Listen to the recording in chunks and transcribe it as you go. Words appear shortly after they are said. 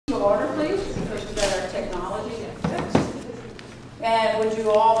order, please, because we've got our technology fixed. And would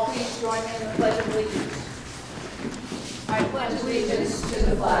you all please join me in the Pledge of Allegiance? I pledge allegiance to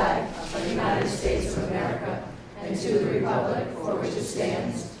the flag of the United States of America and to the republic for which it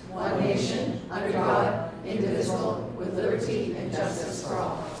stands, one nation, under God, indivisible, with liberty and justice for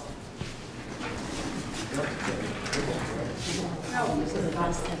all.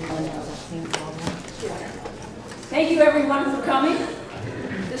 Thank you, everyone, for coming.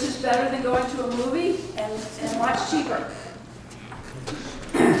 This is better than going to a movie and much cheaper.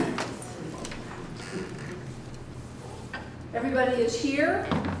 Everybody is here,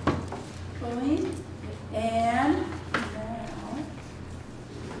 Colleen, and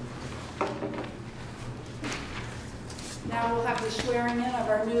now we'll have the swearing in of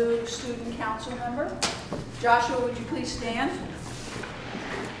our new student council member. Joshua, would you please stand?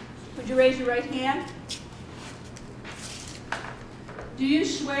 Would you raise your right hand? Do you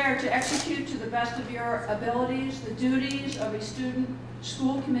swear to execute to the best of your abilities the duties of a student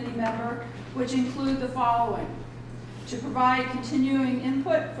school committee member, which include the following: to provide continuing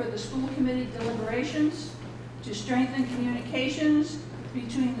input for the school committee deliberations, to strengthen communications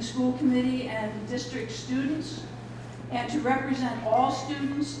between the school committee and district students, and to represent all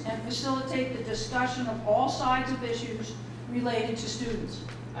students and facilitate the discussion of all sides of issues related to students?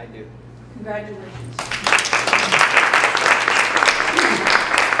 I do. Congratulations.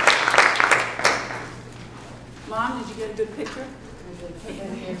 Mom, did you get a good picture?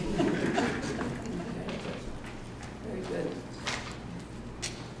 Very good.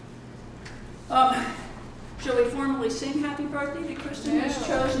 Shall we formally sing happy birthday to Kristen, who's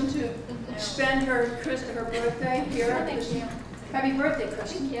chosen to spend her birthday here? Happy birthday,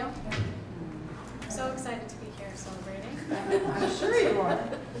 Kristen. Thank you. I'm so excited to be here celebrating. I'm sure you are.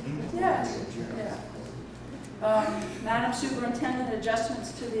 Yes. Yeah. Madam Superintendent,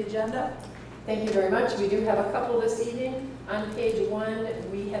 adjustments to the agenda? Thank you very much. We do have a couple this evening. On page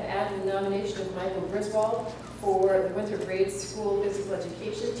 1, we have added the nomination of Michael Griswold for the Winthrop Grade School Physical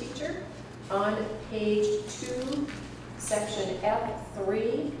Education teacher. On page 2, section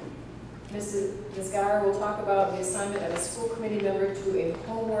F3, Ms. Garr will talk about the assignment of a school committee member to a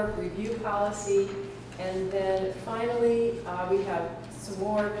homework review policy. And then finally, we have some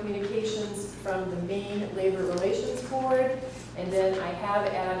more communications from the Maine Labor Relations Board. And then I have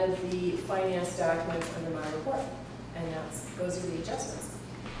added the finance documents under my report. And those are the adjustments.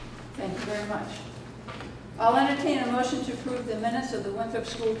 Thank you very much. I'll entertain a motion to approve the minutes of the Winthrop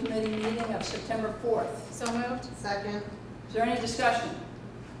School Committee meeting of September 4th. So moved. Second. Is there any discussion?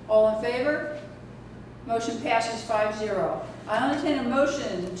 All in favor? Motion passes 5-0. I'll entertain a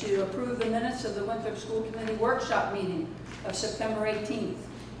motion to approve the minutes of the Winthrop School Committee workshop meeting of September 18th.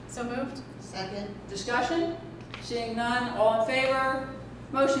 So moved. Second. Discussion? Seeing none, all in favor?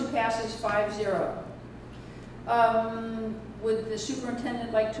 Motion passes 5-0. Would the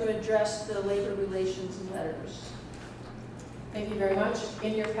superintendent like to address the labor relations letters? Thank you very much.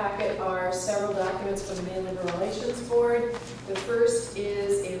 In your packet are several documents from the Maine Labor Relations Board. The first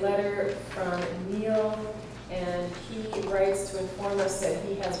is a letter from Neil, and he writes to inform us that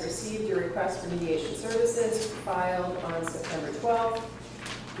he has received your request for mediation services filed on September 12th.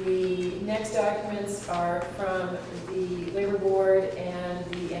 The next documents are from the Labor Board and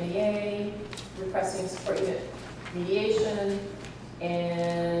the NEA requesting support unit mediation,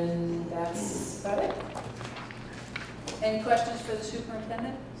 and that's about it. Any questions for the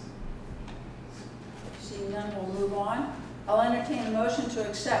superintendent? Seeing none, we'll move on. I'll entertain a motion to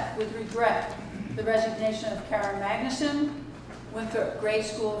accept with regret the resignation of Karen Magnuson, Winthrop Grade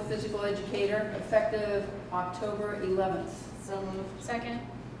School Physical Educator, effective October 11th. So moved. Second.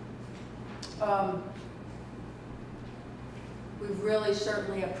 We've really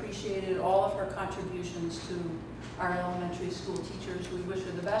certainly appreciated all of her contributions to our elementary school teachers. We wish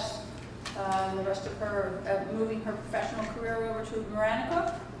her the best. The rest of her, moving her professional career over to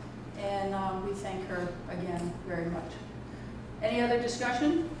Maranicook, and we thank her again very much. Any other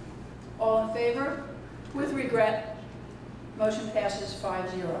discussion? All in favor? With regret, motion passes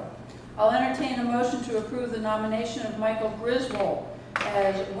 5-0. I'll entertain a motion to approve the nomination of Michael Griswold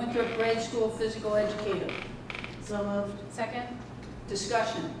as Winthrop Grade School Physical Educator. So moved. Second.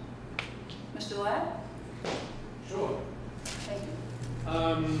 Discussion. Mr. Ladd? Sure. Thank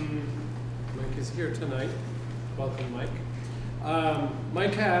you. Mike is here tonight. Welcome, Mike.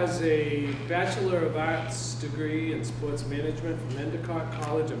 Mike has a Bachelor of Arts degree in Sports Management from Endicott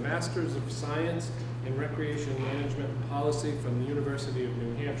College, a Master's of Science in Recreation Management and Policy from the University of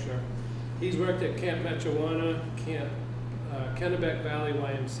New Hampshire. He's worked at Camp Mechawana, Kennebec Valley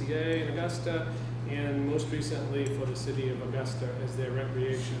YMCA in Augusta, and most recently for the city of Augusta as their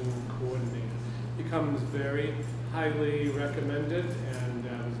recreation coordinator. He comes very highly recommended and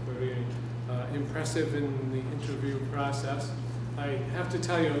was very impressive in the interview process. I have to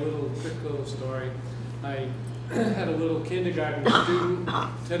tell you a quick little story. I had a little kindergarten student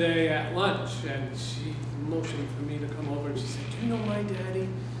today at lunch, and she motioned for me to come over, and she said, "Do you know my daddy?"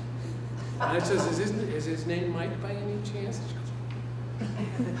 And I says, is his name Mike by any chance? She goes,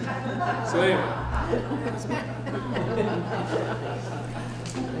 so anyway.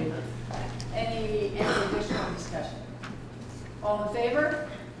 Any additional discussion? All in favor?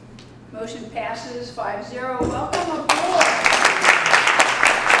 Motion passes 5-0. Welcome aboard.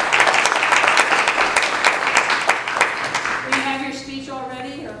 Do you have your speech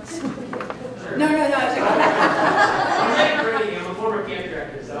already? Or? No. I'm ready. I'm a former camp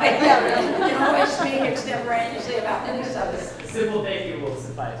director, so Yeah, really. You can always speak extemporaneously about any subject. simple thank you will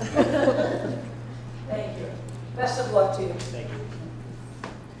suffice. Thank you. Best of luck to you. Thank you.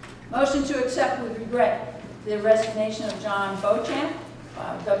 Motion to accept with regret the resignation of John Beauchamp,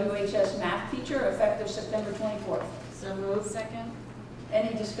 WHS math teacher, effective September 24th. So moved. Second.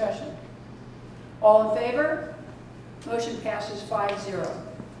 Any discussion? All in favor? Motion passes 5-0.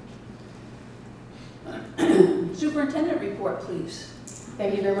 Superintendent report, please.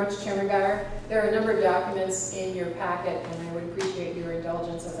 Thank you very much, Chairman Geyer. There are a number of documents in your packet, and I would appreciate your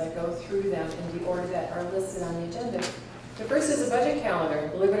indulgence as I go through them in the order that are listed on the agenda. The first is a budget calendar.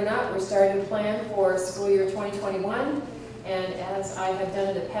 Believe it or not, we're starting to plan for school year 2021, and as I have done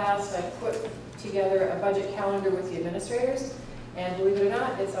in the past, I've put together a budget calendar with the administrators, and believe it or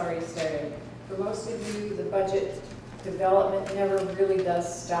not, it's already started. For most of you, the budget development never really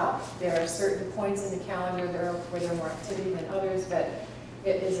does stop. There are certain points in the calendar where there are more activity than others, but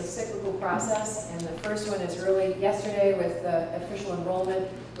it is a cyclical process, and the first one is really yesterday with the official enrollment,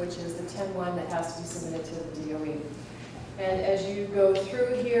 which is the 10-1 that has to be submitted to the DOE. And as you go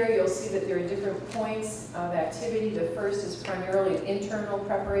through here, you'll see that there are different points of activity. The first is primarily internal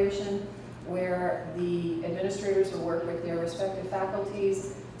preparation, where the administrators will work with their respective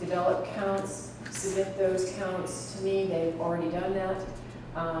faculties, develop counts, submit those counts to me. They've already done that.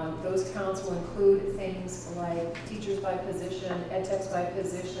 Those counts will include things like teachers by position, ed techs by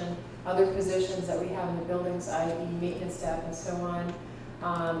position, other positions that we have in the buildings, i.e. maintenance staff and so on.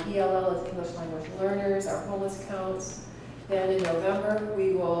 ELL is English language learners, our homeless counts. Then in November,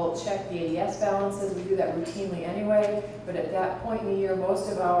 we will check the ADS balances. We do that routinely anyway, but at that point in the year, most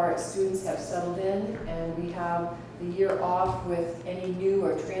of our students have settled in, and we have the year off with any new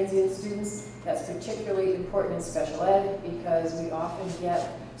or transient students. That's particularly important in special ed because we often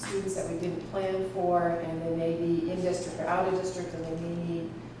get students that we didn't plan for, and they may be in district or out of district, and they may need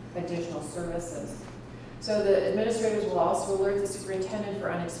additional services. So the administrators will also alert the superintendent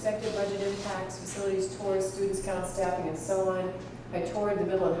for unexpected budget impacts, facilities tours, students count, staffing, and so on. I toured the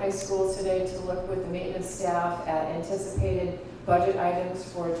middle and high schools today to look with the maintenance staff at anticipated budget items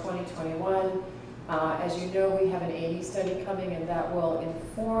for 2021. As you know, we have an AD study coming, and that will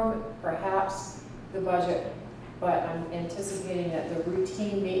inform perhaps the budget, but I'm anticipating that the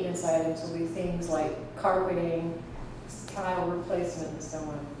routine maintenance items will be things like carpeting, tile replacement, and so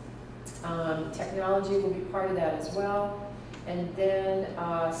on. Technology will be part of that as well. And then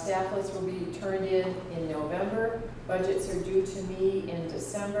staff lists will be turned in November. Budgets are due to me in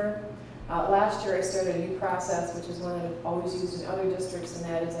December. Last year I started a new process, which is one that I've always used in other districts, and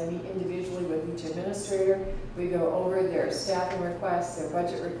that is I meet individually with each administrator. We go over their staffing requests, their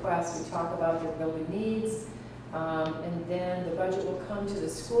budget requests, we talk about their building needs, and then the budget will come to the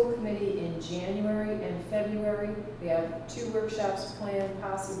school committee in January and February. We have 2 workshops planned,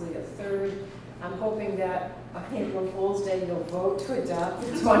 possibly a 3rd. I'm hoping that on April Fool's Day you'll vote to adopt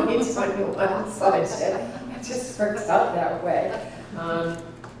the 2021 budget. It just works out that way.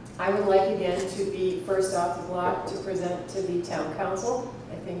 I would like again to be first off the block to present to the town council.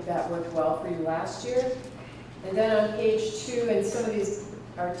 I think that worked well for you last year. And then on page 2, and some of these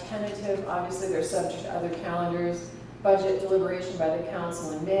are tentative, obviously they're subject to other calendars, budget deliberation by the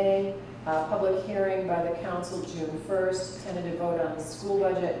council in May, public hearing by the council June 1st, tentative vote on the school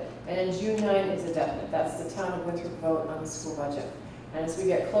budget, and then June 9 is a definite. That's the town of Winthrop vote on the school budget. And as we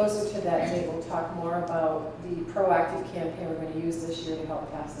get closer to that date, we'll talk more about the proactive campaign we're going to use this year to help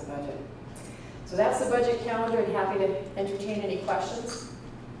pass the budget. So that's the budget calendar, and happy to entertain any questions.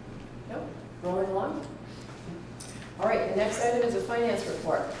 Nope, rolling along. All right, the next item is a finance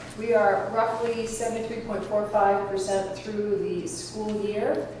report. We are roughly 73.45% through the school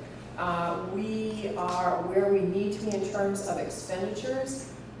year. We are where we need to be in terms of expenditures.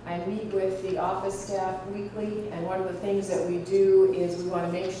 I meet with the office staff weekly, and one of the things that we do is we want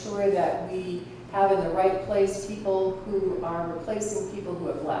to make sure that we have in the right place people who are replacing people who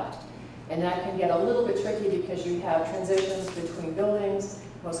have left. And that can get a little bit tricky because you have transitions between buildings,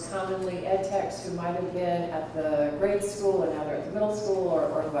 most commonly ed techs who might have been at the grade school and now they're at the middle school,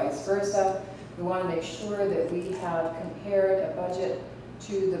 or vice versa. We want to make sure that we have compared a budget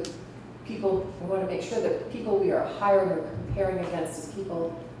to the people. We want to make sure that people we are hiring are comparing against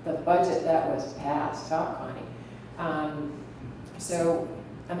the budget that was passed. Talk, Connie. So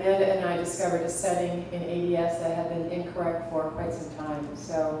Amanda and I discovered a setting in ADS that had been incorrect for quite some time.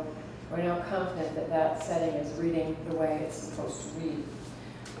 So we're now confident that that setting is reading the way it's supposed to read.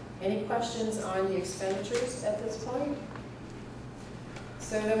 Any questions on the expenditures at this point?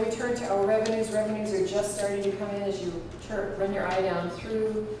 So then we turn to our revenues. Revenues are just starting to come in as you run your eye down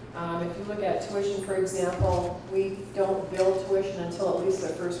through. If you look at tuition, for example, we don't bill tuition until at least the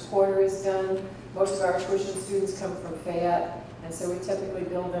first quarter is done. Most of our tuition students come from Fayette, and so we typically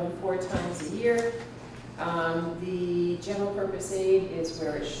bill them 4 times a year. The general purpose aid is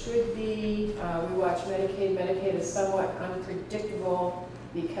where it should be. We watch Medicaid. Medicaid is somewhat unpredictable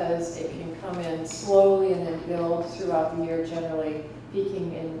because it can come in slowly and then build throughout the year, generally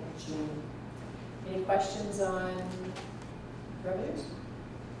peaking in June. Any questions on revenues?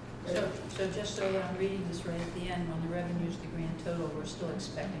 So just so I'm reading this right at the end, on the revenues, the grand total, we're still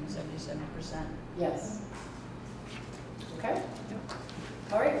expecting 77%. Yes. Okay.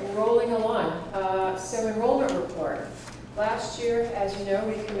 All right, rolling along. So enrollment report. Last year, as you know,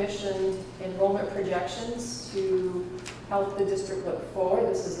 we commissioned enrollment projections to help the district look forward.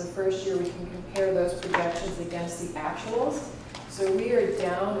 This is the first year we can compare those projections against the actuals. So we are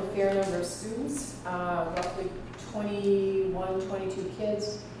down a fair number of students, roughly 21, 22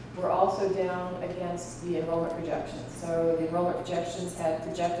 kids. We're also down against the enrollment projections. So the enrollment projections had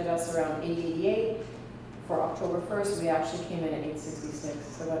projected us around 888. For October 1st, we actually came in at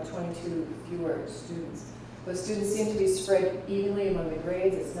 866, so about 22 fewer students. Those students seem to be spread evenly among the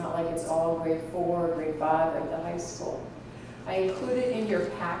grades. It's not like it's all grade 4 or grade 5 at the high school. I included in your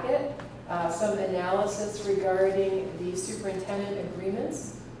packet some analysis regarding the superintendent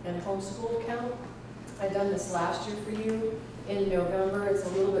agreements and homeschool count. I'd done this last year for you in November. It's a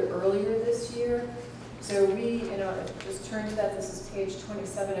little bit earlier this year. So we, just turn to that. This is page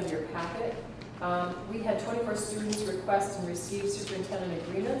 27 of your packet. We had 24 students request and receive superintendent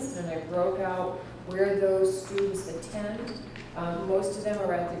agreements, and I broke out where those students attend. Most of them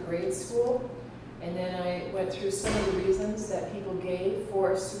are at the grade school. And then I went through some of the reasons that people gave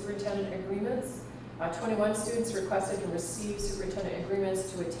for superintendent agreements. 21 students requested and received superintendent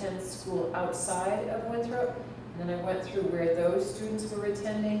agreements to attend school outside of Winthrop. And then I went through where those students were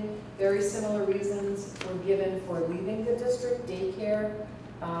attending. Very similar reasons were given for leaving the district, daycare.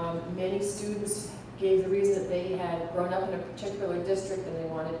 Many students gave the reason that they had grown up in a particular district and they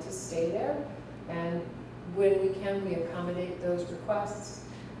wanted to stay there. And when we can, we accommodate those requests.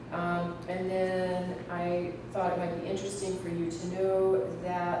 And then I thought it might be interesting for you to know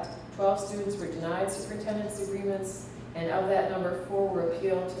that 12 students were denied superintendent's agreements, and of that number, 4 were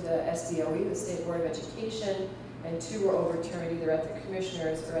appealed to the SDOE, the State Board of Education, and 2 were overturned either at the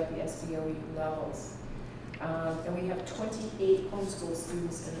commissioners or at the SDOE levels. And we have 28 homeschool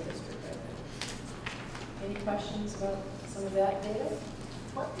students in the district right now. Any questions about some of that data?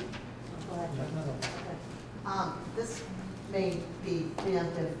 This may be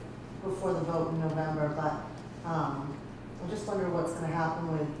preemptive before the vote in November, but I'm just wondering what's going to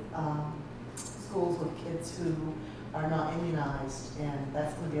happen with schools with kids who are not immunized, and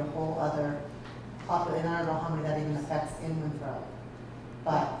that's going to be a whole other topic, and I don't know how many that even affects in Winthrop.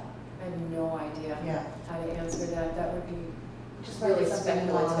 But I have no idea how to answer that. That would be just really something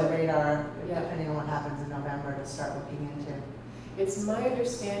on the speculative. radar, Yeah. depending on what happens in November, to start looking into. It's my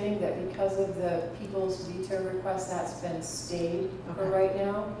understanding that because of the people's veto request, that's been stayed for right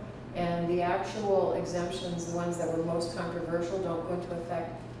now. And the actual exemptions, the ones that were most controversial, don't go into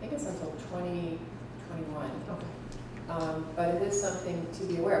effect, I think it's until 2021. Okay. But it is something to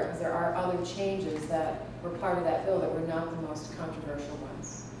be aware of, because there are other changes that were part of that bill that were not the most controversial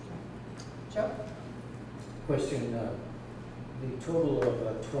ones. Joe? Question, the total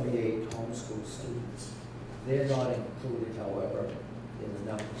of 28 homeschool students, they're not included, however, in the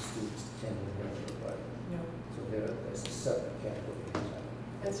number of students attending Winthrop, right? No. So there's a separate category.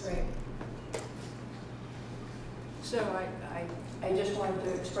 That's right. So I just wanted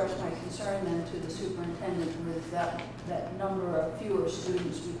to express my concern then to the superintendent with that number of fewer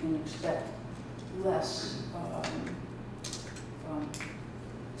students, we can expect less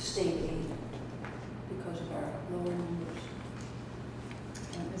state aid because of our lower numbers.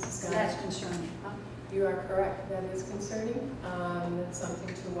 Mrs. That's concerning. You are correct. That is concerning. It's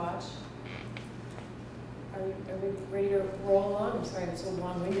something to watch. are we ready to roll along? I'm sorry I'm so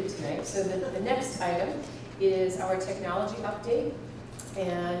long-winded tonight. So the next item is our technology update.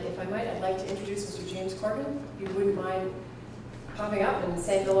 And if I might, I'd like to introduce Mr. James Corgan. If you wouldn't mind popping up and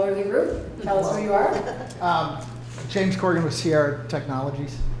saying hello to the group. Tell us who you are. James Corgan with Sierra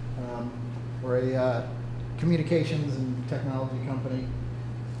Technologies. We're a communications and technology company.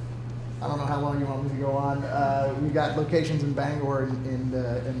 I don't know how long you want me to go on. We got locations in Bangor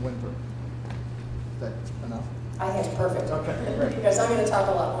and Winthrop. Is that enough? I think perfect. Okay, great. Because I'm going to talk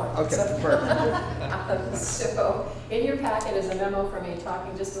a lot more. Okay, So- perfect. So, in your packet is a memo from me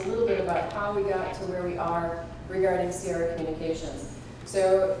talking just a little bit about how we got to where we are regarding Sierra Communications.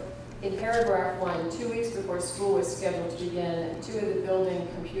 So, in paragraph 1, 2 weeks before school was scheduled to begin, 2 of the building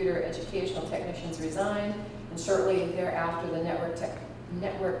computer educational technicians resigned, and shortly thereafter the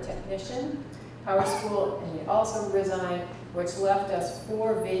network technician, power school, and they also resigned, which left us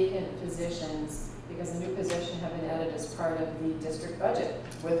 4 vacant positions because a new position had been added as part of the district budget,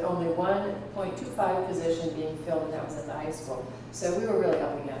 with only 1.25 position being filled, and that was at the high school. So we were really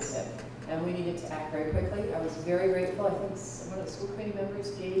up against it, and we needed to act very quickly. I was very grateful. I think one of the school committee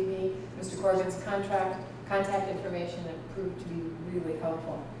members gave me Mr. Corgan's contact information that proved to be really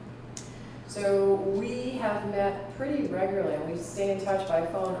helpful. So we have met pretty regularly, and we stay in touch by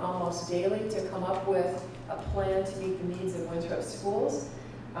phone almost daily to come up with a plan to meet the needs of Winthrop schools.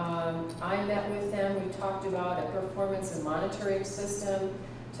 I met with them. We talked about a performance and monitoring system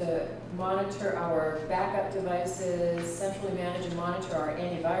to monitor our backup devices, centrally manage and monitor our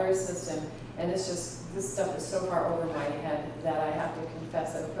antivirus system. And this stuff is so far over my head that I have to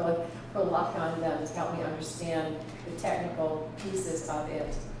confess I really rely on them to help me understand the technical pieces of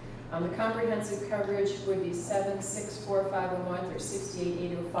it. The comprehensive coverage would be 764,500 a month or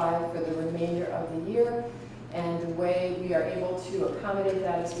 68,805 for the remainder of the year. And the way we are able to accommodate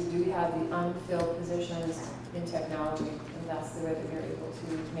that is we do have the unfilled positions in technology, and that's the way that we're able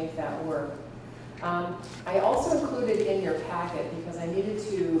to make that work. I also included in your packet, because I needed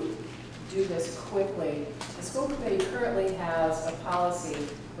to do this quickly, the school committee currently has a policy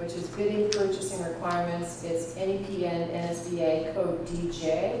which is bidding purchasing requirements. It's NEPN NSBA code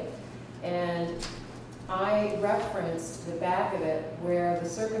DJ, and I referenced the back of it where the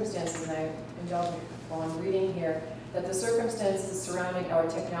circumstances, and I indulge me while I'm reading here, that the circumstances surrounding our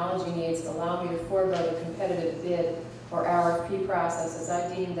technology needs allow me to forego the competitive bid or RFP process as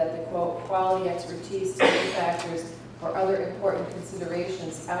I deem that the, quote, quality, expertise, time factors, or other important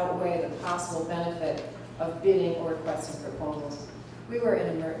considerations outweigh the possible benefit of bidding or requesting proposals. We were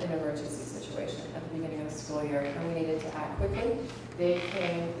in an emergency situation at the beginning of the school year, and we needed to act quickly. They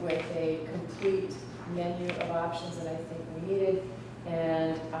came with a complete menu of options that I think we needed,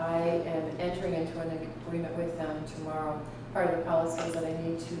 and I am entering into an agreement with them tomorrow. Part of the policy is that I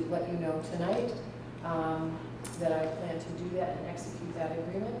need to let you know tonight that I plan to do that and execute that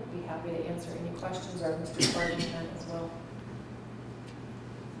agreement. Be happy to answer any questions, or Mr. Gordon can as well.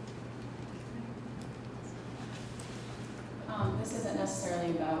 This isn't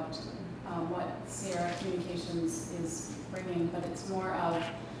necessarily about what Sierra Communications is bringing, but it's more of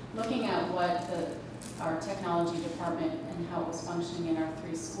looking at what our technology department and how it was functioning in our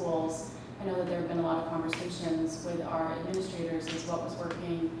 3 schools. I know that there have been a lot of conversations with our administrators as what was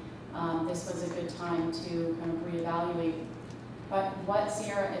working. This was a good time to kind of reevaluate. But what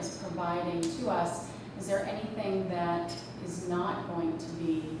Sierra is providing to us, is there anything that is not going to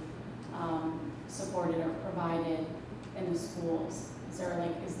be supported or provided in the schools? Is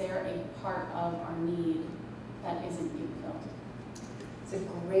there a part of our need that isn't being filled? It's a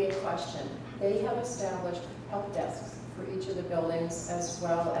great question. They have established help desks for each of the buildings, as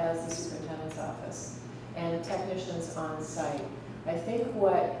well as the superintendent's office and technicians on site. I think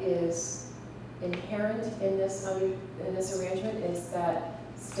what is inherent in this arrangement is that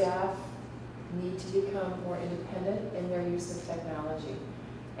staff need to become more independent in their use of technology.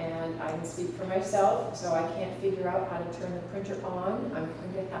 And I can speak for myself, so I can't figure out how to turn the printer on. I'm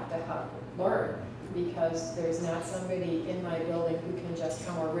going to have to learn, because there's not somebody in my building who can just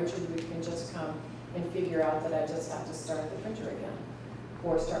come, or Richard who can just come and figure out that I just have to start the printer again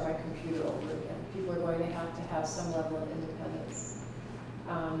or start my computer over again. People are going to have some level of independence.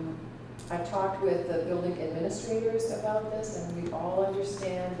 I've talked with the building administrators about this, and we all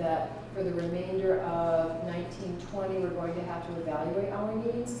understand that for the remainder of 1920, we're going to have to evaluate our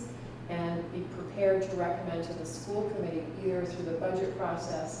needs and be prepared to recommend to the school committee, either through the budget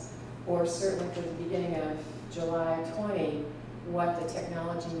process or certainly for the beginning of July 20, what the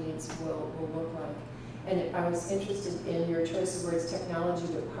technology needs will look like. And I was interested in your choice of words, technology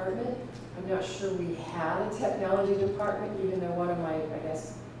department. I'm not sure we had a technology department, even though one of my, I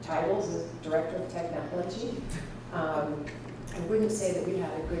guess, titles as Director of Technology. I wouldn't say that we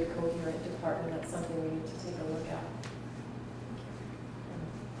had a good coherent department. That's something we need to take a look at.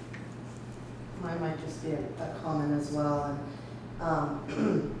 Mine might just be a comment as well.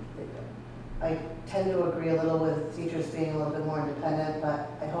 And I tend to agree a little with teachers being a little bit more independent, but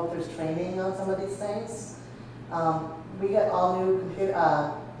I hope there's training on some of these things. We get all new computer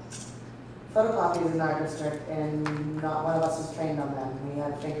photocopies in our district, and not one of us was trained on them. We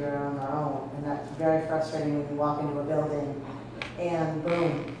had to figure it out on our own, and that's very frustrating when you walk into a building and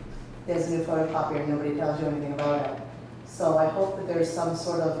boom, there's a new photocopier and nobody tells you anything about it. So I hope that there's some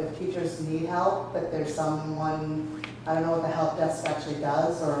sort of, if teachers need help, that there's someone, I don't know what the help desk actually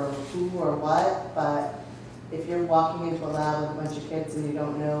does or who or what, but if you're walking into a lab with a bunch of kids and you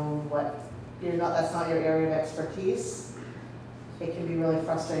don't know what, that's not your area of expertise, it can be really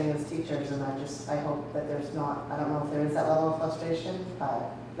frustrating as teachers, and I hope that there's not, I don't know if there is that level of frustration,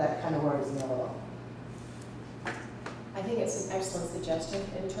 but that kind of worries me a little. I think it's an excellent suggestion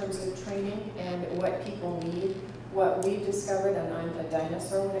in terms of training and what people need. What we've discovered, and I'm a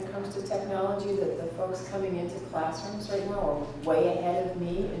dinosaur when it comes to technology, that the folks coming into classrooms right now are way ahead of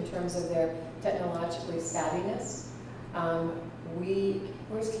me in terms of their technologically savviness.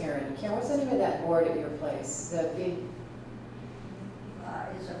 Where's Karen? Karen, what's the name of that board at your place? The big...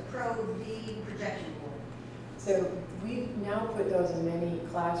 It's a Pro V projection board. So we now put those in many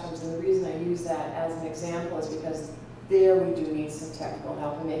classrooms, and the reason I use that as an example is because there we do need some technical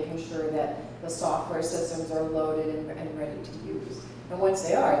help in making sure that the software systems are loaded and ready to use. And once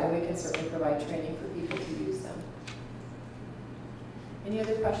they are, then we can certainly provide training for people to use them. Any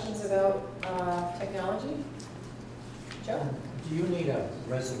other questions about technology? Joe? Do you need a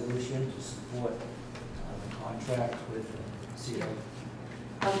resolution to support the contract with CA?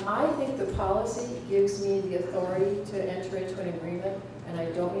 I think the policy gives me the authority to enter into an agreement, and I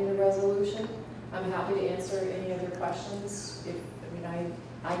don't need a resolution. I'm happy to answer any other questions.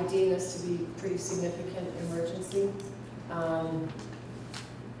 I deem this to be pretty significant emergency.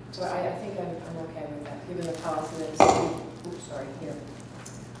 So I think I'm okay with that, given the policy that's, oops, sorry, here.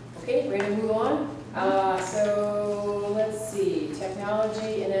 Okay, ready to move on? So let's see,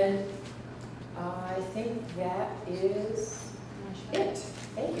 technology, and then I think that is it.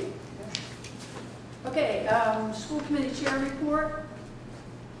 Thank you. Okay, school committee chair report.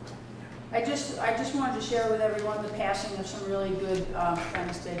 I just wanted to share with everyone the passing of some really good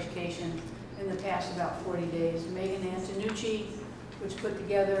friends to education in the past about 40 days. Megan Antonucci, which put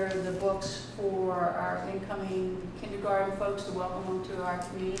together the books for our incoming kindergarten folks to welcome them to our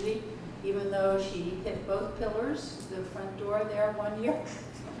community, even though she hit both pillars, the front door there 1 year.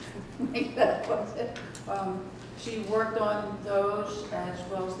 Make that was it. She worked on those as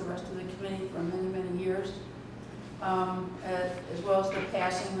well as the rest of the committee for many, many years. As well as the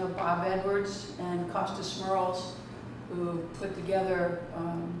passing of Bob Edwards and Costa Smurls, who put together,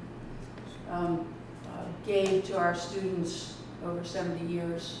 gave to our students over 70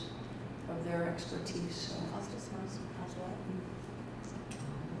 years of their expertise. So. Costa Smurls has what?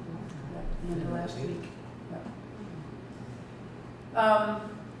 In the last week. Yeah.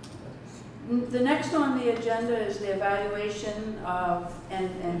 The next on the agenda is the evaluation of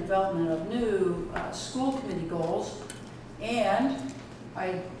and development of new school committee goals, and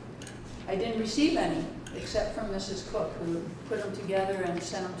I didn't receive any except from Mrs. Cook, who put them together and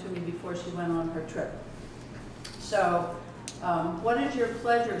sent them to me before she went on her trip. So, what is your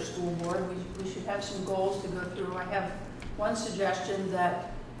pleasure, school board? We should have some goals to go through. I have one suggestion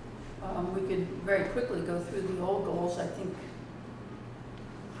that we could very quickly go through the old goals. I think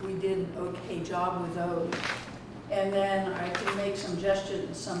we did an okay job with those. And then I can make some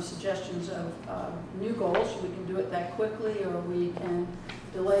suggestions of new goals. We can do it that quickly, or we can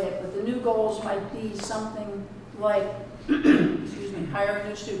delay it. But the new goals might be something like, excuse me, hire a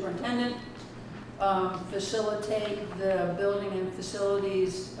new superintendent, facilitate the building and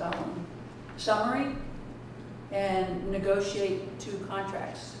facilities summary, and negotiate 2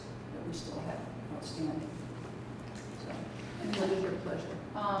 contracts that we still have outstanding. So, and what is your pleasure?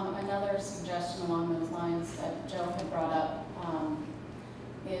 Another suggestion along those lines that Joe had brought up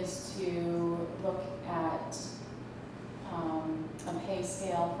is to look at a pay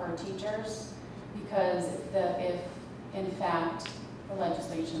scale for teachers, because if in fact the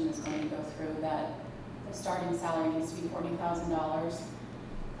legislation is going to go through that the starting salary needs to be $40,000,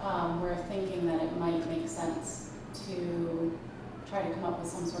 we're thinking that it might make sense to try to come up with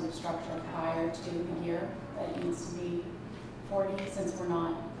some sort of structure prior to the year that it needs to be 40, since we're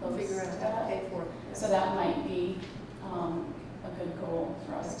not close Figure out to how to that. pay for it. So that might be a good goal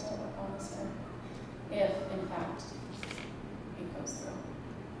for us to work on this year, if in fact it goes through.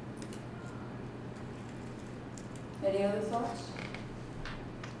 Any other thoughts?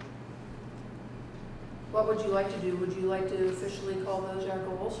 What would you like to do? Would you like to officially call those our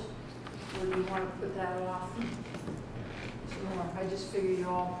goals? Or do you want to put that off some more? I just figured you're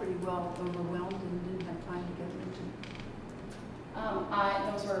all pretty well overwhelmed and didn't have time to get into.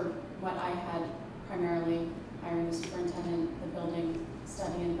 Those were what I had primarily, hiring the superintendent, the building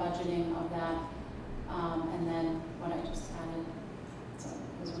study and budgeting of that, and then what I just added. So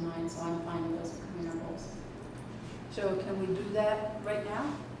those were mine, so I'm fine with those becoming our goals. So can we do that right now?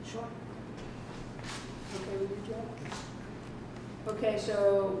 Sure. Okay with you, Joe? Okay,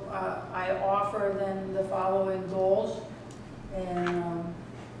 so I offer then the following goals, and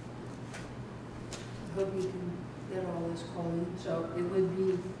hope we can get all this called. So it would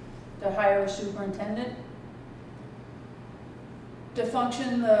be to hire a superintendent, to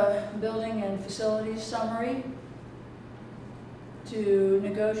function the building and facilities summary, to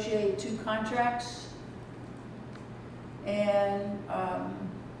negotiate 2 contracts, and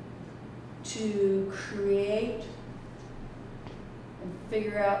to create and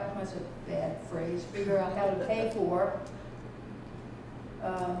figure out, what's a bad phrase, figure out how to pay for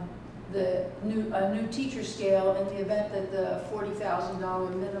a new teacher scale in the event that the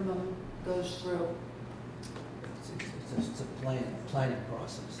 $40,000 minimum goes through. It's a planning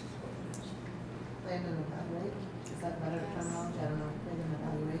process is what it is. Plan and evaluate, is that better terminology? I don't know, plan and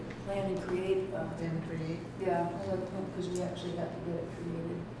evaluate, Plan and create. plan and create. Yeah, I like that because we actually have to get it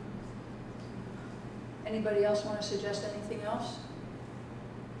created. Anybody else want to suggest anything else?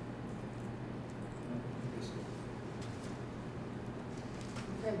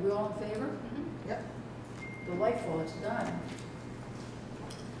 Okay, we all in favor? Yep. Delightful, it's done.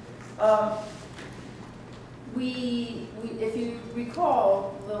 If you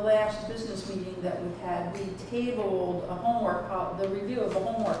recall, the last business meeting that we had, we tabled a the review of a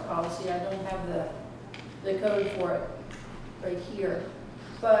homework policy. I don't have the code for it right here.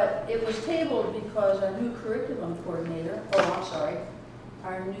 But it was tabled because our new curriculum coordinator,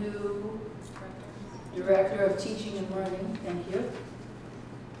 our new director of teaching and learning, thank you.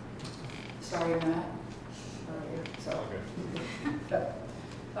 Sorry, Matt.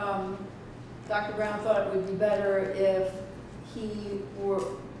 Dr. Brown thought it would be better if he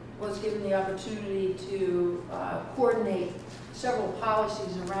was given the opportunity to coordinate several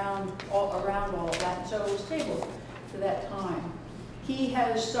policies around all of that, so it was tabled for that time. He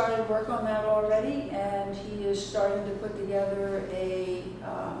has started work on that already, and he is starting to put together a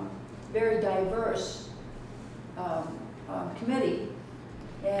very diverse committee.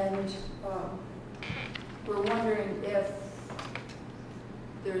 And we're wondering if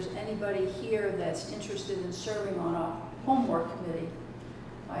there's anybody here that's interested in serving on a homework committee.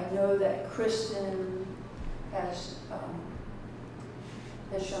 I know that Kristen has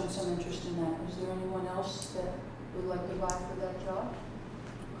shown some interest in that. Is there anyone else that would like to vie for that job?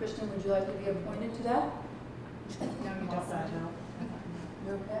 Kristen, would you like to be appointed to that? No, you don't. No.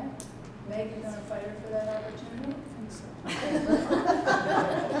 You okay? Meg, you gonna fight her for that opportunity? I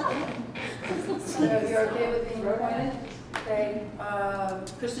think so. So you're okay with being appointed? Okay.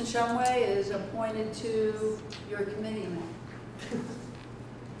 Kristen Shumway is appointed to your committee now.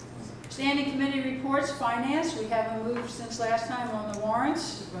 Standing committee reports, finance. We haven't moved since last time on the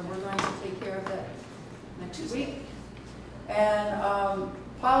warrants, but we're going to take care of that next week. And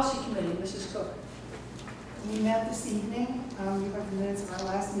policy committee, Mrs. Cook. We met this evening. You have the minutes of our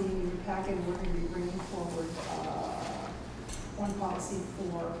last meeting in your packet. We're going to be bringing forward one policy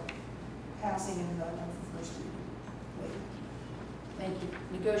for passing in the first reading. Thank you.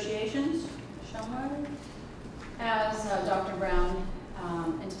 Negotiations, Shumway. As Dr. Brown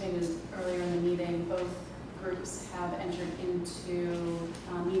intimated earlier in the meeting, both groups have entered into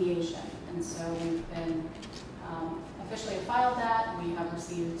mediation, and so we've been officially filed that. We have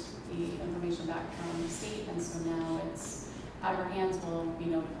received the information back from the state, and so now it's out of our hands. We'll be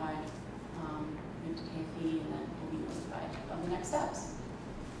notified. We have to pay a fee, and then we'll be notified of the next steps.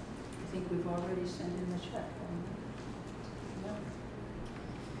 I think we've already sent in the check.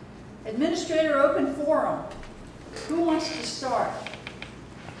 Administrator open forum. Who wants to start?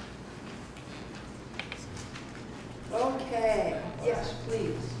 Okay, yes,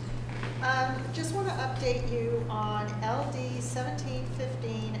 please. Just want to update you on LD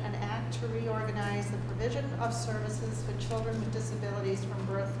 1715, an act to reorganize the provision of services for children with disabilities from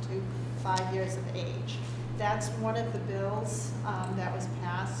birth to 5 years of age. That's one of the bills that was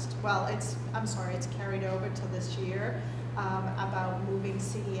passed. Well, it's carried over to this year about moving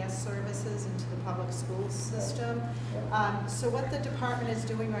CES services into the public school system. So what the department is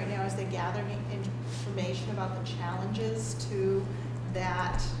doing right now is they're gathering information about the challenges to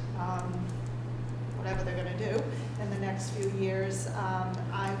that whatever they're gonna do in the next few years.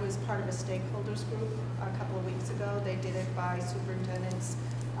 I was part of a stakeholders group a couple of weeks ago. They did it by superintendent's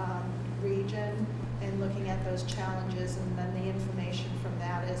region and looking at those challenges, and then the information from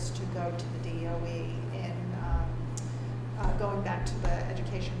that is to go to the DOE and going back to the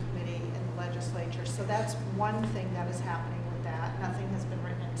education committee and the legislature. So that's one thing that is happening with that. Nothing has been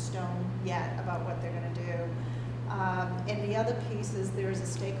written in stone yet about what they're going to do. And the other piece is there's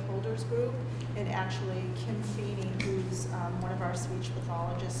a stakeholders group, and actually Kim Feeney, who's one of our speech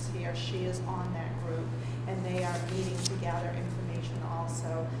pathologists here, she is on that group, and they are meeting to gather information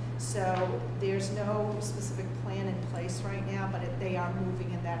also. So there's no specific plan in place right now, but they are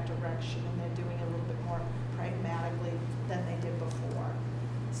moving in that direction, and they're doing it a little bit more pragmatically than they did before.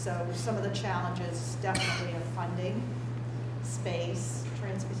 So some of the challenges definitely are funding, space,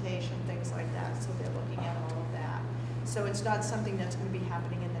 transportation, things like that. So they're looking at all of that. So it's not something that's going to be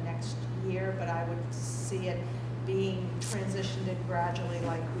happening in the next year, but I would see it being transitioned in gradually,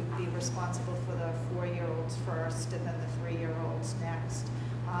 like we'd be responsible for the 4-year-olds first and then the 3-year-olds next,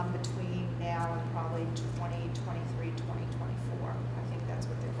 between now and probably 2023, 2024. I think that's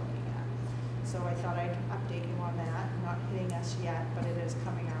what they're looking at. So I thought I'd update you on that. Not hitting us yet, but it is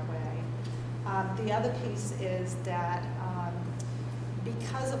coming our way. The other piece is that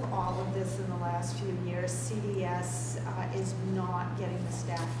because of all of this in the last few years, CDS is not getting the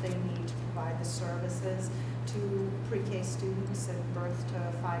staff they need to provide the services to pre-K students and birth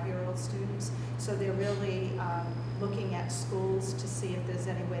to 5-year-old students. So they're really looking at schools to see if there's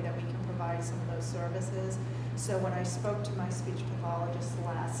any way that we can provide some of those services. So when I spoke to my speech pathologist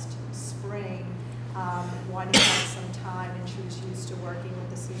last spring, one had some time and she was used to working with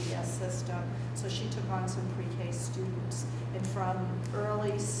the CDS system, so she took on some pre-K students. And from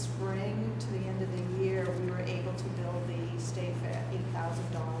early spring to the end of the year, we were able to bill the state for $8,000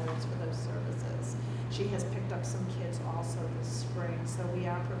 for those services. She has picked up some kids also this spring, so we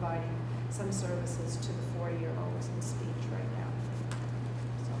are providing some services to the 4-year-olds in speech right now.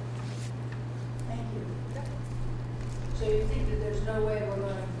 So. Thank you. Yep. So you think that there's no way we're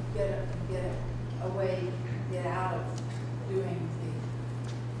going to get out of doing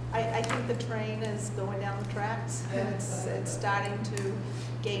I think the train is going down the tracks, and it's starting to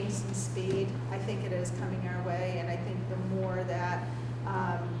gain some speed. I think it is coming our way, and I think the more that,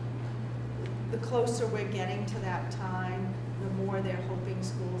 the closer we're getting to that time, the more they're hoping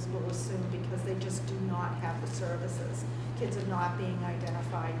schools will assume, because they just do not have the services. Kids are not being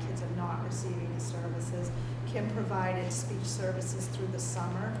identified, kids are not receiving the services. Kim provided speech services through the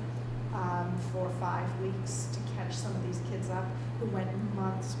summer for 5 weeks to catch some of these kids up who went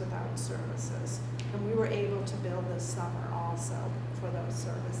months without services. And we were able to bill this summer also for those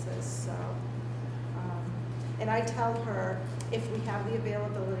services. So, and I tell her, if we have the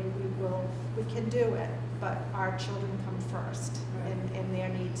availability, we can do it, but our children come first, right, and their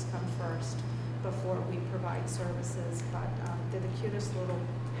needs come first before we provide services. But they're the cutest little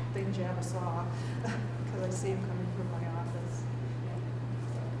things you ever saw, because I see them coming through my office.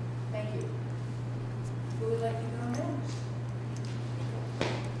 Thank you. Who would like to go next?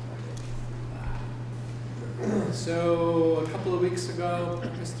 So a couple of weeks ago, I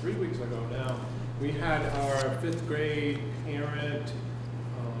guess 3 weeks ago now, we had our 5th grade parent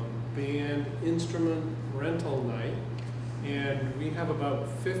band instrument rental night. And we have about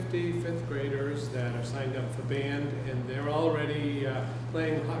 50 5th graders that are signed up for band, and they're already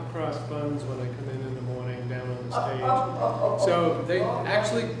playing hot cross buns when I come in the morning down on the stage. So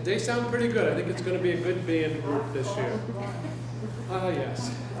they sound pretty good. I think it's going to be a good band group this year.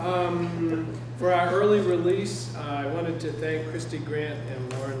 Yes. For our early release, I wanted to thank Christy Grant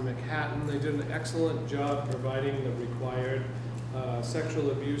and Lauren McHatton. They did an excellent job providing the required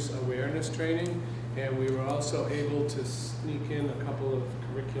sexual abuse awareness training. And we were also able to sneak in a couple of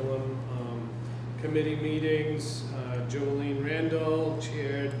curriculum committee meetings. Jolene Randall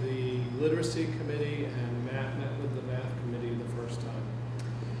chaired the literacy committee, and Matt met with the math committee the first time.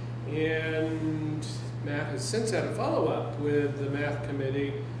 And Matt has since had a follow-up with the math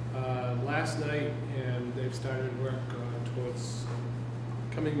committee last night, and they've started work towards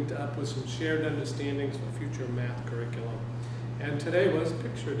coming up with some shared understandings for future math curriculum. And today was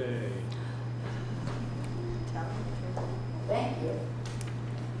Picture Day. Thank you.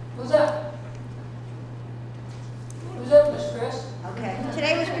 Who's up? Who's up, Miss Chris? Okay,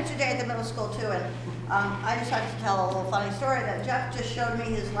 today was Picture Day at the middle school too, and I just like to tell a little funny story that Jeff just showed me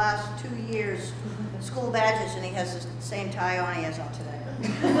his last 2 years school badges, and he has the same tie on he has on today.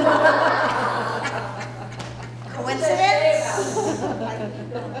 Coincidence?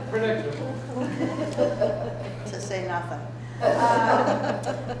 Predictable. To say nothing.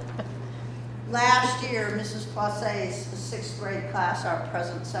 Last year, Mrs. Placet's sixth grade class, our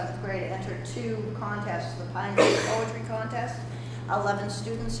present seventh grade, entered 2 contests, the Pine Tree Poetry Contest. 11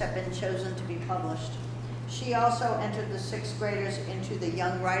 students have been chosen to be published. She also entered the sixth graders into the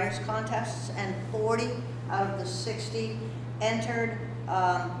Young Writers Contests, and 40 out of the 60 entered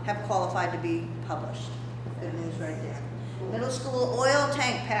have qualified to be published. Good news right there. Middle school oil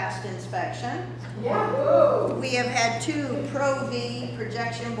tank passed inspection. Yahoo! We have had 2 Pro V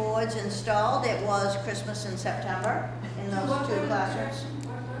projection boards installed. It was Christmas in September in those 2 classrooms.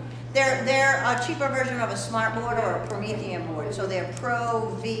 They're a cheaper version of a smart board or a Promethean board, so they're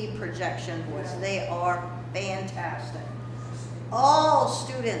Pro V projection boards. They are fantastic. All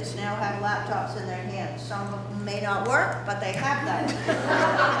students now have laptops in their hands. Some of them may not work, but they have them.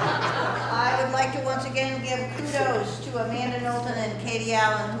 I would like to once again give kudos to Amanda Knowlton and Katie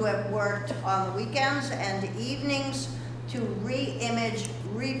Allen, who have worked on the weekends and evenings to re-image,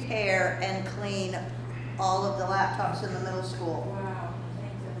 repair, and clean all of the laptops in the middle school. Wow,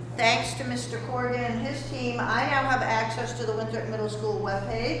 Thanks to Mr. Corrigan and his team, I now have access to the Winthrop Middle School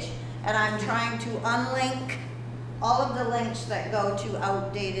webpage, and I'm trying to unlink all of the links that go to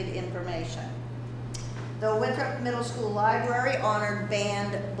outdated information. The Winthrop Middle School Library honored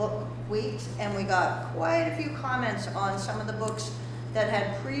Banned Book Week, and we got quite a few comments on some of the books that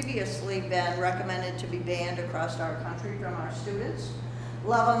had previously been recommended to be banned across our country from our students.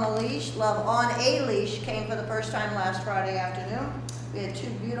 Love on a Leash came for the first time last Friday afternoon. We had 2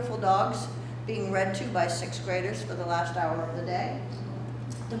 beautiful dogs being read to by 6th graders for the last hour of the day.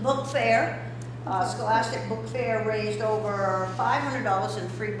 The book fair, Scholastic Book Fair, raised over $500 in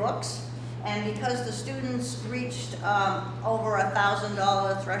free books, and because the students reached over a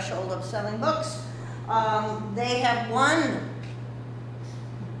 $1,000 threshold of selling books, they have won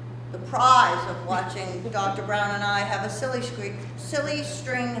the prize of watching Dr. Brown and I have a silly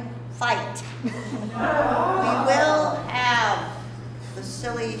string fight. We will have the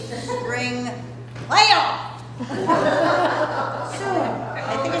silly string playoff soon.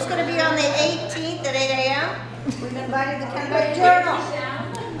 I think it's going to be on the 18th at 8 a.m. We've invited the Kennebec Journal.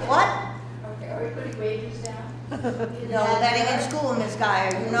 What? Okay, are we putting wages down? No betting in school, Ms.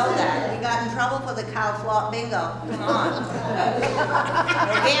 Geyer. You know that. We got in trouble for the cow flop bingo. Come on.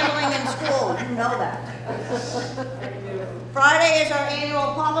 No gambling in school. You know that. Friday is our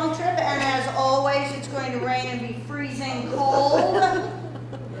annual problem trip, and as always, it's going to rain and be freezing cold.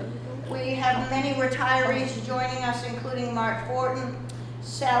 We have many retirees joining us, including Mark Fortin,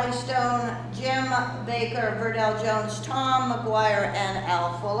 Sally Stone, Jim Baker, Verdell Jones, Tom McGuire, and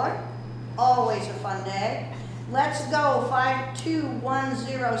Al Fuller. Always a fun day. Let's Go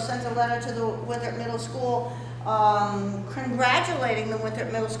 5210 sent a letter to the Winthrop Middle School congratulating the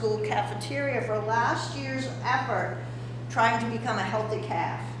Winthrop Middle School cafeteria for last year's effort trying to become a healthy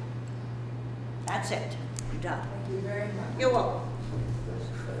calf. That's it. I'm done. Thank you very much. You're welcome.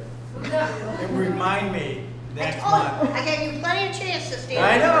 And remind me next month. I gave you plenty of chances, Steve.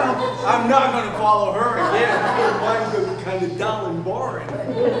 I know. I'm not going to follow her again. Mine's going to be kind of dull and boring.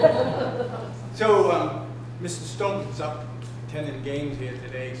 So, Mr. Stone's up attending games here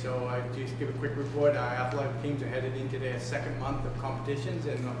today, so I just give a quick report. Our athletic teams are headed into their 2nd month of competitions,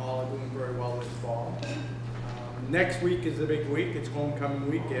 and all are doing very well this fall. Next week is the big week. It's homecoming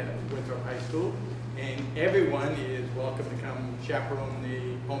week at Winthrop High School, and everyone is welcome to come chaperone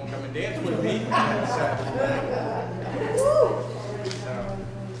the homecoming dance with me on Saturday night.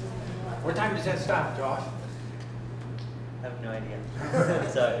 What time does that start, Josh? I have no idea.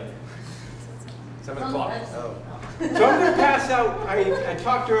 Sorry. 7 o'clock. Oh. So I'm going to pass out, I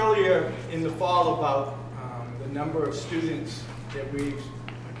talked earlier in the fall about the number of students that we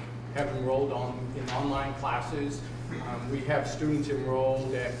have enrolled in online classes. We have students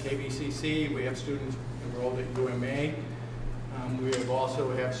enrolled at KBCC, we have students enrolled at UMA. We have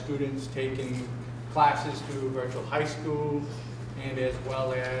also have students taking classes through Virtual High School, and as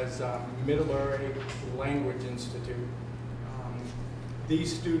well as Middlebury Language Institute.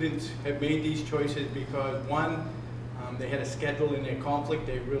 These students have made these choices because, one, they had a schedule in their conflict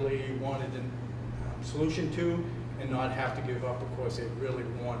they really wanted a solution to, and not have to give up a course they really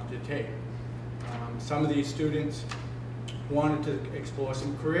wanted to take. Some of these students wanted to explore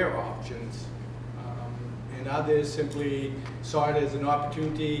some career options, and others simply saw it as an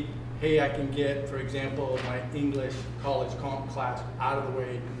opportunity. Hey, I can get, for example, my English college comp class out of the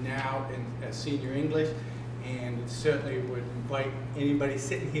way now as senior English, and certainly would invite anybody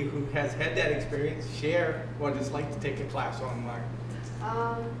sitting here who has had that experience, share what it's like to take a class online.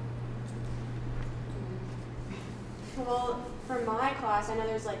 Well, for my class, I know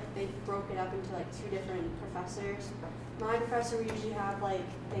there's they broke it up into 2 different professors. My professor, we usually have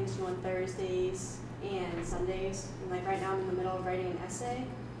things due on Thursdays, and Sundays. And like right now I'm in the middle of writing an essay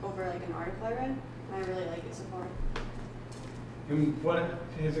over like an article I read, and I really like it so far. And what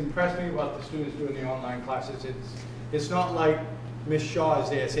has impressed me about the students doing the online classes, it's not like Miss Shaw is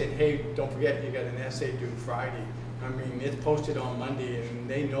there saying, hey, don't forget you got an essay due Friday. I mean, it's posted on Monday and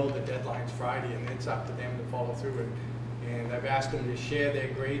they know the deadline's Friday and it's up to them to follow through. And I've asked them to share their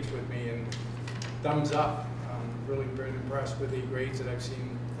grades with me and thumbs up. I'm really very impressed with the grades that I've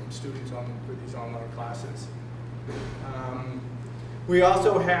seen from students with these online classes. We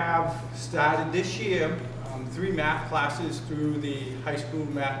also have started this year 3 math classes through the high school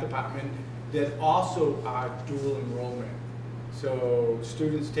math department that also are dual enrollment. So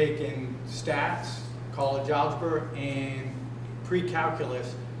students taking stats, college algebra, and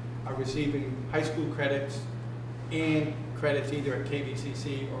pre-calculus are receiving high school credits and credits either at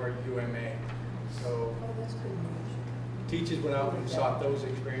KVCC or UMA. So teachers went out and sought those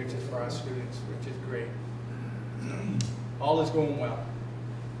experiences for our students, which is great. All is going well.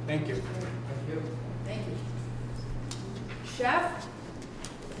 Thank you. Thank you. Thank you. Chef?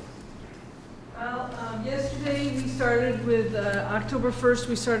 Well, yesterday we started with, October 1st,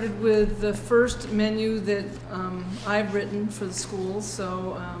 we started with the first menu that I've written for the schools.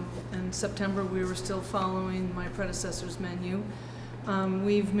 So in September we were still following my predecessor's menu.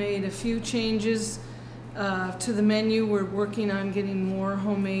 We've made a few changes to the menu. We're working on getting more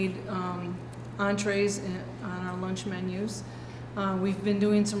homemade entrees on our lunch menus. We've been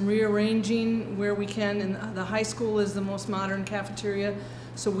doing some rearranging where we can, and the high school is the most modern cafeteria,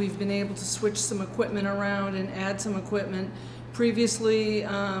 so we've been able to switch some equipment around and add some equipment. Previously,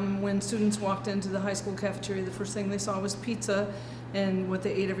 when students walked into the high school cafeteria, the first thing they saw was pizza, and what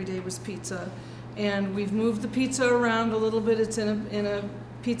they ate every day was pizza. And we've moved the pizza around a little bit. It's in a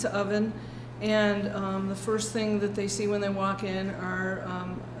pizza oven, and the first thing that they see when they walk in are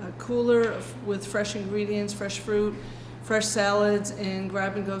a cooler with fresh ingredients, fresh fruit, fresh salads, and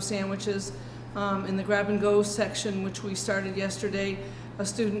grab-and-go sandwiches. In the grab-and-go section, which we started yesterday, a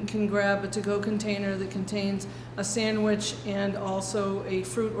student can grab a to-go container that contains a sandwich and also a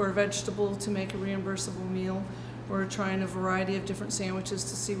fruit or a vegetable to make a reimbursable meal. We're trying a variety of different sandwiches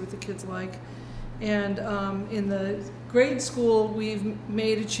to see what the kids like. And in the grade school, we've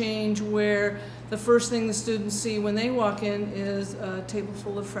made a change where the first thing the students see when they walk in is a table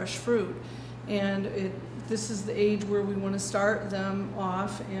full of fresh fruit. And this is the age where we want to start them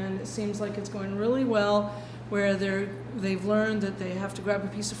off, and it seems like it's going really well, where they've learned that they have to grab a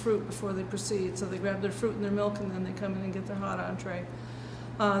piece of fruit before they proceed. So they grab their fruit and their milk, and then they come in and get their hot entree.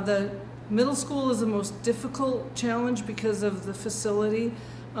 The middle school is the most difficult challenge because of the facility.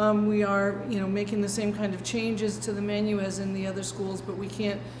 We are, making the same kind of changes to the menu as in the other schools, but we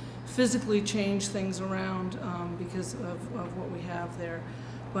can't physically change things around because of what we have there.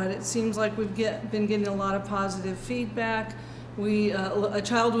 But it seems like we've been getting a lot of positive feedback. A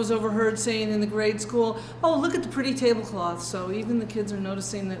child was overheard saying in the grade school, "Oh, look at the pretty tablecloth." So even the kids are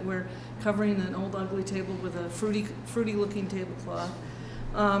noticing that we're covering an old ugly table with a fruity looking tablecloth.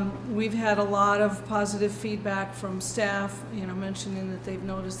 We've had a lot of positive feedback from staff, mentioning that they've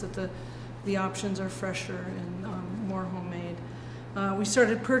noticed that the options are fresher and more homemade. We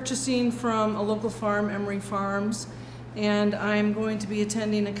started purchasing from a local farm, Emery Farms. And I'm going to be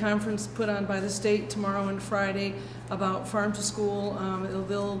attending a conference put on by the state tomorrow and Friday about farm to school.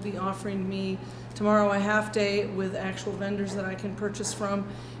 They'll be offering me tomorrow a half day with actual vendors that I can purchase from,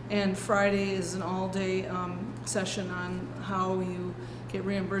 and Friday is an all-day session on how you get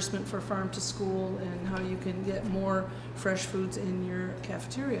reimbursement for farm to school and how you can get more fresh foods in your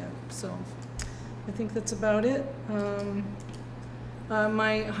cafeteria. So I think that's about it.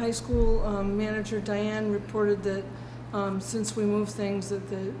 My high school manager, Diane, reported that since we moved things, that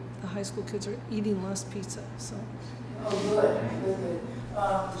the high school kids are eating less pizza. So. Oh,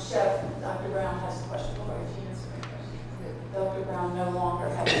 good. Chef, Dr. Brown has a question for you. Dr. Brown no longer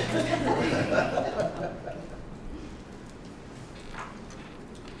has a question.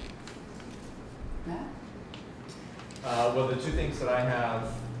 Matt? Well, the two things that I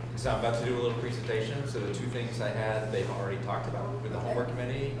have, so I'm about to do a little presentation, so the two things I had, they've already talked about with the homework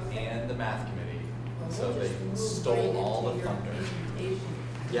committee and the math committee. So they stole all the thunder.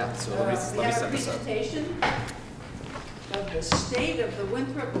 Yeah, so let me set this up. We have a presentation of the state of the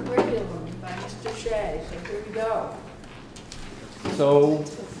Winthrop curriculum by Mr. Shea. So here we go. So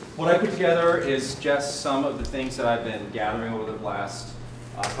what I put together is just some of the things that I've been gathering over the last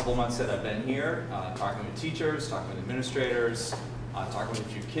couple months that I've been here, talking with teachers, talking with administrators, talking with a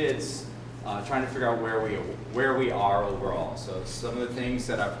few kids, trying to figure out where we are overall. So some of the things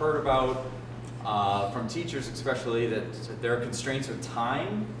that I've heard about from teachers especially, that there are constraints with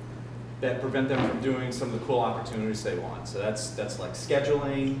time that prevent them from doing some of the cool opportunities they want. So that's like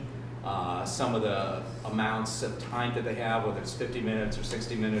scheduling, some of the amounts of time that they have, whether it's 50 minutes or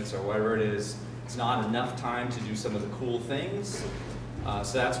 60 minutes or whatever it is. It's not enough time to do some of the cool things.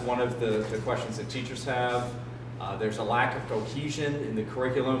 So that's one of the questions that teachers have. There's a lack of cohesion in the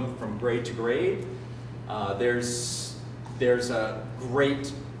curriculum from grade to grade. There's a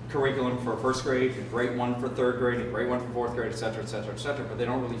great curriculum for first grade, a great one for third grade, a great one for fourth grade, et cetera, et cetera, et cetera, but they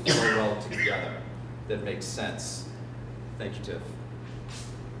don't really flow well together. That makes sense. Thank you, Tiff.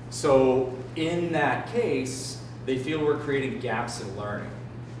 So in that case, they feel we're creating gaps in learning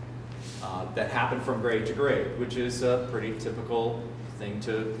that happen from grade to grade, which is a pretty typical thing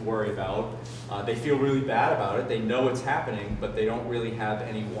to worry about. They feel really bad about it. They know it's happening, but they don't really have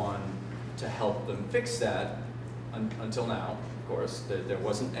anyone to help them fix that until now. Of course, there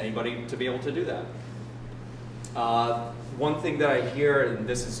wasn't anybody to be able to do that. One thing that I hear, and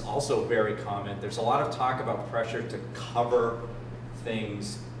this is also very common, there's a lot of talk about pressure to cover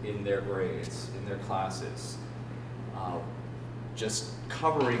things in their grades, in their classes. Just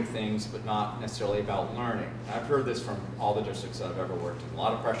covering things, but not necessarily about learning. I've heard this from all the districts that I've ever worked in, a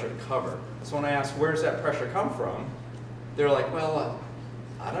lot of pressure to cover. So when I ask, where does that pressure come from? They're like, well,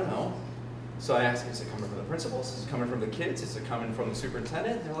 I don't know. So I ask, is it coming from the principals? Is it coming from the kids? Is it coming from the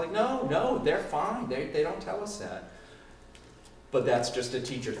superintendent? They're like, no, they're fine. They don't tell us that. But that's just a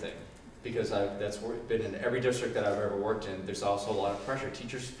teacher thing, because that's been in every district that I've ever worked in. There's also a lot of pressure.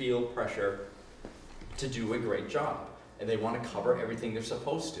 Teachers feel pressure to do a great job, and they want to cover everything they're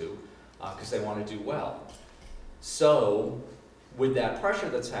supposed to because they want to do well. So with that pressure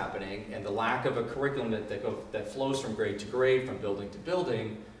that's happening and the lack of a curriculum that flows from grade to grade, from building to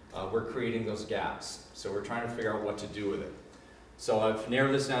building, we're creating those gaps. So we're trying to figure out what to do with it. So I've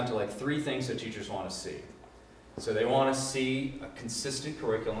narrowed this down to like 3 things that teachers want to see. So they want to see a consistent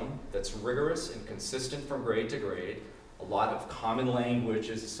curriculum that's rigorous and consistent from grade to grade. A lot of common language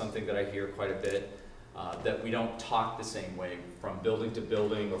is something that I hear quite a bit, that we don't talk the same way from building to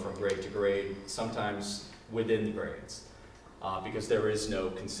building or from grade to grade, sometimes within the grades, because there is no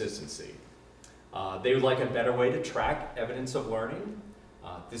consistency. They would like a better way to track evidence of learning.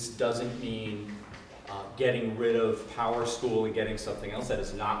 This doesn't mean getting rid of Power School and getting something else. That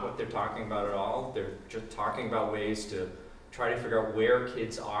is not what they're talking about at all. They're just talking about ways to try to figure out where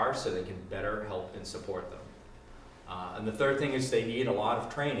kids are so they can better help and support them. And the third thing is they need a lot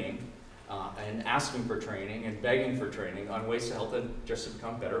of training and asking for training and begging for training on ways to help them just to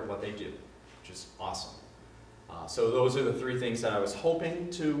become better at what they do, which is awesome. So those are the 3 things that I was hoping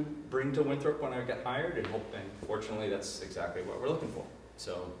to bring to Winthrop when I got hired, and fortunately that's exactly what we're looking for.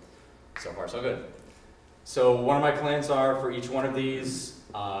 So far so good. So one of my plans are for each one of these,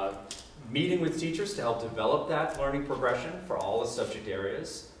 meeting with teachers to help develop that learning progression for all the subject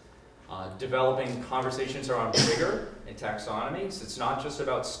areas, developing conversations around rigor and taxonomy. So it's not just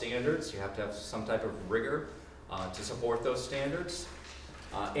about standards, you have to have some type of rigor to support those standards.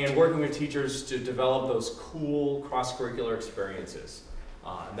 And working with teachers to develop those cool cross-curricular experiences.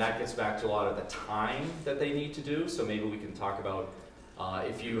 And that gets back to a lot of the time that they need to do. So maybe we can talk about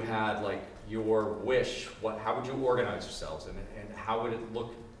if you had like your wish, how would you organize yourselves and how would it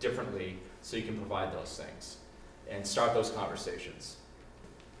look differently so you can provide those things and start those conversations.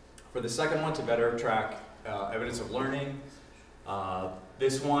 For the second one, to better track evidence of learning,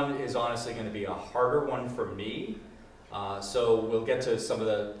 this one is honestly going to be a harder one for me. So we'll get to some of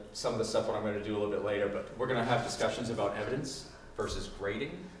the stuff that I'm going to do a little bit later, but we're going to have discussions about evidence versus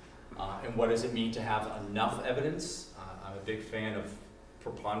grading, and what does it mean to have enough evidence. I'm a big fan of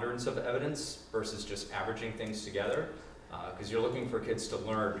preponderance of evidence versus just averaging things together, because you're looking for kids to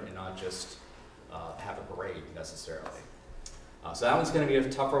learn and not just have a grade necessarily. So that one's going to be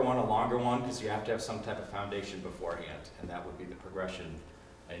a tougher one, a longer one, because you have to have some type of foundation beforehand, and that would be the progression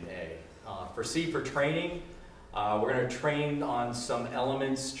in A. For C, for training, we're going to train on some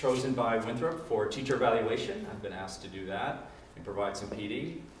elements chosen by Winthrop for teacher evaluation. I've been asked to do that and provide some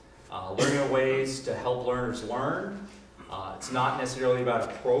PD. Learning ways to help learners learn. It's not necessarily about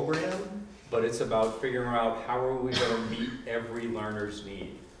a program, but it's about figuring out how are we going to meet every learner's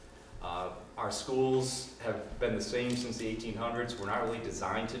need. Our schools have been the same since the 1800s. We're not really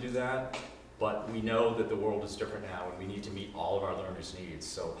designed to do that, but we know that the world is different now and we need to meet all of our learners' needs.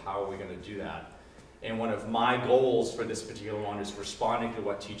 So how are we going to do that? And one of my goals for this particular one is responding to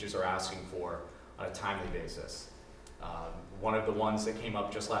what teachers are asking for on a timely basis. One of the ones that came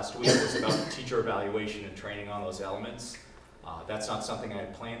up just last week was about teacher evaluation and training on those elements. That's not something I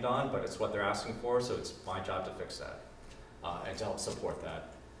had planned on, but it's what they're asking for, so it's my job to fix that and to help support that.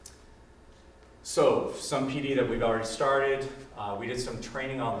 So, some PD that we've already started. We did some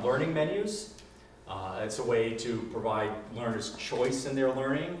training on learning menus. It's a way to provide learners choice in their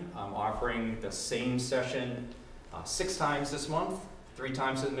learning. I'm offering the same session 6 times this month, 3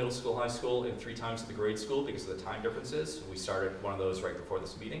 times at the middle school, high school, and 3 times at the grade school because of the time differences. We started one of those right before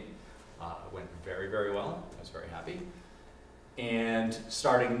this meeting. It went very, very well. I was very happy. And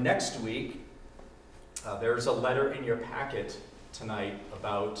starting next week, there's a letter in your packet tonight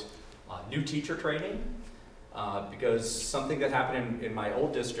about new teacher training. Because something that happened in my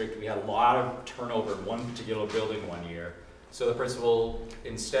old district, we had a lot of turnover in one particular building one year. So the principal,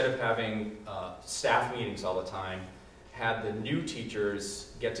 instead of having staff meetings all the time, had the new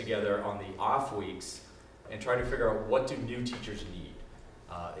teachers get together on the off weeks and try to figure out what do new teachers need.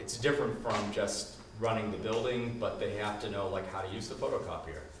 It's different from just running the building, but they have to know like how to use the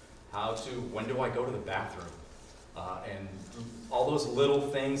photocopier, when do I go to the bathroom, and all those little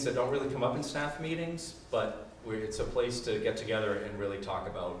things that don't really come up in staff meetings, but it's a place to get together and really talk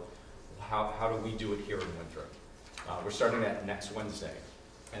about how do we do it here in Winthrop. We're starting that next Wednesday,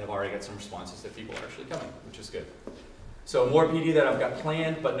 and I've already got some responses that people are actually coming, which is good. So more PD that I've got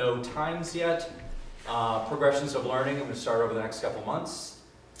planned, but no times yet. Progressions of learning, I'm going to start over the next couple months.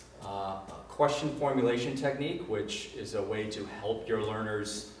 A question formulation technique, which is a way to help your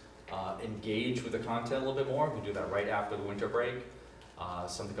learners engage with the content a little bit more. We do that right after the winter break.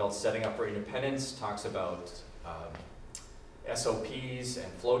 Something called Setting Up for Independence talks about SOPs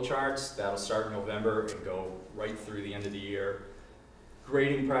and flowcharts. That'll start in November and go right through the end of the year.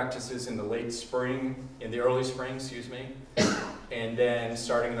 Grading practices in the early spring, excuse me. And then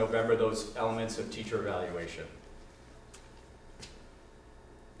starting in November, those elements of teacher evaluation.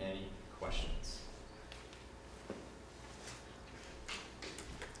 Any questions?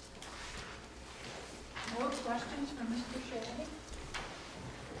 More questions from Mr. Shea?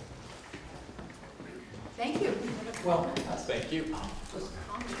 Thank you. Well, thank you.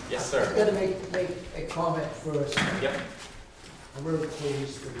 Yes, I'm sir. going to make a comment first. Yep. I'm really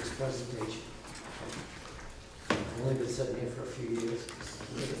pleased with this presentation. I've only been sitting here for a few years.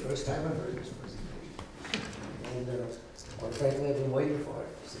 This is the first time I've heard this presentation. And quite frankly, I've been waiting for it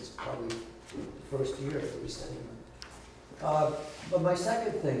since probably the first year that we studied it. But my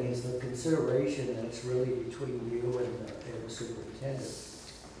second thing is the consideration that's really between you and the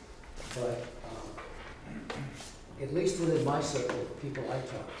superintendent. But at least within my circle, the people I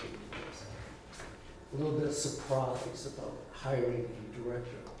talk to, there's a little bit of surprise about hiring a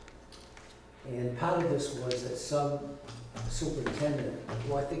director. And part of this was that some superintendent,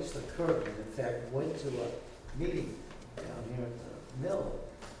 who I think is the current, in fact, went to a meeting down here at the mill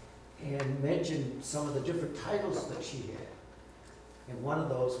and mentioned some of the different titles that she had. And one of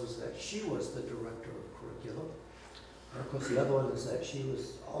those was that she was the director of curriculum. And of course, the other one is that she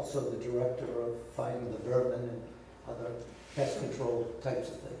was also the director of fighting the vermin and other pest control types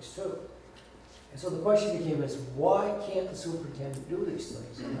of things too. And so the question became is, why can't the superintendent do these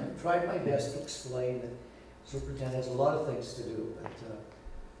things? And I've tried my best to explain that the superintendent has a lot of things to do, but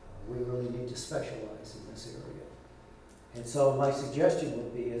we really need to specialize in this area. And so my suggestion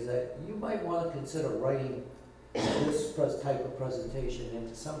would be is that you might want to consider writing this type of presentation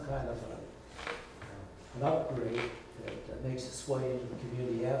into some kind of an upgrade that makes its way into the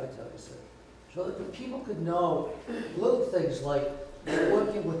community advertiser, so that the people could know little things like you're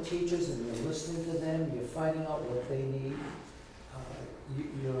working with teachers and you're listening to them, you're finding out what they need.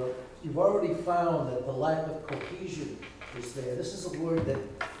 You've already found that the lack of cohesion is there. This is a word that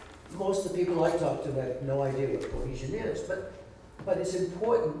most of the people I talk to have no idea what cohesion is, but it's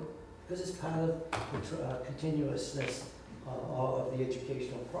important because it's part of the continuousness of the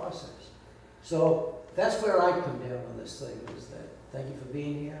educational process. So that's where I come down on this thing, is that thank you for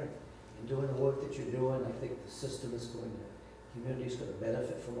being here and doing the work that you're doing. I think the system is going to, community is going to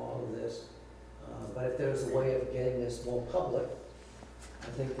benefit from all of this. But if there's a way of getting this more public, I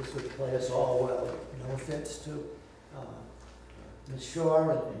think this would play us all well. No offense to Ms. Shaw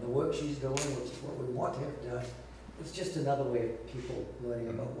and the work she's doing, which is what we want to have done. It's just another way of people learning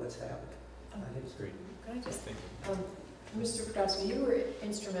about what's happening. I think it's great. Can I just, Mr. Podolsky, you were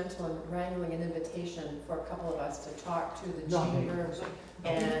instrumental in wrangling an invitation for a couple of us to talk to the chamber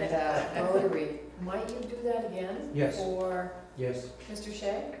and Rotary. Might you do that again? Yes. For yes. Mr.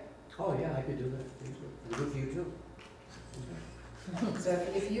 Shea? Oh yeah, I could do that. Good for you too. So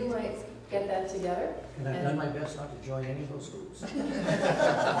if you might get that together. And I've done my best not to join any of those groups. I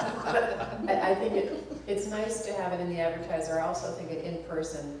think it's nice to have it in the advertiser. I also think it in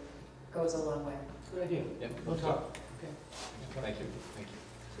person goes a long way. Good idea. Yeah, we'll talk. Okay. Thank you. Thank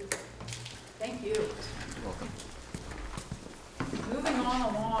you. Thank you. Moving on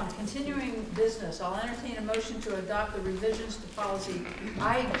along, continuing business. I'll entertain a motion to adopt the revisions to policy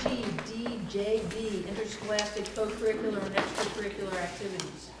IGDJB, interscholastic co-curricular and extracurricular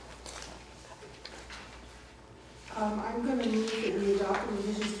activities. I'm going to move that we adopt the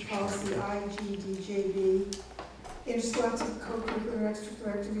revisions to policy IGDJB, interscholastic co-curricular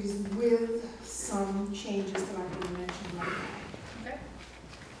extracurricular activities, with some changes that I'm going to mention right now. Okay.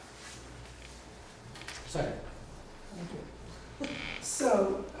 Second. Thank you.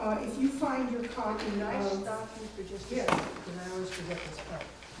 So, if you find your copy Can I of... stop you for just a Yeah. second, because I always forget this part.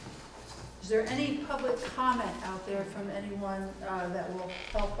 Is there any public comment out there from anyone that will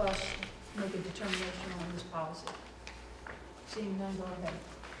help us make a determination on this policy? Seeing none, go ahead.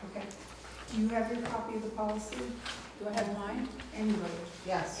 Okay. Do you have your copy of the policy? Do I have mine? Anybody?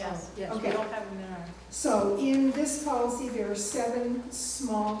 Yes. Yes, we Okay. don't have them in our... So in this policy, there are 7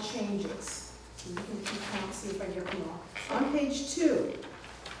 small changes. You can keep count, see if I get them all. On page 2,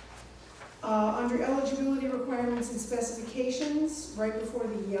 under eligibility requirements and specifications, right before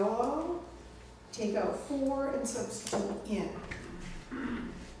the yellow, take out "for" and substitute "in."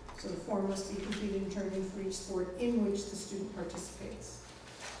 So the form must be completed and turned in for each sport in which the student participates.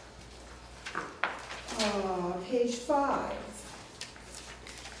 Page 5,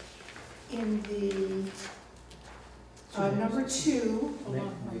 in the number 2. May I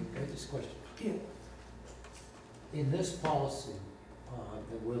this question? Yeah. In this policy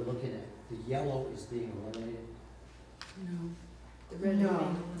that we're looking at, the yellow is being eliminated? No. The red No,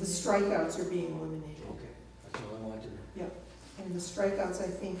 being the eliminated. strikeouts are being eliminated. Okay, that's all I wanted to know. And the strikeouts, I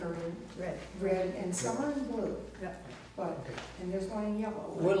think, are in Red. and some are in blue. Yeah. But, Okay. and there's one in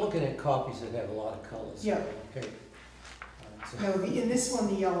yellow. We're looking at copies that have a lot of colors. Yeah. Okay. No, in this one,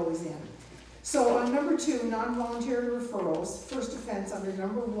 the yellow is in. So on number 2, non-voluntary referrals, first offense under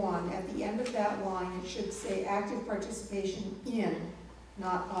number 1, at the end of that line, it should say active participation in,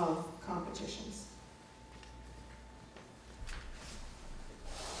 not of, competitions.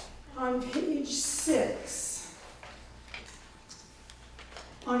 On page 6,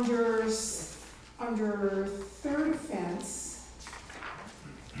 under third offense,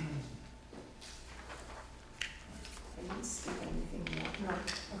 I didn't skip anything yet, no,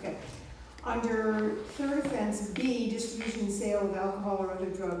 okay. Under third offense, B, distribution and sale of alcohol or other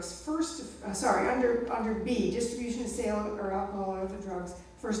drugs, under B, distribution and sale or alcohol or other drugs,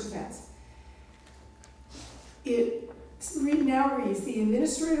 first offense. It now reads, the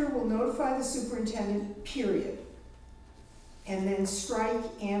administrator will notify the superintendent, period. And then strike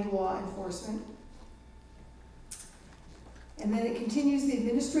 "and law enforcement." And then it continues, the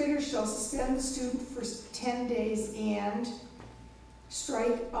administrator shall suspend the student for 10 days and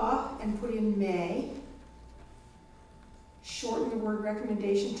strike and put in "may." Shorten the word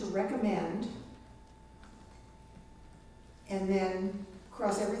recommendation to "recommend." And then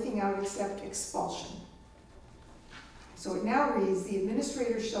cross everything out except expulsion. So it now reads, the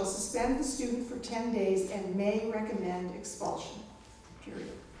administrator shall suspend the student for 10 days and may recommend expulsion, period.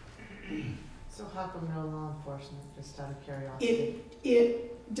 So how come no law enforcement, just out of curiosity?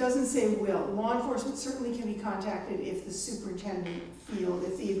 It doesn't say will. Law enforcement certainly can be contacted if the superintendent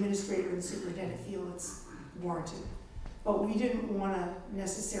if the administrator and the superintendent feel it's warranted. But we didn't want to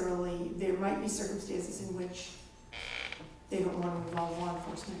necessarily, there might be circumstances in which they don't want to involve law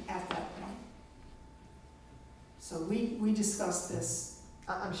enforcement at that point. So we discussed this.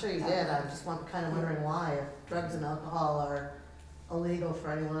 I'm sure you did, I'm just kind of wondering why, if drugs and alcohol are illegal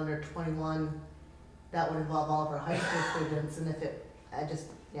for anyone under 21, that would involve all of our high school students, and if it,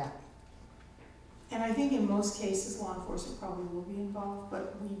 yeah. And I think in most cases, law enforcement probably will be involved,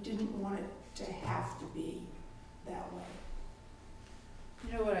 but we didn't want it to have to be that way.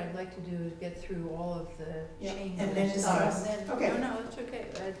 You know what I'd like to do is get through all of the Yeah, changes. and then discuss. And then- Okay. No, it's okay,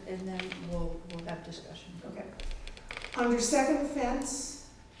 and then we'll have discussion. Okay. Under second offense,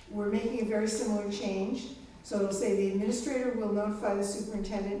 we're making a very similar change. So it'll say the administrator will notify the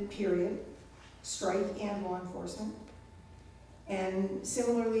superintendent, period, strike "and law enforcement." And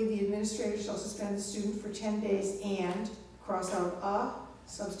similarly, the administrator shall suspend the student for 10 days and cross out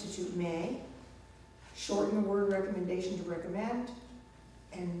substitute "may," shorten the word recommendation to "recommend,"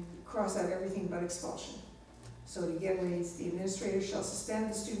 and cross out everything but expulsion. So it again reads, the administrator shall suspend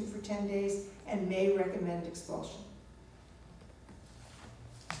the student for 10 days and may recommend expulsion.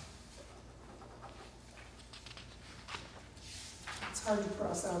 It's hard to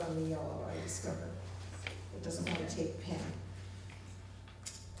cross out on the yellow, I discovered. It doesn't want to take pen.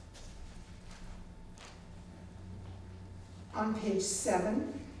 On page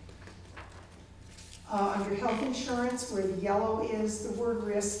 7, under health insurance, where the yellow is, the word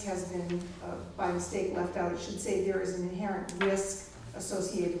 "risk" has been, by mistake, left out. It should say there is an inherent risk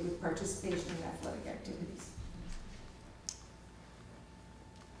associated with participation in athletic activities.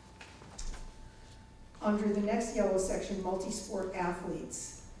 Under the next yellow section, multi-sport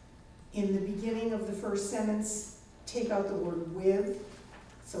athletes, in the beginning of the first sentence, take out the word with,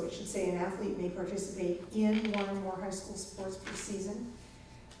 so it should say an athlete may participate in one or more high school sports per season.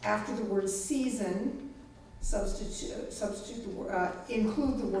 After the word season,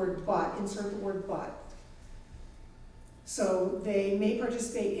 include the word but, insert the word but. So they may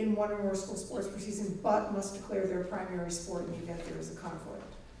participate in one or more school sports per season, but must declare their primary sport in the event there is a conflict.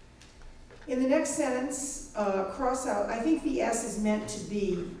 In the next sentence, cross out, I think the S is meant to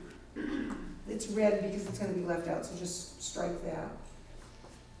be, it's red because it's going to be left out, so just strike that.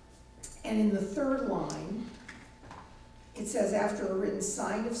 And in the third line, it says after a written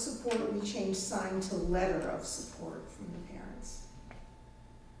sign of support, we change sign to letter of support from the parents.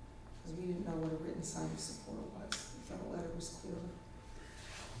 Because we didn't know what a written sign of support was. We thought a letter was clearer.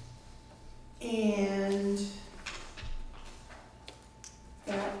 And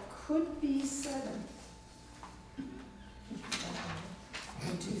that could be 7.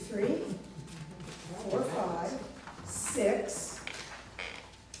 1, 2, 3, 4, 5, 6,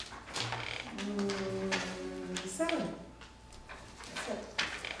 7. That's it.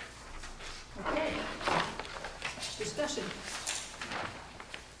 Okay. Discussion.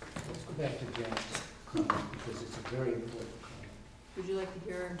 Let's go back to Janet's comment because it's a very important comment. Would you like to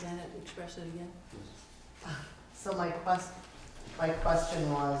hear Janet express it again? Yes. So my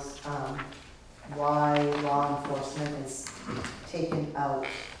question was, why law enforcement is taken out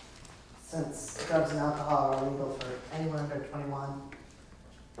since drugs and alcohol are illegal for anyone under 21.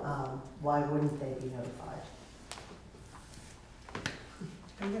 Why wouldn't they be notified?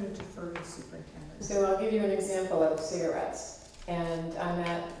 I'm going to defer to the superintendent. So I'll give you an example of cigarettes. And I'm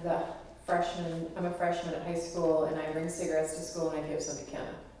a freshman at high school, and I bring cigarettes to school and I give some to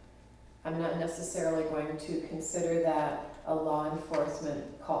Kenna. I'm not necessarily going to consider that a law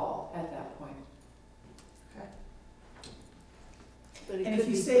enforcement call at that point. Okay. And if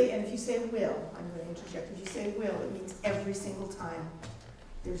you say will, I'm going to interject. If you say will, it means every single time.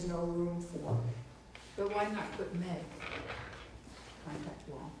 There's no room for. But why not put may? Contact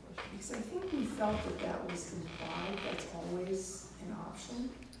law enforcement. Because I think we felt that was implied. That's always an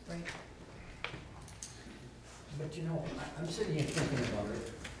option. Right. But you know, I'm sitting here thinking about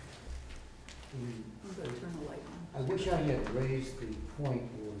it. I'm going to turn the light on. I wish I had raised the point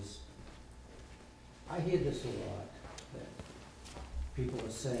was, I hear this a lot, that people are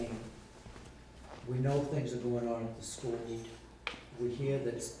saying, we know things are going on at the school, we hear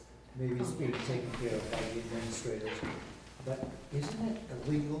that maybe it's being taken care of by the administrators, but isn't it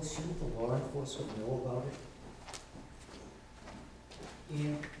illegal? Shouldn't the law enforcement know about it?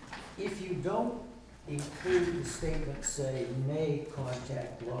 And if you don't include the statement, say, may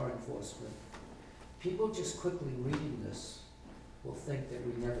contact law enforcement, people just quickly reading this will think that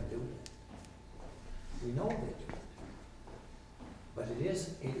we never do it. We know they do it. But it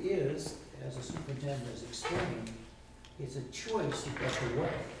is, as the superintendent has explained, it's a choice you get to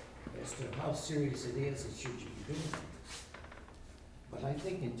weigh as to how serious it is and should you be doing it. But I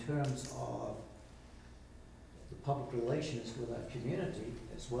think in terms of the public relations with our community,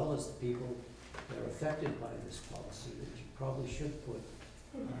 as well as the people that are affected by this policy, that you probably should put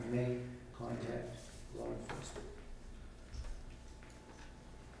may contact law enforcement.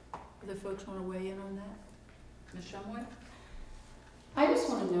 Other folks want to weigh in on that? Ms. Shumway? I just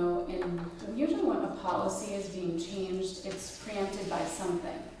want to know, usually when a policy is being changed, it's preempted by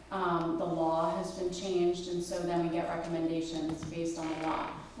something. The law has been changed, and so then we get recommendations based on the law.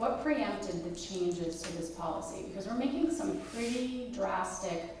 What preempted the changes to this policy? Because we're making some pretty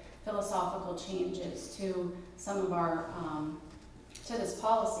drastic philosophical changes to some of our, to this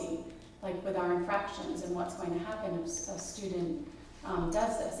policy, like with our infractions and what's going to happen if a student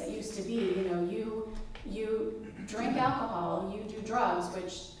does this. It used to be, you drink alcohol, you do drugs,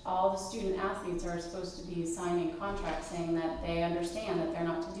 which all the student athletes are supposed to be signing contracts saying that they understand that they're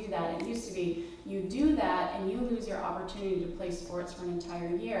not to do that. It used to be you do that and you lose your opportunity to play sports for an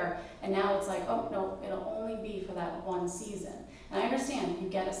entire year, and now it's like, oh no, it'll only be for that one season. And I understand you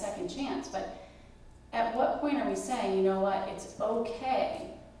get a second chance, but at what point are we saying, you know what, it's okay,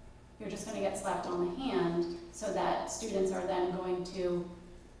 you're just going to get slapped on the hand, so that students are then going to,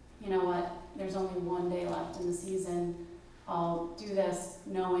 you know what, there's only one day left in the season, I'll do this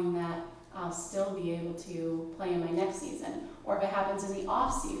knowing that I'll still be able to play in my next season. Or if it happens in the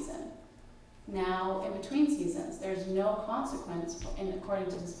off season, now in between seasons, there's no consequence according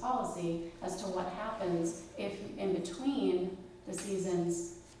to this policy as to what happens if in between the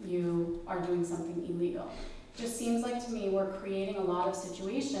seasons you are doing something illegal. just seems like to me we're creating a lot of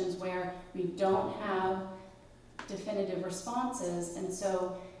situations where we don't have definitive responses, and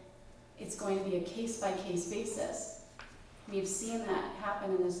so it's going to be a case-by-case basis. We've seen that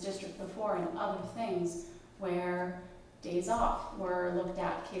happen in this district before and other things where days off were looked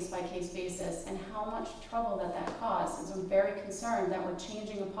at case-by-case basis, and how much trouble that caused. And so I'm very concerned that we're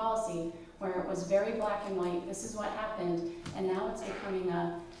changing a policy where it was very black and white, this is what happened, and now it's becoming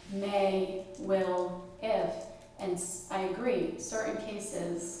a may, will, if. And I agree, certain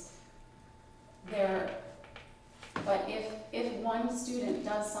cases, but if one student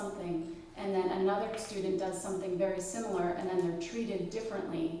does something and then another student does something very similar and then they're treated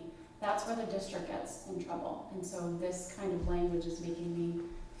differently, that's where the district gets in trouble. And so this kind of language is making me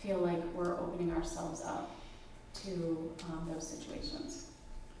feel like we're opening ourselves up to those situations.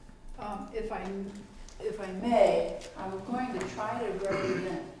 If I may, I'm going to try to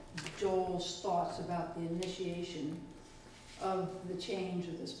represent Joel's thoughts about the initiation of the change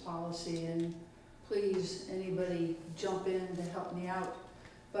of this policy, and please, anybody jump in to help me out.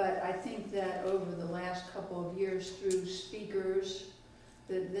 But I think that over the last couple of years through speakers,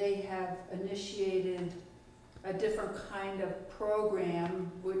 that they have initiated a different kind of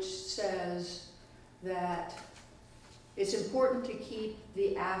program which says that it's important to keep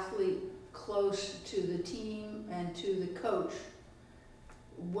the athlete close to the team and to the coach,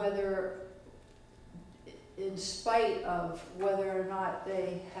 whether in spite of whether or not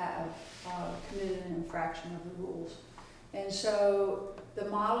they have committed an infraction of the rules. And so the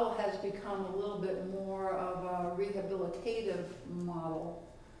model has become a little bit more of a rehabilitative model,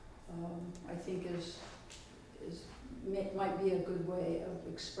 I think might be a good way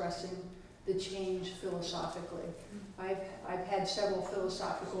of expressing the change philosophically. I've had several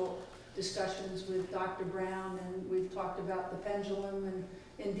philosophical discussions with Dr. Brown, and we've talked about the pendulum, and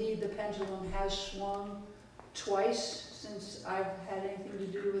indeed the pendulum has swung twice since I've had anything to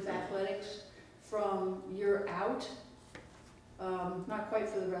do with athletics, from you're out, not quite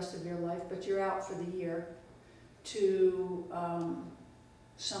for the rest of your life, but you're out for the year, to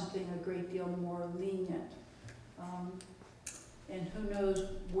something a great deal more lenient. And who knows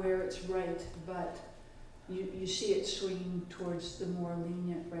where it's right, but you see it swinging towards the more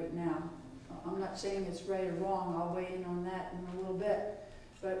lenient right now. I'm not saying it's right or wrong, I'll weigh in on that in a little bit,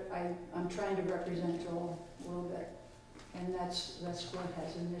 but I'm trying to represent Joel a little bit. And that's what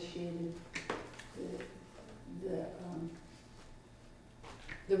has initiated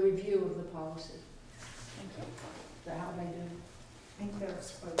the review of the policy. Thank you. How did I do? I think that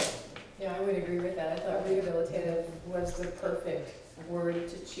was quite. Yeah, I would agree with that. I thought rehabilitative was the perfect word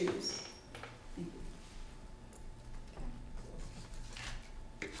to choose.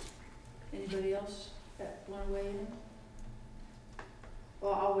 Anybody else that want to weigh in?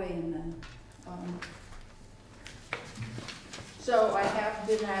 Well, I'll weigh in then. So I have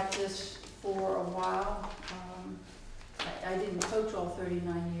been at this for a while. I didn't coach all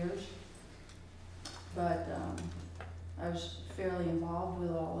 39 years, but I was fairly involved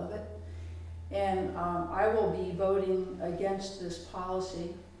with all of it. And I will be voting against this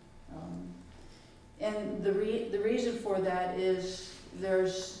policy. And the reason for that is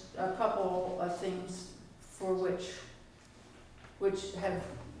there's a couple of things for which have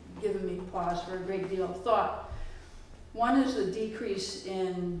given me pause for a great deal of thought. One is the decrease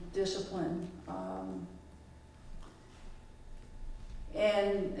in discipline.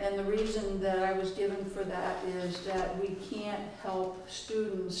 And the reason that I was given for that is that we can't help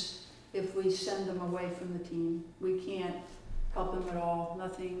students if we send them away from the team. We can't help them at all.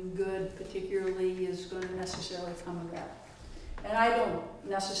 Nothing good particularly is going to necessarily come of that. And I don't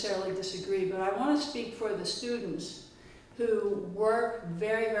necessarily disagree, but I want to speak for the students who work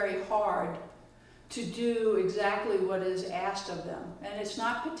very, very hard to do exactly what is asked of them. And it's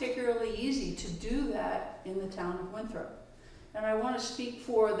not particularly easy to do that in the town of Winthrop. And I want to speak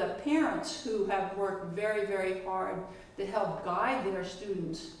for the parents who have worked very, very hard to help guide their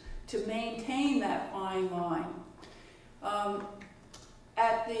students to maintain that fine line.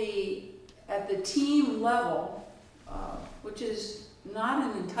 At the team level, which is not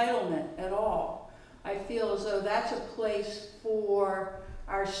an entitlement at all, I feel as though that's a place for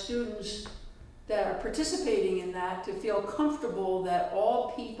our students that are participating in that to feel comfortable that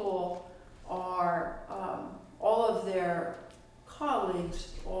all people are, all of their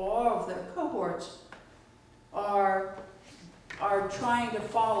colleagues, all of their cohorts are trying to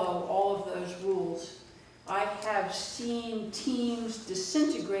follow all of those rules. I have seen teams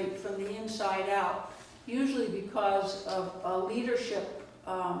disintegrate from the inside out, usually because of a leadership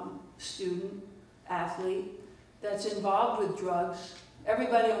student, athlete, that's involved with drugs.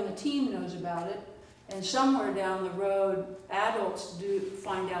 Everybody on the team knows about it, And somewhere down the road, adults do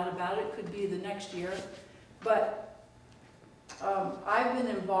find out about it, could be the next year. But I've been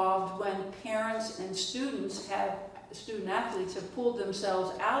involved when parents and student athletes have pulled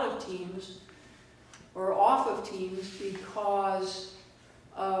themselves out of teams or off of teams because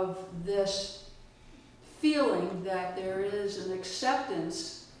of this feeling that there is an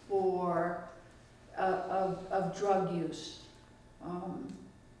acceptance of drug use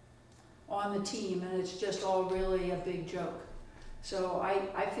on the team, and it's just all really a big joke. So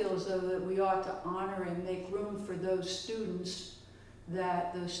I feel as though that we ought to honor and make room for those students,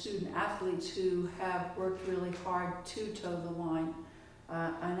 those student athletes who have worked really hard to toe the line.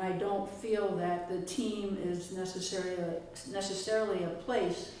 And I don't feel that the team is necessarily a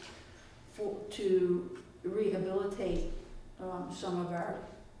place to rehabilitate some of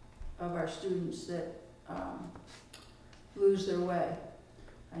our students that lose their way.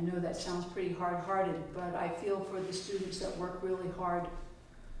 I know that sounds pretty hard-hearted, but I feel for the students that work really hard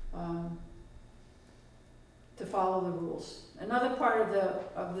to follow the rules. Another part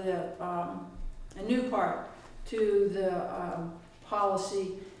a new part to the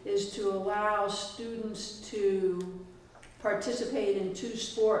policy is to allow students to participate in 2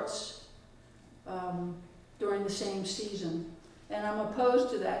 sports during the same season. And I'm opposed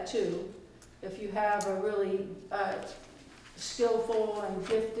to that too. If you have a really skillful and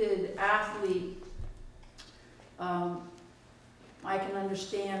gifted athlete, I can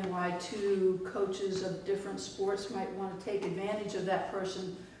understand why 2 coaches of different sports might want to take advantage of that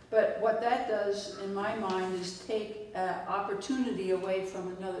person. But what that does, in my mind, is take opportunity away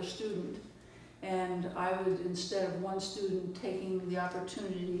from another student. And I would, instead of one student taking the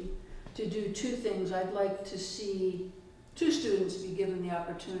opportunity to do 2 things, I'd like to see 2 students be given the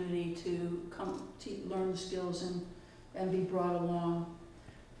opportunity to come learn the skills and be brought along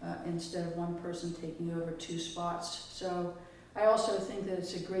instead of one person taking over 2 spots. So I also think that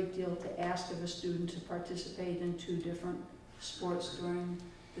it's a great deal to ask of a student to participate in 2 different sports during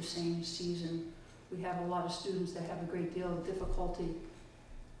the same season. We have a lot of students that have a great deal of difficulty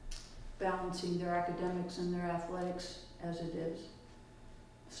balancing their academics and their athletics as it is.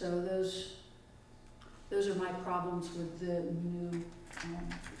 So those are my problems with the new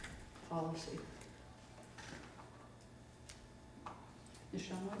policy. Ms.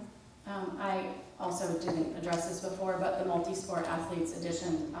 Shumway? I also didn't address this before, but the multi-sport athletes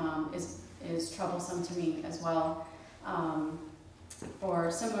edition is troublesome to me as well, for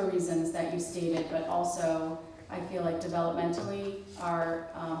similar reasons that you stated, but also I feel like developmentally our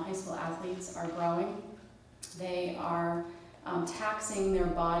high school athletes are growing. They are taxing their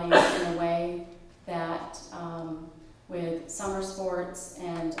bodies in a way that with summer sports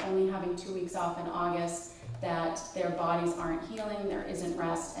and only having 2 weeks off in August, that their bodies aren't healing, there isn't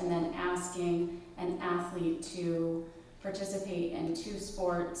rest, and then asking an athlete to participate in 2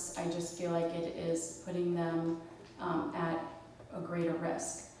 sports, I just feel like it is putting them at a greater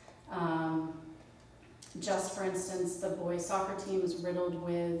risk. Just for instance, the boys soccer team is riddled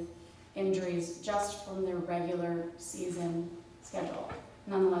with injuries just from their regular season schedule.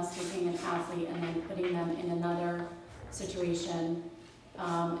 Nonetheless, taking an athlete and then putting them in another situation.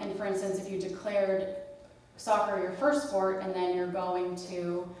 And for instance, if you declared soccer your first sport and then you're going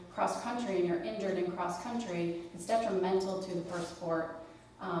to cross country and you're injured in cross country, it's detrimental to the first sport.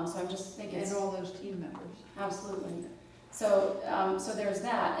 So I'm just thinking, and all those team members. Absolutely. So so there's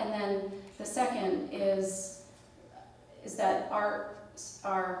that, and then the second is that our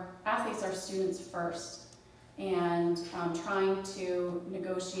athletes are students first, and trying to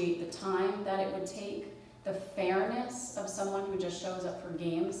negotiate the time that it would take, the fairness of someone who just shows up for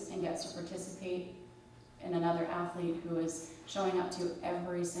games and gets to participate in another athlete who is showing up to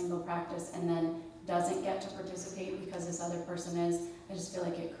every single practice and then doesn't get to participate because this other person is. I just feel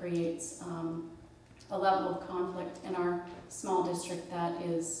like it creates a level of conflict in our small district that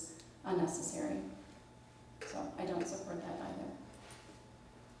is unnecessary. So I don't support that either.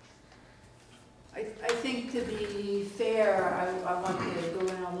 I think to be fair, I want to go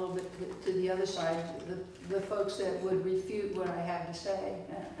in a little bit to the other side, the folks that would refute what I have to say,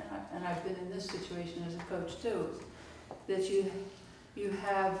 and I've been in this situation as a coach too, that you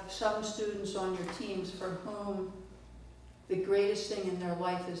have some students on your teams for whom the greatest thing in their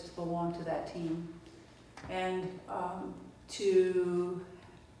life is to belong to that team. And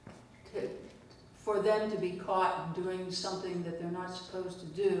for them to be caught doing something that they're not supposed to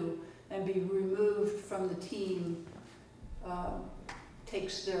do and be removed from the team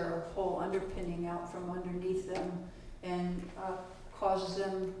takes their whole underpinning out from underneath them and causes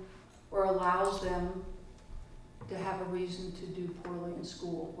them or allows them to have a reason to do poorly in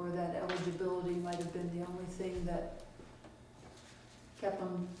school, or that eligibility might have been the only thing that kept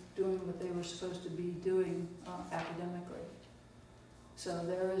them doing what they were supposed to be doing academically. So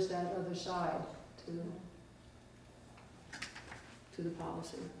there is that other side to the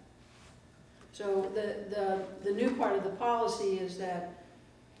policy. So the new part of the policy is that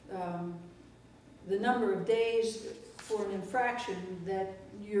the number of days for an infraction that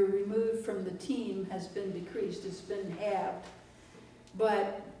you're removed from the team has been decreased, it's been halved.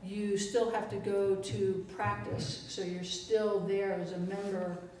 But you still have to go to practice, so you're still there as a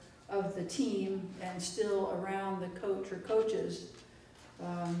member of the team and still around the coach or coaches,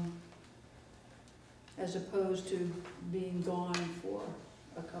 as opposed to being gone for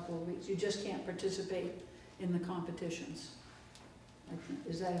a couple of weeks. You just can't participate in the competitions.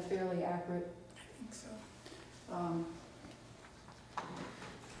 Is that a fairly accurate? I think so.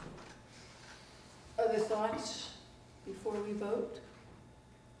 Other thoughts before we vote?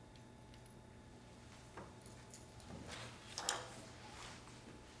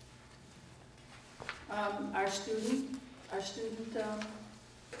 Our student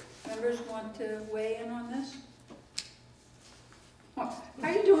members want to weigh in on this? How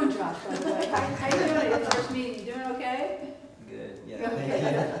are you doing, Josh, by the way? How are you doing at your first meeting? You doing okay? Good, yeah. Okay.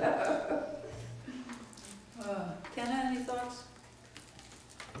 Kenna, any thoughts?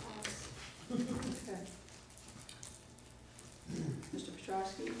 Okay. Mr.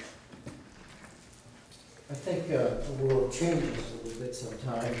 Petrowski? I think the world changes a little bit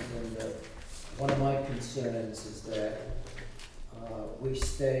sometimes, and one of my concerns is that we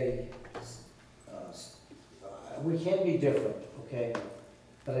stay, we can be different, okay?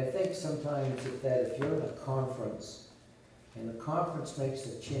 But I think sometimes if you're in a conference, and the conference makes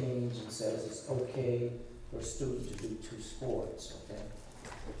a change and says it's okay for a student to do 2 sports, okay?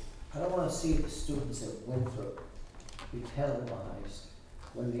 I don't want to see the students at Winthrop be penalized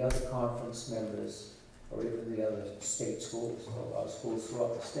when the other conference members, or even the other state schools, or schools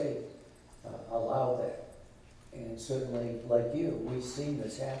throughout the state, allow that. And certainly, like you, we've seen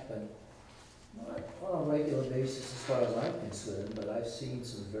this happen not on a regular basis as far as I'm concerned, but I've seen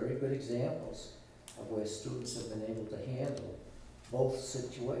some very good examples of where students have been able to handle both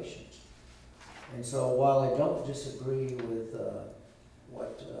situations. And so while I don't disagree with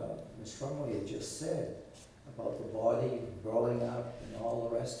what Ms. Frumley had just said about the body and growing up and all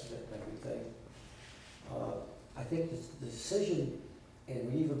the rest of it and everything, I think the decision,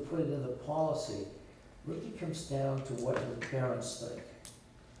 and we even put it in the policy, really comes down to what the parents think.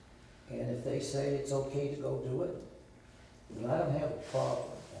 And if they say it's okay to go do it, then I don't have a problem,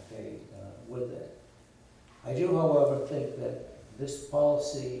 okay, with that. I do, however, think that this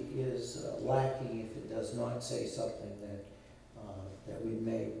policy is lacking if it does not say something that we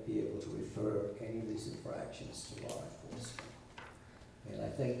may be able to refer any of these infractions to law enforcement. And I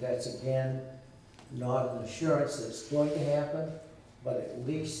think that's, again, not an assurance that it's going to happen, but at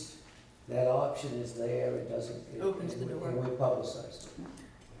least that option is there. It doesn't, Opens the door. And we publicize it.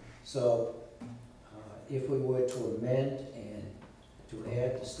 So if we were to amend and to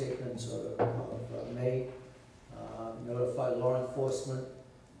add the statements of may notify law enforcement,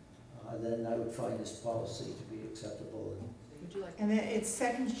 then I would find this policy to be acceptable. Would you like? And then it's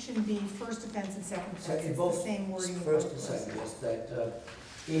second, shouldn't be first offense and second offense. Second, It's both, the same wording. in first both and places. second, is that,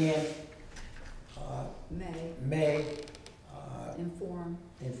 and may inform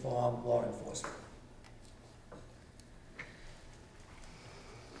law enforcement.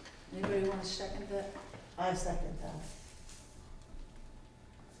 Anybody want to second that? I second that.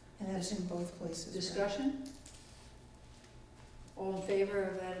 And that's in both places. right? Discussion? All in favor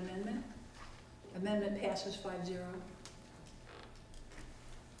of that amendment? Amendment passes 5-0.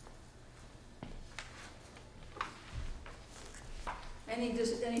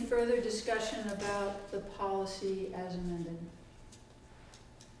 Any further discussion about the policy as amended?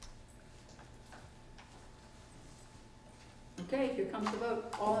 Okay, here comes the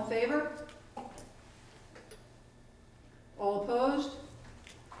vote. All in favor? All opposed?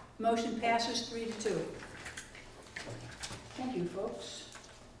 Motion passes 3-2. Thank you, folks.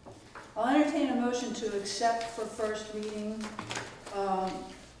 I'll entertain a motion to accept for first reading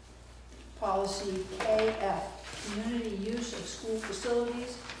policy KF, community use of school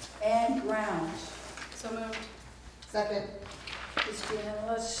facilities and grounds. So moved. Second.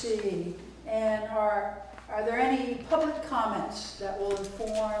 Let's see, and are there any public comments that will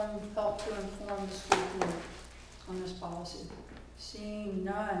help to inform the school board on this policy? Seeing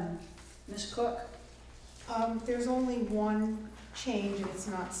none. Ms. Cook? There's only one change, and it's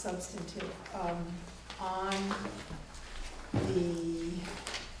not substantive. On the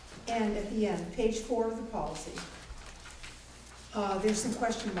end, at the end, page 4 of the policy, there's some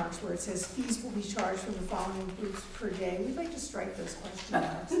question marks where it says fees will be charged from the following groups per day. We'd like to strike those question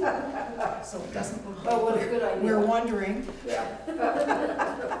marks, so it doesn't look like Oh, what a good idea. we're wondering. Yeah.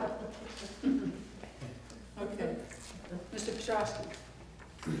 Okay. Mr. Petrosky.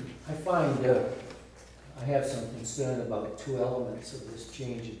 I find I have some concern about two elements of this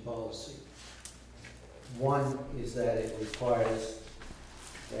change in policy. One is that it requires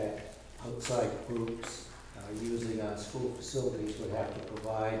that outside groups using our school facilities would have to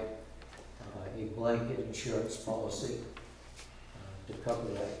provide a blanket insurance policy to cover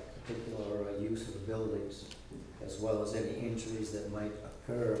that particular use of the buildings, as well as any injuries that might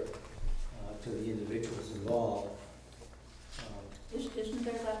occur to the individuals involved. Isn't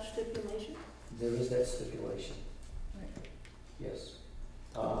there that stipulation? There is that stipulation. Right. Yes.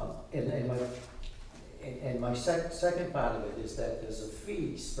 And my second part of it is that there's a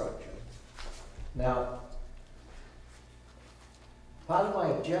fee structure. Now, part of my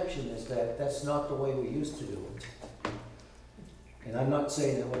objection is that that's not the way we used to do it. And I'm not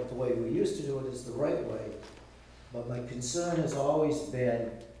saying that the way we used to do it is the right way, but my concern has always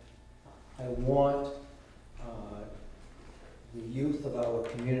been, I want the youth of our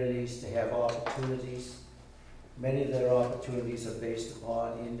communities to have opportunities. Many of their opportunities are based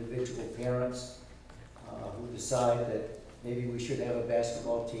upon individual parents who decide that maybe we should have a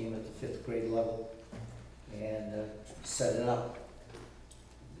basketball team at the 5th grade level and set it up.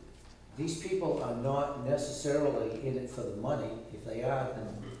 These people are not necessarily in it for the money. If they are, then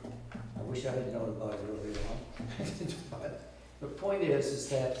I wish I had known about it earlier on. But the point is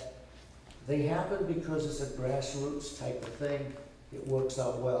that they happen because it's a grassroots type of thing. It works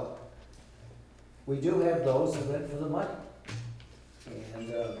out well. We do have those that are in it for the money.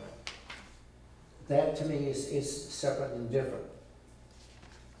 And that to me is separate and different.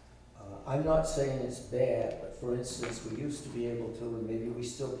 I'm not saying it's bad, but for instance, we used to be able to, and maybe we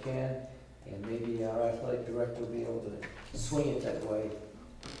still can, and maybe our athletic director will be able to swing it that way.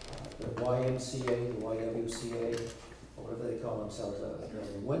 The YMCA, the YWCA, or whatever they call themselves,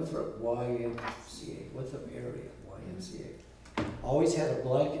 the Winthrop YMCA, Winthrop area YMCA, always had a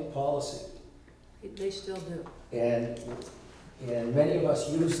blanket policy. They still do. And many of us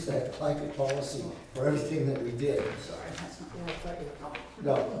used that blanket policy for everything that we did. Sorry, that's not what I thought you were calling.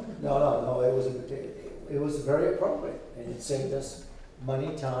 No, it was very appropriate, and it saved us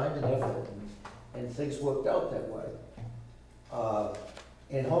money, time, and effort, and things worked out that way.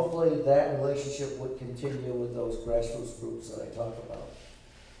 And hopefully that relationship would continue with those grassroots groups that I talk about.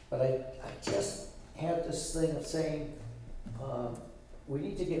 But I just have this thing of saying, we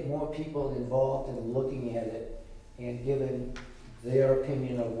need to get more people involved in looking at it and giving their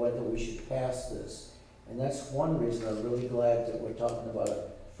opinion of whether we should pass this. And that's one reason I'm really glad that we're talking about a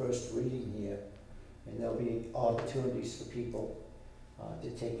first reading here. And there'll be opportunities for people to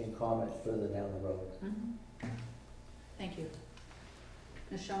take and comment further down the road. Mm-hmm. Thank you.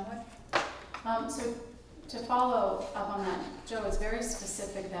 Ms. Shumway? So to follow up on that, Joe, it's very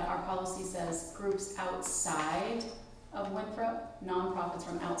specific that our policy says groups outside of Winthrop, nonprofits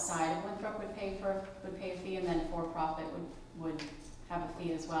from outside of Winthrop would pay a fee, and then for-profit would have a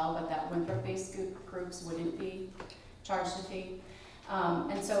fee as well, but that Winthrop-based groups wouldn't be charged a fee.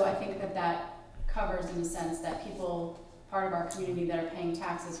 And so I think that covers in the sense that people, part of our community that are paying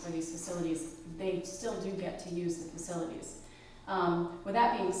taxes for these facilities, they still do get to use the facilities. With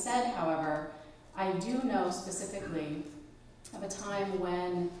that being said, however, I do know specifically of a time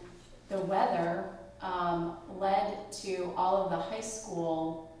when the weather led to all of the high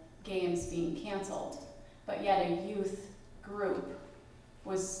school games being canceled, but yet a youth group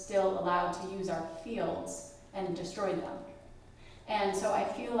was still allowed to use our fields and destroy them. And so I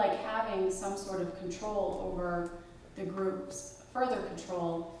feel like having some sort of control over the groups, further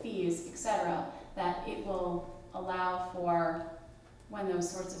control, fees, etc., that it will allow for when those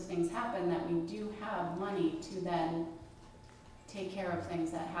sorts of things happen, that we do have money to then take care of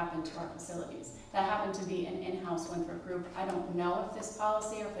things that happen to our facilities. That happened to be an in-house Winthrop group. I don't know if this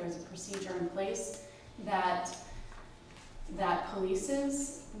policy or if there's a procedure in place that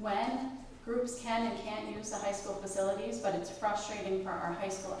polices when groups can and can't use the high school facilities, but it's frustrating for our high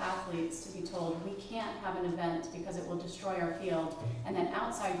school athletes to be told we can't have an event because it will destroy our field, and then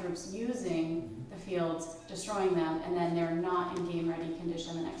outside groups using the fields, destroying them, and then they're not in game-ready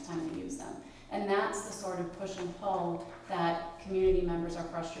condition the next time they use them. And that's the sort of push and pull that community members are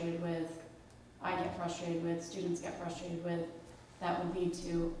frustrated with, I get frustrated with, students get frustrated with, that would lead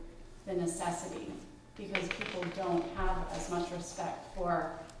to the necessity, because people don't have as much respect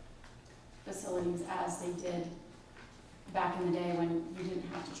for facilities as they did back in the day when you didn't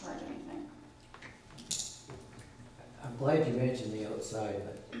have to charge anything. glad you mentioned the outside,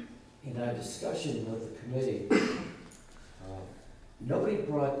 but in our discussion with the committee, nobody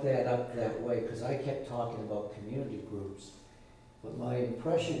brought that up that way, because I kept talking about community groups. But my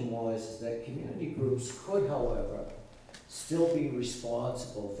impression was that community groups could, however, still be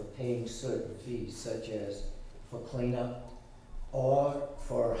responsible for paying certain fees, such as for cleanup, or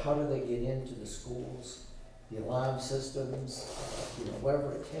for how do they get into the schools, the alarm systems,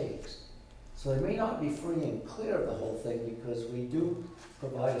 whatever it takes. So they may not be free and clear of the whole thing, because we do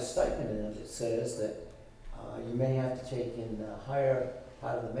provide a stipend in it that says that you may have to take in the higher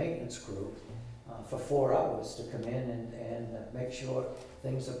part of the maintenance crew for 4 hours to come in and make sure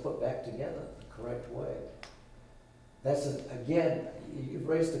things are put back together the correct way. That's, again, you've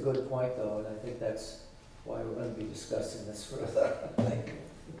raised a good point though, and I think that's why we're going to be discussing this further. Thank you.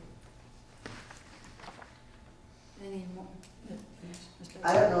 Any more?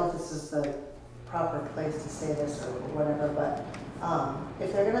 I don't know if this is the proper place to say this or whatever, but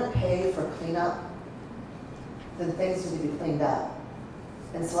if they're gonna pay for cleanup, then things need to be cleaned up.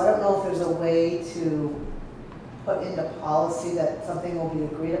 And so I don't know if there's a way to put into policy that something will be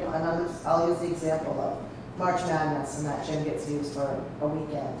agreed upon. I'll use the example of March Madness, and that gym gets used for a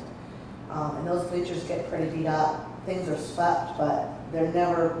weekend. And those bleachers get pretty beat up. Things are swept, but they're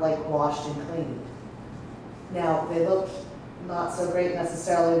never like washed and cleaned. Now, they look not so great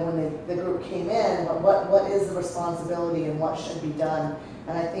necessarily when the group came in, but what is the responsibility and what should be done?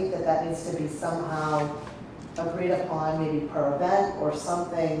 And I think that needs to be somehow agreed upon, maybe per event or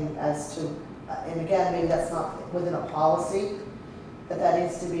something as to, and again, maybe that's not within a policy, that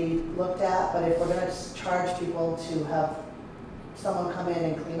needs to be looked at. But if we're going to charge people to have someone come in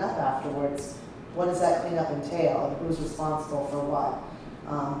and clean up afterwards, what does that cleanup entail? Who's responsible for what?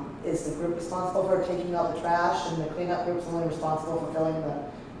 Is the group responsible for taking out the trash, and the cleanup group's only responsible for filling the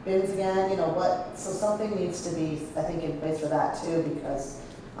bins again? So something needs to be, I think, in place for that too, because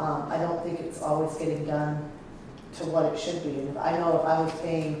I don't think it's always getting done to what it should be. And I know if I was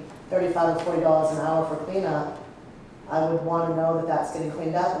paying $35 or $40 an hour for cleanup, I would want to know that that's getting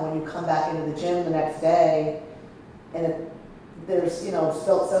cleaned up. And when you come back into the gym the next day, and there's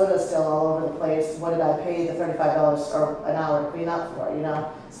spilt soda still all over the place, what did I pay the $35 or an hour to clean up for?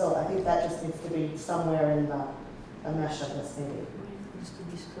 So I think that just needs to be somewhere in the mesh of this maybe. It needs to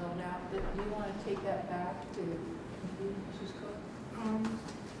be spelled out. But do you want to take that back to Mrs. Cook? I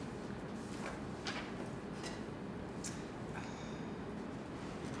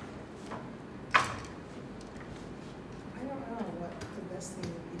don't know what the best thing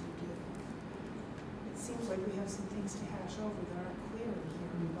would be to do. It seems like we have some things to hash over that aren't clear in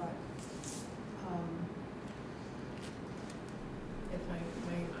here, but, If I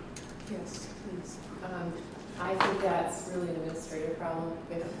may, yes, please. I think that's really an administrative problem.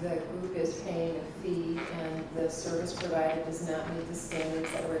 If the group is paying a fee and the service provider does not meet the standards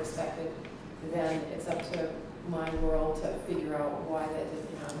that were expected, then it's up to my world to figure out why that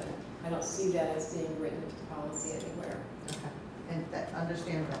didn't happen. I don't see that as being written into policy anywhere. Okay. And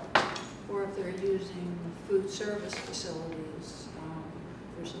understand that. Or if they're using food service facilities,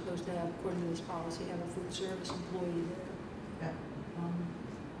 they're supposed to have, according to this policy, have a food service employee there. Yeah.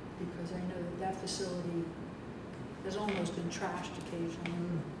 Because I know that facility has almost been trashed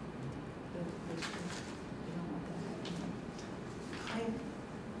occasionally. But you don't want that happening.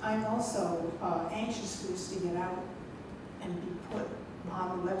 I'm also anxious for this to get out and be put on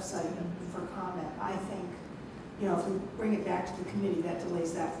the website for comment. I think, if we bring it back to the committee, that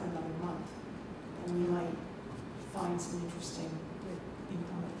delays that for another month. And we might find some interesting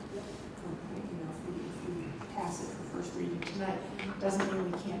input. If we pass it for first reading tonight, doesn't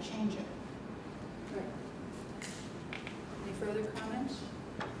mean we can't change it. Right. Any further comments?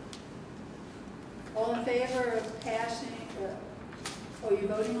 All in favor of passing, oh, you're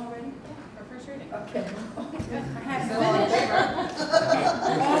voting already? For first reading. Okay. I have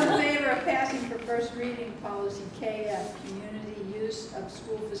finished. All in favor of passing for first reading policy KF, community use of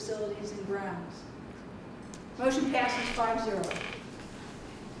school facilities and grounds. Motion passes 5-0.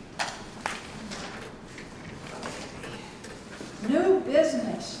 New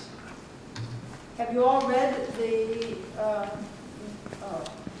business. Have you all read the, well,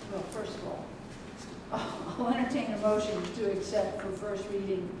 first of all, I'll entertain a motion to accept for first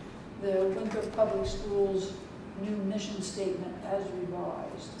reading the Winthrop Public Schools new mission statement as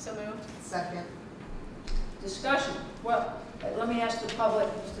revised. So moved. Second. Discussion. Well, let me ask the public,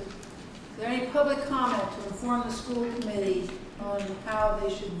 is there any public comment to inform the school committee on how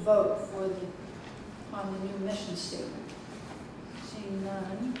they should vote on the new mission statement? Seeing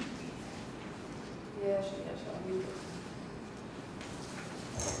none. Yes, I'll read it.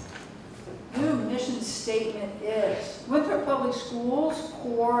 new mission statement is, Winthrop Public Schools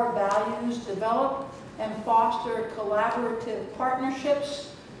core values: develop and foster collaborative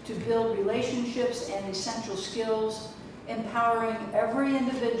partnerships to build relationships and essential skills, empowering every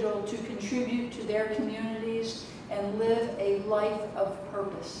individual to contribute to their communities and live a life of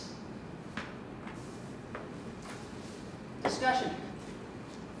purpose. Discussion.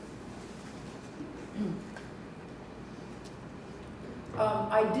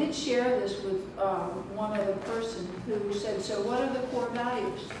 I did share this with one other person who said, so what are the core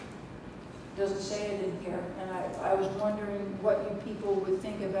values? Doesn't say it in here, and I was wondering what you people would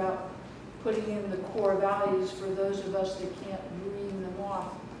think about putting in the core values for those of us that can't read them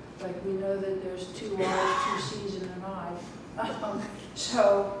off. Like, we know that there's 2 R's, 2 C's, and an I.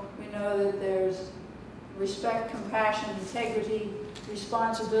 So we know that there's respect, compassion, integrity,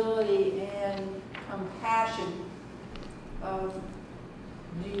 responsibility, and compassion.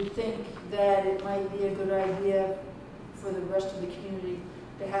 Do you think that it might be a good idea for the rest of the community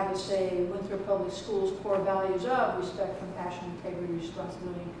to have it say Winthrop Public Schools core values of respect, compassion, integrity,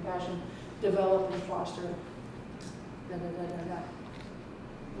 responsibility, and compassion, develop and foster, da da da da da,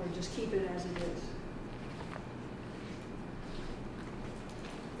 or just keep it as it is?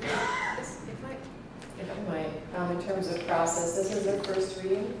 If I might, in terms of process, this is the first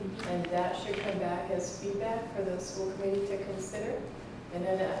reading, and that should come back as feedback for the school committee to consider. And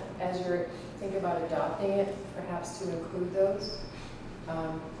then as you think about adopting it, perhaps to include those.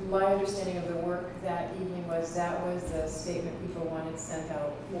 My understanding of the work that evening was that was the statement people wanted sent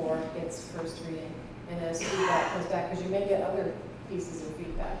out for its first reading. And as feedback comes back, because you may get other pieces of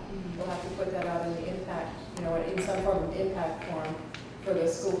feedback, we'll have to put that out in the impact, in some form of impact form for the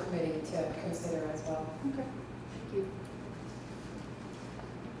school committee to consider as well. Okay, thank you.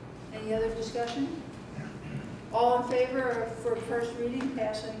 Any other discussion? All in favor of, for first reading,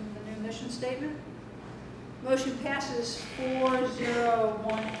 passing the new mission statement? Motion passes 4-0,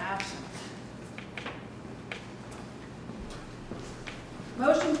 1 absent.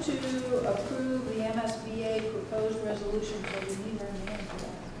 Motion to approve the MSBA proposed resolution. So we need our name for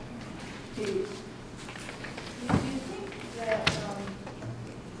that. Do you think that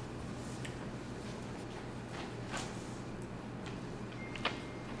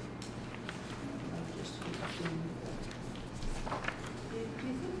do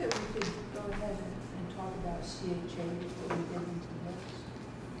you think that we could go ahead and talk about CHA before we get into this?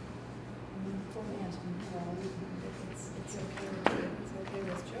 Before we answer It's okay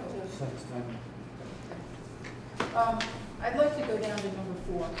with Joe. I'd like to go down to number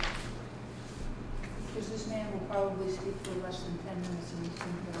 4. Because this man will probably speak for less than 10 minutes and he's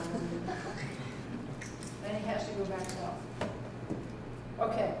going to get on with it. Then he has to go back up.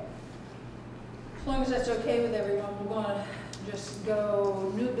 Okay. As long as that's okay with everyone, we're going to just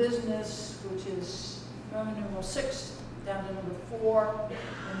go new business, which is Roman numeral 6, down to number 4,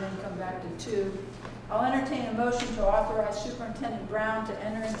 and then come back to 2. I'll entertain a motion to authorize Superintendent Brown to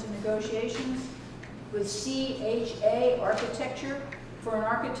enter into negotiations with CHA Architecture for an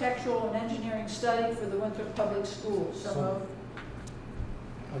architectural and engineering study for the Winthrop Public Schools. So moved.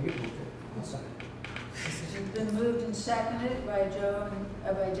 Oh, you moved it. I'll second. It's been moved and seconded by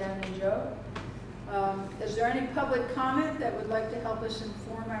by Jen and Joe. Is there any public comment that would like to help us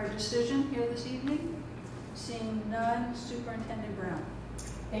inform our decision here this evening? Seeing none, Superintendent Brown.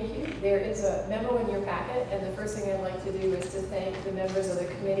 Thank you. There is a memo in your packet, and the first thing I'd like to do is to thank the members of the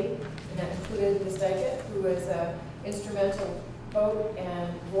committee, and that included Ms. Dykett, who was an instrumental vote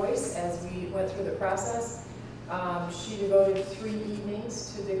and voice as we went through the process. She devoted 3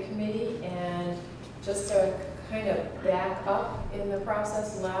 evenings to the committee, and just to kind of back up in the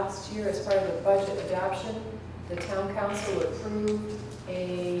process, last year as part of the budget adoption, the town council approved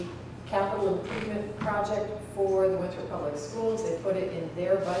a capital improvement project for the Winthrop Public Schools. They put it in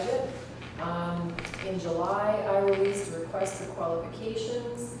their budget. In July, I released a request for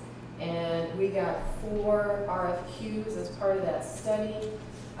qualifications, and we got 4 RFQs as part of that study.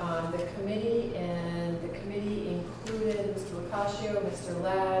 The committee included Mr. Locascio, Mr.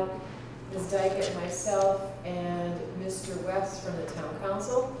 Ladd, Ms. Dykett, myself, and Mr. West from the town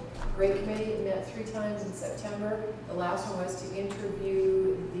council. Great committee. It met 3 times in September. The last one was to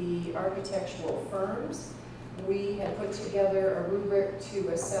interview the architectural firms. We had put together a rubric to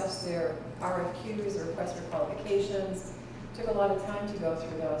assess their RFQs, or request for qualifications. Took a lot of time to go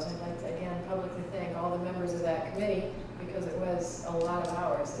through those. I'd like to again publicly thank all the members of that committee because it was a lot of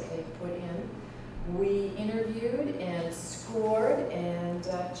hours that they put in. We interviewed and scored, and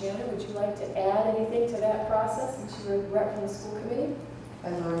Janet, would you like to add anything to that process since you were a rep from the school committee? I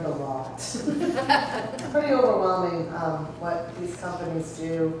learned a lot. Pretty overwhelming what these companies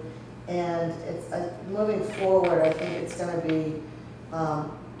do, And it's, moving forward, I think it's going to be,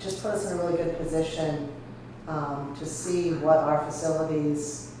 just put us in a really good position to see what our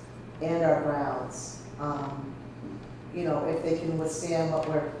facilities and our grounds, you know, if they can withstand what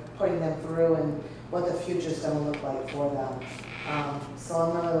we're putting them through and what the future's going to look like for them. So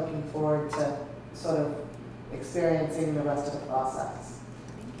I'm really looking forward to sort of experiencing the rest of the process.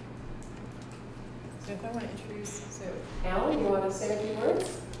 So if I want to introduce, so Alan, you want to say a few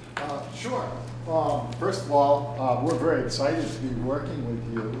words? Sure. First of all, we're very excited to be working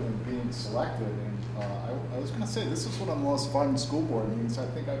with you and being selected. And I was going to say, this is one of the most fun school board meetings I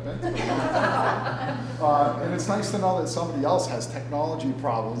think I've been to. And it's nice to know that somebody else has technology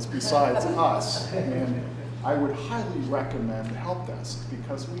problems besides us. And I would highly recommend Help Desk,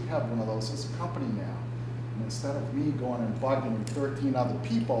 because we have one of those as a company now. And instead of me going and bugging 13 other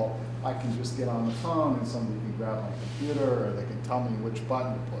people, I can just get on the phone and somebody can grab my computer, or they can tell me which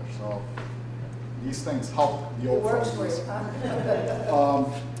button to push. So these things help the old folks. It works for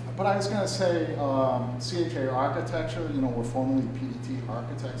you. But I was going to say, CHA Architecture, you know, we're formerly PDT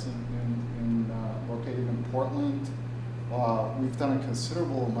Architects located in Portland. We've done a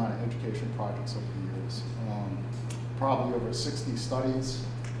considerable amount of education projects over the years, probably over 60 studies.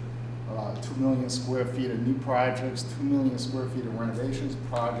 2 million square feet of new projects, 2 million square feet of renovations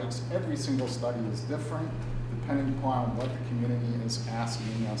projects. Every single study is different depending upon what the community is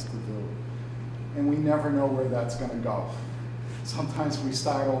asking us to do. And we never know where that's going to go. Sometimes we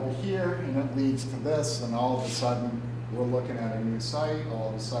start over here and it leads to this, and all of a sudden we're looking at a new site, all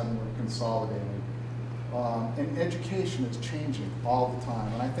of a sudden we're consolidating. And education is changing all the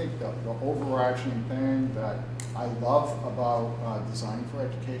time. And I think the overarching thing that I love about designing for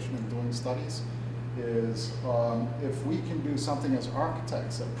education and doing studies is if we can do something as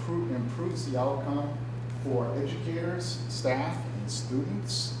architects that improves the outcome for educators, staff, and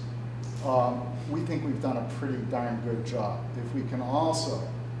students, we think we've done a pretty darn good job. If we can also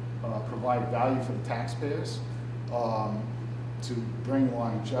provide value for the taxpayers to bring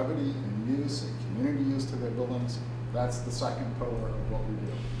longevity and use and community use to their buildings, that's the second pillar of what we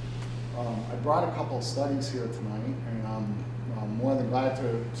do. I brought a couple of studies here tonight, and I'm more than glad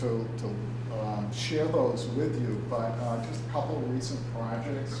to share those with you, but just a couple of recent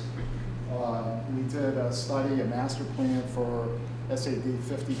projects. We did a study, a master plan for SAD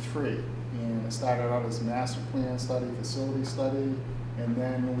 53, and it started out as a master plan study, facility study, and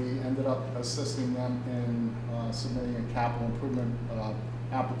then we ended up assisting them in submitting a capital improvement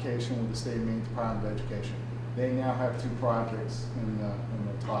application with the State of Maine Department of Education. They now have 2 projects in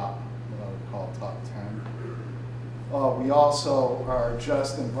the top, what I would call top 10. We also are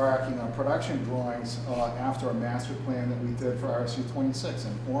just embarking on production drawings after a master plan that we did for RSU 26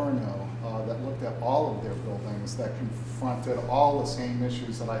 in Orono that looked at all of their buildings, that confronted all the same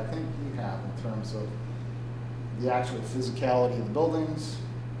issues that I think you have in terms of the actual physicality of the buildings,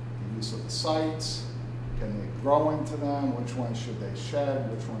 the use of the sites, can they grow into them, which ones should they shed,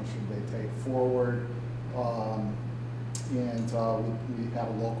 which ones should they take forward. We had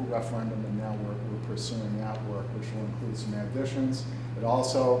a local referendum, and now we're pursuing that work, which will include some additions. But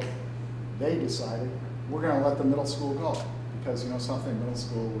also, they decided we're going to let the middle school go, because you know something, middle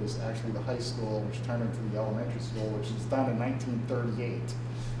school was actually the high school, which turned into the elementary school, which was done in 1938.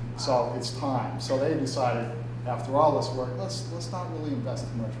 So it's time. So they decided, after all this work, let's not really invest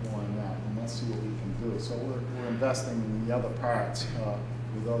too much more in that, and let's see what we can do. So we're investing in the other parts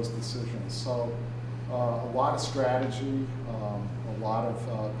with those decisions. So a lot of strategy, a lot of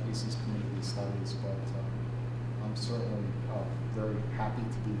pieces community studies, but I'm certainly very happy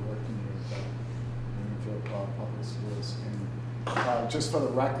to be working with Winfield Public Schools. And just for the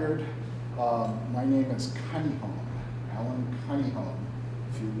record, my name is Cunningham, Alan Cunningham.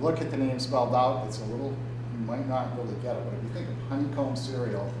 If you look at the name spelled out, it's a little, you might not really get it, but if you think of honeycomb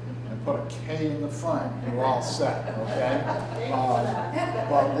cereal and put a K in the front, you're all set, okay?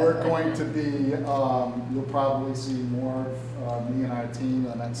 But we're going to be, you'll probably see more of me and our team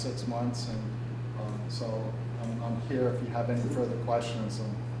in the next 6 months, and so I'm here if you have any further questions,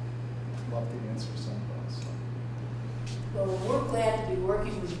 and I'd love to answer some of those. So. Well, we're glad to be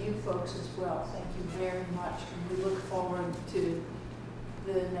working with you folks as well. Thank you very much, and we look forward to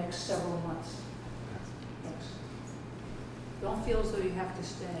the next several months. Thanks. Don't feel as though you have to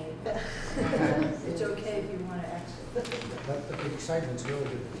stay. It's okay if you want to exit. But the excitement's really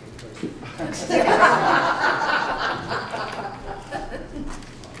good to take place.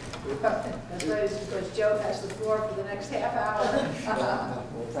 That's right, it's because Joe has the floor for the next half hour.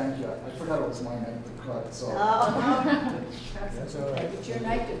 Well, thank you. I forgot it was my night to cook, so. That's all right. It's your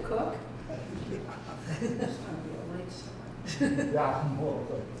night to cook? It's going to be a late start. Yeah, more,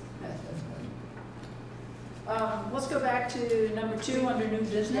 but Let's go back to number 2 under new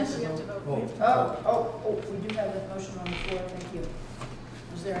business. We have to vote. We do have a motion on the floor, thank you.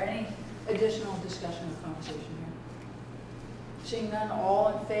 Is there any additional discussion or conversation here? Seeing none,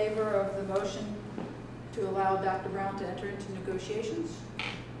 all in favor of the motion to allow Dr. Brown to enter into negotiations?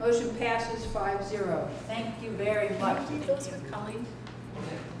 Motion passes 5-0. Thank you very much. Keep those with Colleen.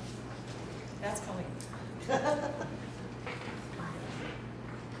 That's Colleen.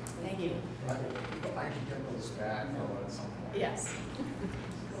 Thank you. I can get those back at some point. Yes.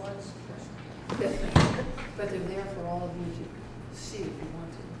 But they're there for all of you to see if you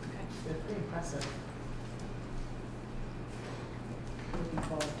want to. They're pretty impressive. Looking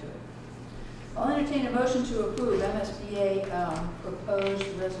forward to it. I'll entertain a motion to approve MSBA proposed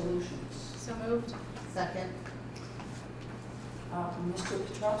resolutions. So moved. Second. From Mr.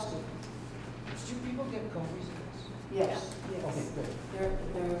 Petrowski. Do people get copies of this? Yes, Okay, yes. good. They're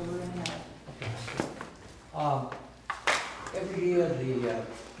in that. Every year, the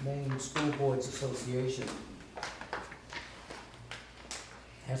Maine School Boards Association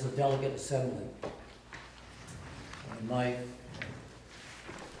has a delegate assembly. And my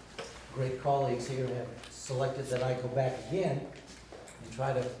great colleagues here have selected that I go back again and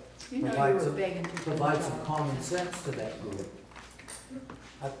try to You know you provide were some, begging to provide some common sense to that group.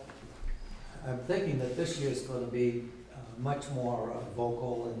 I'm thinking that this year is going to be much more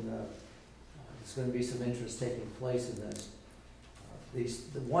vocal, and there's going to be some interest taking place in this.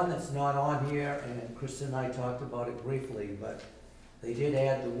 The one that's not on here, and Kristen and I talked about it briefly, but they did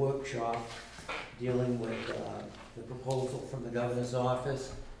add the workshop dealing with the proposal from the governor's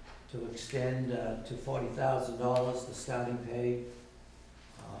office to extend to $40,000 the starting pay.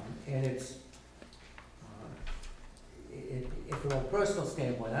 And it's, from a personal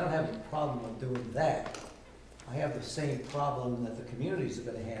standpoint, I don't have a problem with doing that. I have the same problem that the communities are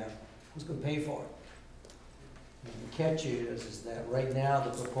going to have. Who's going to pay for it? And the catch is that right now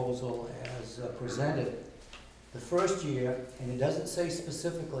the proposal as presented, the first year, and it doesn't say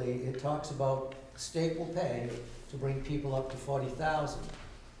specifically, it talks about state will pay to bring people up to 40,000.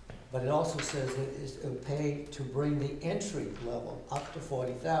 But it also says that it will pay to bring the entry level up to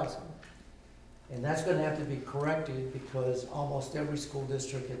 40,000. And that's going to have to be corrected because almost every school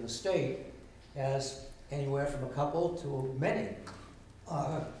district in the state has anywhere from a couple to many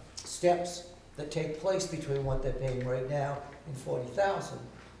steps that take place between what they're paying right now and 40,000.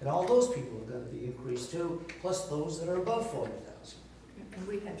 And all those people are going to be increased too, plus those that are above 40,000. And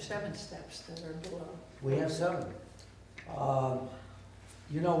we have 7 steps that are below. We have 7.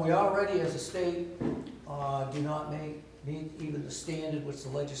 You know, we already as a state do not meet even the standard which the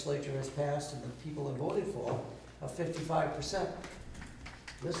legislature has passed and the people have voted for of 55%.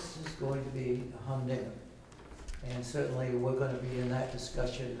 This is going to be a humdinger. And certainly we're going to be in that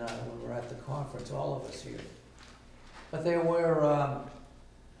discussion when we're at the conference, all of us here. But there were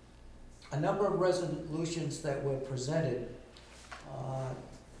a number of resolutions that were presented.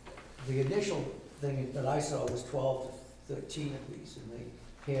 The initial thing that I saw was 12 to 13 of these, and they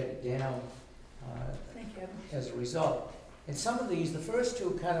pared it down as a result. And some of these, the first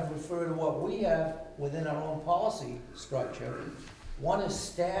 2 kind of refer to what we have within our own policy structure. One is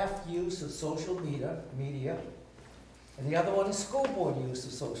staff use of social media, and the other one is school board use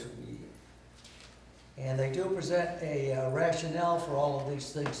of social media. And they do present a rationale for all of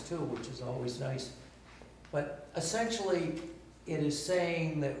these things too, which is always nice. But essentially, it is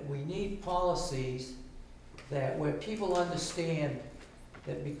saying that we need policies that where people understand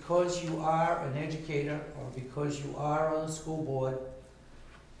that because you are an educator or because you are on the school board,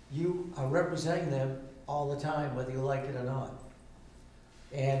 you are representing them all the time, whether you like it or not.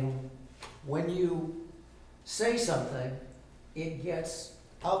 And when you say something, it gets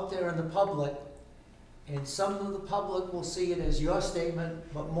out there in the public, and some of the public will see it as your statement,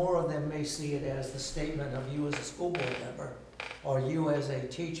 but more of them may see it as the statement of you as a school board member or you as a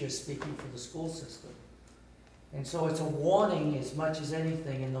teacher speaking for the school system. And so it's a warning as much as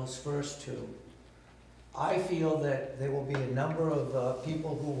anything in those first 2. I feel that there will be a number of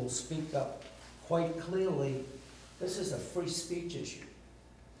people who will speak up quite clearly. This is a free speech issue.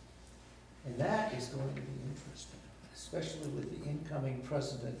 And that is going to be interesting, especially with the incoming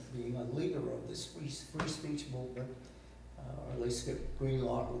president being a leader of this free speech movement, or at least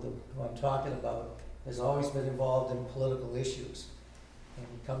Greenlaw, who I'm talking about, has always been involved in political issues. And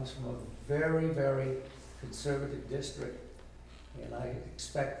he comes from a very, very conservative district. And I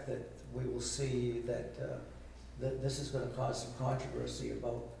expect that we will see that, that this is going to cause some controversy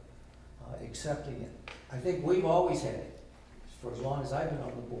about accepting it. I think we've always had it, for as long as I've been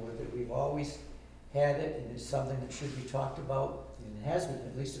on the board, that we've always had it, and it's something that should be talked about and it has been,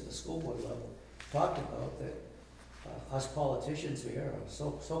 at least at the school board level, talked about that us politicians here, or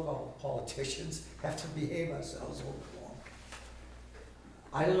so-called politicians, have to behave ourselves a little more.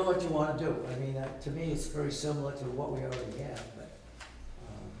 I don't know what you want to do. I mean, to me, it's very similar to what we already have, but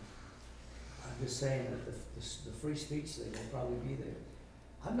I'm just saying that the free speech thing will probably be there.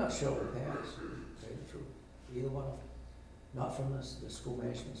 I'm not sure what it has, to tell you the truth, either one of them. Not from the School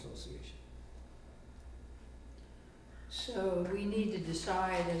Management Association. So we need to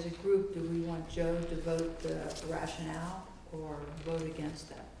decide as a group, do we want Joe to vote the rationale or vote against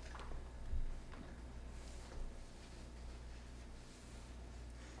that?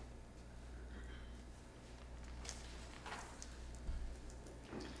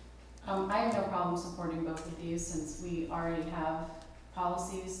 I have no problem supporting both of these since we already have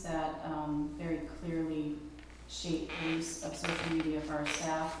policies that very clearly shape the use of social media for our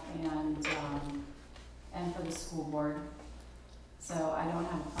staff and for the school board. So I don't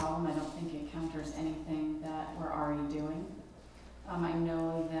have a problem. I don't think it counters anything that we're already doing. I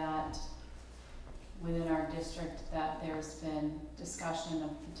know that within our district that there's been discussion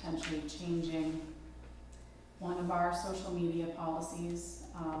of potentially changing one of our social media policies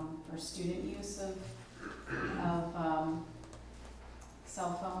for student use of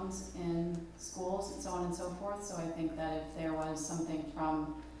cell phones in schools and so on and so forth. So I think that if there was something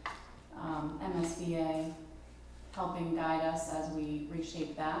from MSBA helping guide us as we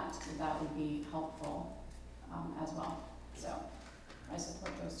reshape that, that would be helpful as well. So I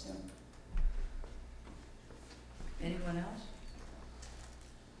support those two. Anyone else?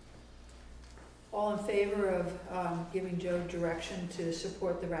 All in favor of giving Joe direction to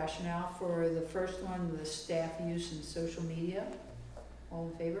support the rationale for the first one, the staff use in social media? All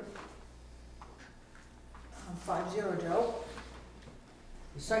in favor? 5-0, Joe.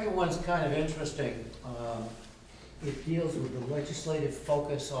 The second one's kind of interesting. It deals with the legislative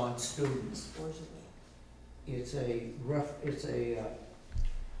focus on students. It's a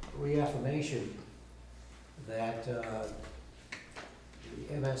reaffirmation that the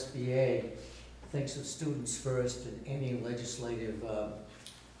MSBA thinks of students first in any legislative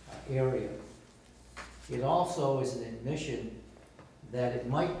area. It also is an admission that it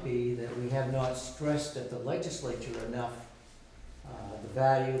might be that we have not stressed at the legislature enough the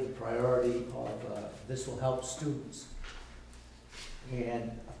value, the priority of this will help students.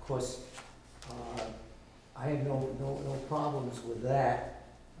 And of course, I have no problems with that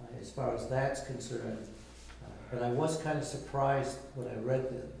as far as that's concerned. But I was kind of surprised when I read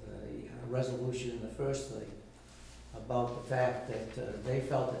the resolution in the first thing about the fact that they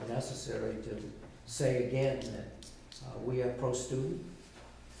felt it necessary to say again that we are pro-student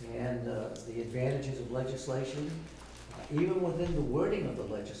and the advantages of legislation, even within the wording of the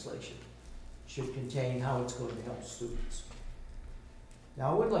legislation, should contain how it's going to help students.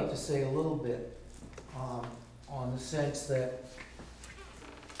 Now, I would like to say a little bit on the sense that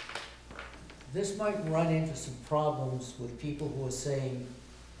this might run into some problems with people who are saying,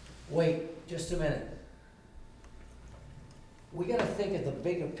 wait, just a minute. We got to think of the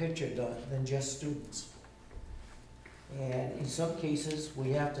bigger picture than just students. And in some cases,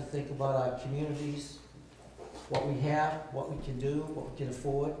 we have to think about our communities, what we have, what we can do, what we can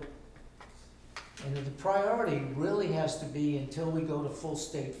afford. And the priority really has to be, until we go to full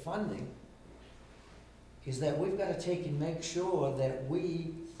state funding, is that we've got to take and make sure that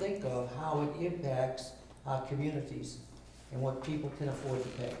we think of how it impacts our communities and what people can afford to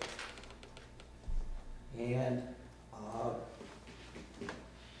pay. And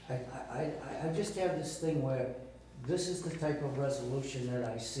I just have this thing where this is the type of resolution that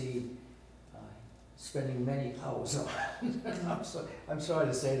I see spending many hours on. I'm sorry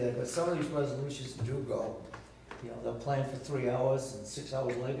to say that, but some of these resolutions do go. You know, they'll plan for 3 hours, and 6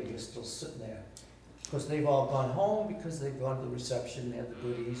 hours later, you're still sitting there. Because they've all gone home, because they've gone to the reception, they have the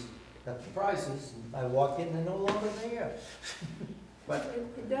goodies, got the prizes, and I walk in, they're no longer there. But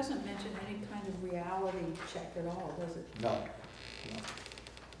it doesn't mention any kind of reality check at all, does it? No.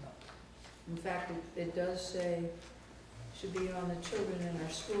 In fact, it does say should be on the children in our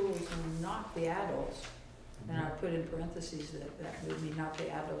schools and not the adults. And I put in parentheses that would mean not the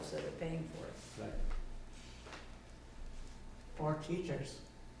adults that are paying for it. Right. Or teachers.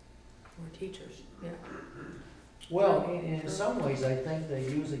 Or teachers, yeah. Well, in some ways, I think they're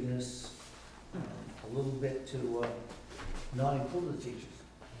using this a little bit to not include the teachers.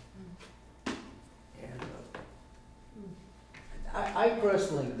 And I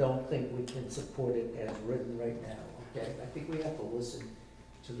personally don't think we can support it as written right now, okay? I think we have to listen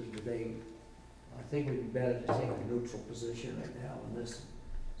to the debate. I think it would be better to take a neutral position right now on this,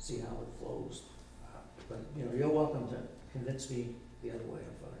 see how it flows. But, you know, you're welcome to convince me the other way,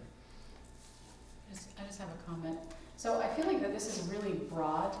 I'm fine. I just have a comment. So I feel like that this is really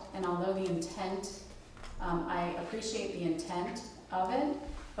broad, and although the intent, I appreciate the intent of it,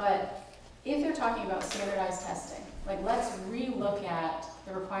 but if they're talking about standardized testing, like let's re-look at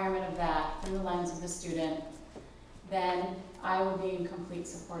the requirement of that through the lens of the student, then I would be in complete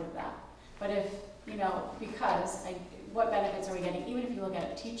support of that. But if, you know, because what benefits are we getting, even if you look at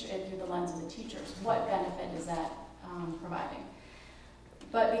it through the lens of the teachers, what benefit is that providing?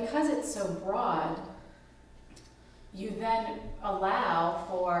 But because it's so broad, you then allow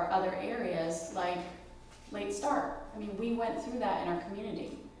for other areas like late start. I mean, we went through that in our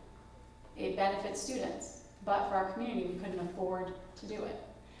community. It benefits students, but for our community, we couldn't afford to do it.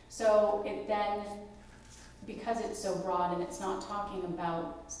 So it then, because it's so broad and it's not talking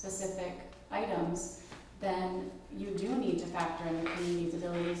about specific items, then you do need to factor in the community's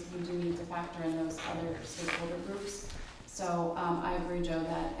abilities. You do need to factor in those other stakeholder groups. So I agree, Joe,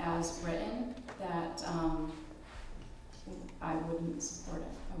 that as written, that I wouldn't support it.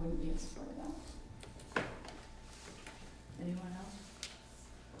 I wouldn't be in support of that. Anyone else?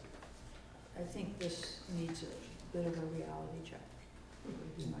 I think this needs a bit of a reality check.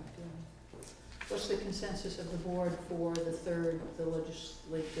 Would be my feeling. What's the consensus of the board for the third, the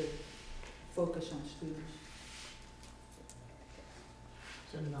legislative focus on students?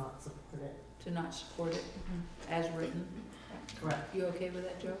 To not support it. To not support it, as written? Correct. You okay with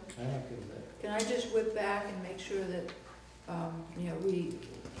that, Joe? I'm okay with that. Can I just whip back and make sure that, you know,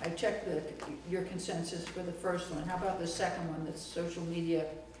 I checked your consensus for the first one. How about the second one, that's social media,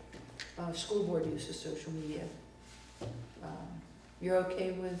 school board uses social media? You're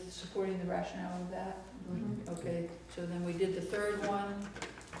okay with supporting the rationale of that? Mm-hmm. Okay, so then we did the third one,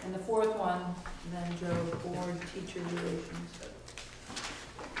 and the fourth one, then Joe, board-teacher relations.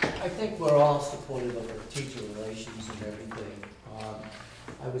 I think we're all supportive of the teacher relations and everything.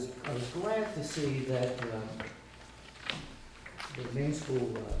 I was glad to see that the Maine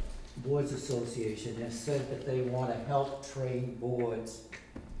School Boards Association has said that they want to help train boards.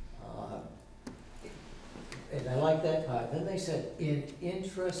 And I like that part. Then they said in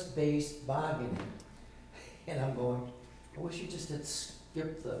interest-based bargaining. And I'm going, I wish you just had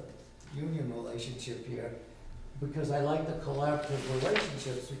skipped the union relationship here, because I like the collaborative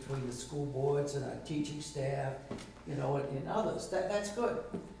relationships between the school boards and our teaching staff, you know, and others. That's good.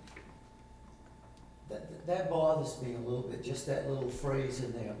 That bothers me a little bit, just that little phrase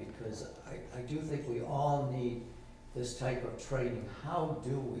in there, because I do think we all need this type of training. How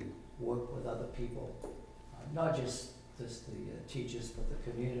do we work with other people? Not just the teachers, but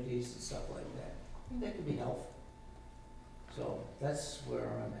the communities and stuff like that. I think that could be helpful. So that's where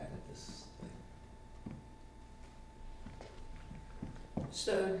I'm at this thing.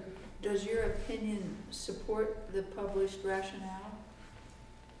 So does your opinion support the published rationale?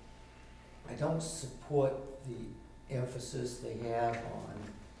 I don't support the emphasis they have on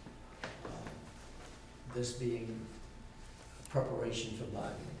this being preparation for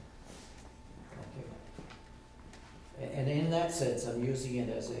bargaining. Okay. And in that sense, I'm using it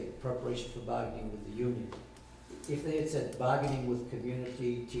as a preparation for bargaining with the union. If they had said bargaining with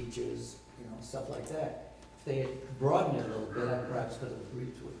community, teachers, you know, stuff like that, if they had broadened it a little bit, I perhaps could have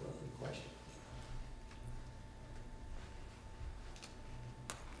agreed to it without any question.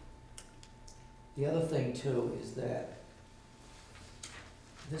 The other thing too is that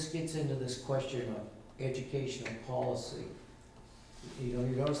this gets into this question of educational policy. You know,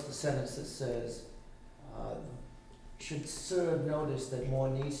 you notice the sentence that says, should serve notice that more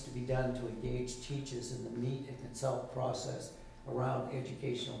needs to be done to engage teachers in the meet and consult process around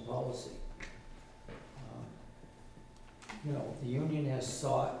educational policy. You know, the union has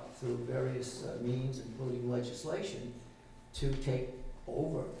sought through various means, including legislation, to take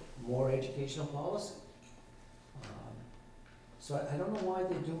over more educational policy. So I don't know why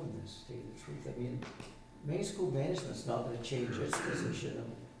they're doing this, to tell you the truth. I mean, Maine School Management's not going to change its position of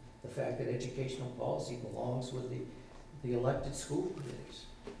the fact that educational policy belongs with the elected school committees.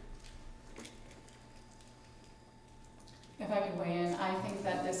 If I could weigh in, I think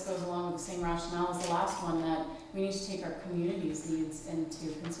that this goes along with the same rationale as the last one, that we need to take our community's needs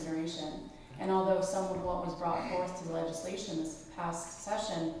into consideration. And although some of what was brought forth to the legislation this past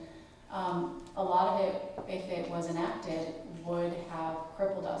session, a lot of it, if it was enacted, would have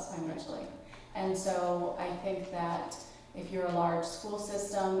crippled us financially. And so I think that if you're a large school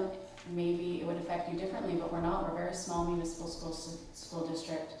system, maybe it would affect you differently, but we're not. We're a very small municipal school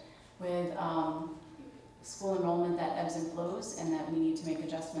district with school enrollment that ebbs and flows, and that we need to make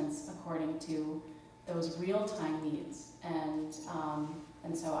adjustments according to those real-time needs. And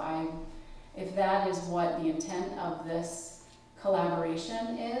so if that is what the intent of this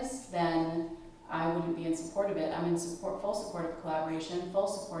collaboration is, then I wouldn't be in support of it. I'm in support, full support of collaboration, full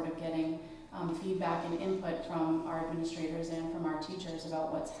support of getting feedback and input from our administrators and from our teachers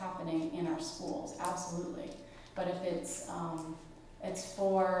about what's happening in our schools, absolutely. But if it's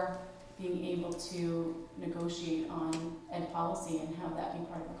for being able to negotiate on ed policy and have that be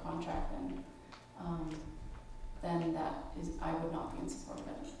part of a contract, then that is, I would not be in support of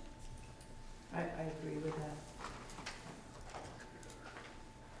it. I agree with that.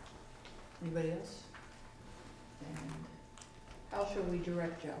 Anybody else? And how shall we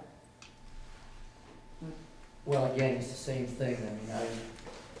direct Joe? Well, again, it's the same thing. I mean,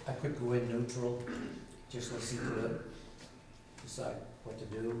 I could go in neutral, just listen to it, decide what to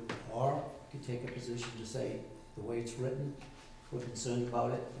do, or could take a position to say, the way it's written, we're concerned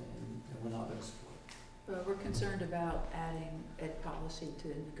about it, and we're not gonna support it. Well, we're concerned about adding ed policy to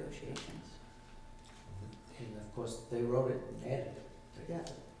negotiations. And of course, they wrote it and added it. Yeah.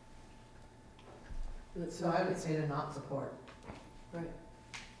 So I would say to not support. Right,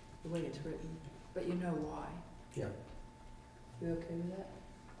 the way it's written, but you know why. Yeah. You okay with that?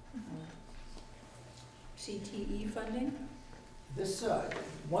 CTE funding? This,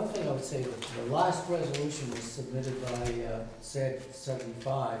 one thing I would say, the last resolution was submitted by SAG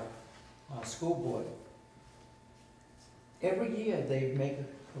 75, school board. Every year they make a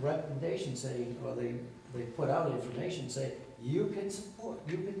recommendation saying, or they put out information saying, you can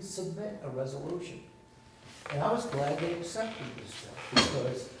submit a resolution. And I was glad they accepted this stuff,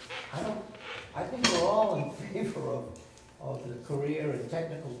 because I think we're all in favor of the career and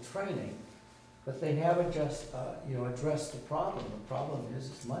technical training, but they haven't just, addressed the problem. The problem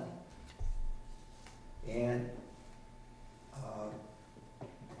is money. And,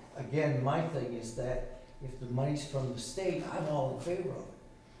 again, my thing is that if the money's from the state, I'm all in favor of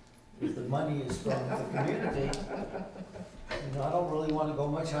it. If the money is from the community, I don't really want to go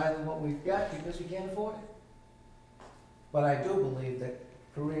much higher than what we've got because we can't afford it. But I do believe that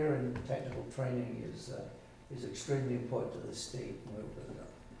career and technical training is extremely important to the state and where we're going to go.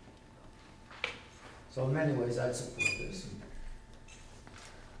 So in many ways, I'd support this.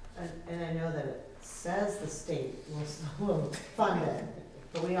 And I know that it says the state will fund it,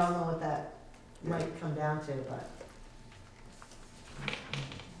 but we all know what that might come down to, but.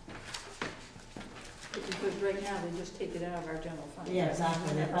 Because right now, they just take it out of our general fund. Yeah,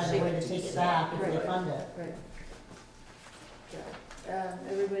 exactly, they find a way to take it back if they fund it. Right. Yeah.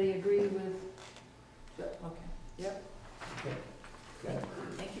 Everybody agree with, okay, yep. Okay. Got it.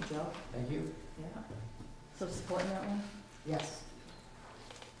 Thank you, Joe. Thank you. Yeah. So supporting that one? Yes.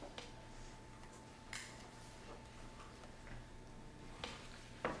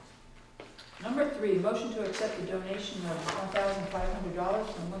 Number 3, motion to accept the donation of $1,500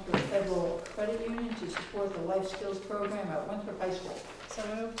 from Winthrop Federal Credit Union to support the Life Skills Program at Winthrop High School. So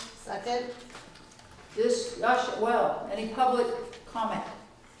moved. Second? Any public comment?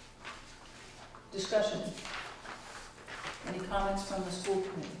 Discussion? Any comments from the school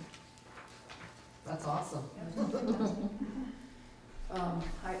committee? That's awesome.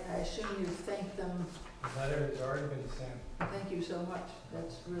 I assume you thanked them. The letter has already been sent. Thank you so much.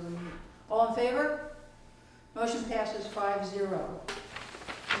 That's really neat. All in favor? Motion passes 5-0.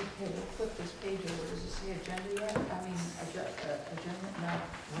 Okay, we'll flip this page over. Does it say agenda yet? Agenda? No.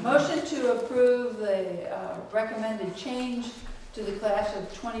 Motion to approve the recommended change to the class of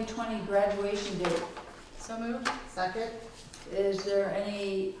 2020 graduation date. So moved. Second? Is there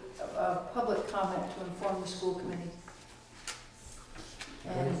any public comment to inform the school committee?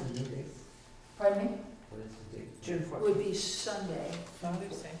 What is the new date? Pardon me? What is the date? June 4th. Would be Sunday.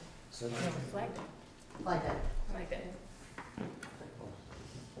 So Flag day. Like it. Flag day.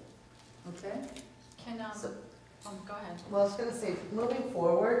 Okay? Can, go ahead. Well, I was gonna say, moving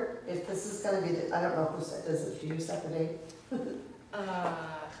forward, if this is gonna be, I don't know who set, does it, do you set the date?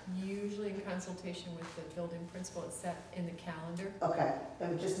 Usually in consultation with the building principal, it's set in the calendar. Okay,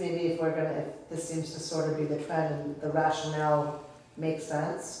 and just maybe if we're gonna, if this seems to sort of be the trend and the rationale makes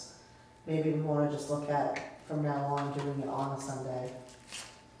sense, maybe we wanna just look at, from now on, doing it on a Sunday,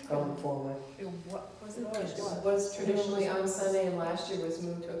 going forward. What was it? It was traditionally on Sunday, and last year was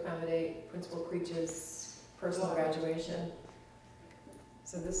moved to accommodate Principal Creech's personal graduation.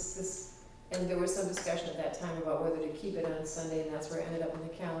 So and there was some discussion at that time about whether to keep it on Sunday, and that's where it ended up in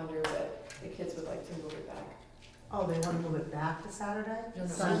the calendar, but the kids would like to move it back. Oh, they wanna move it back to Saturday? No,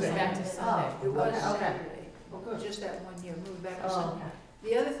 Sunday. move it back to Sunday. Oh, It was okay. Saturday. Well, good. Just that one year, moved back to Oh, Sunday. okay.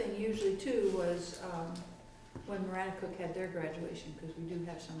 The other thing usually too was when Marana Cook had their graduation, because we do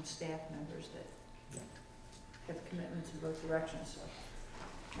have some staff members that have commitments in both directions, so.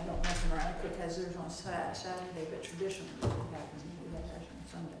 I don't know if Veronica has theirs on Saturday, but traditionally it happens, we have ours on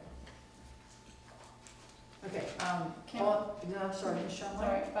Sunday. Okay, no, sorry, Ms. Shumway?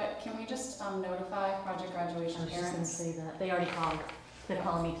 Sorry, but can we just notify project graduation I was just gonna parents? say that. They already called. They're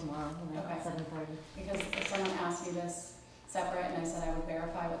calling me tomorrow, Okay. at 7:30. Because if someone asked me this separate and I said I would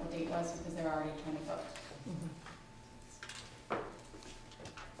verify what the date was because they're already trying to book.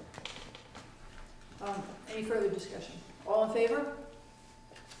 Any further discussion? All in favor?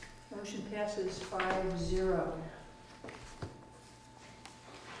 Motion passes 5-0.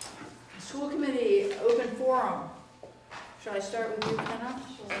 School committee, open forum. Should I start with you, Kenna?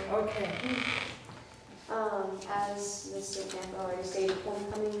 Sure. Okay. As Mr. Camp already stated,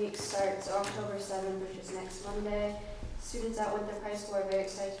 homecoming week starts October 7th, which is next Monday. Students at Winthrop High School are very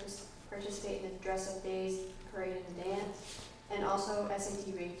excited to participate in the dress-up days, parade, and dance. And also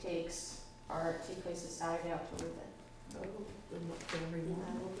SAT retakes take place this Saturday, October 5th. Oh, good luck to everyone. I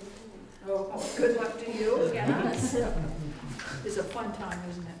will be Oh, good luck to you, Kenna. It's a fun time,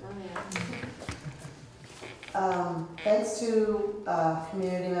 isn't it? Oh, yeah. Thanks to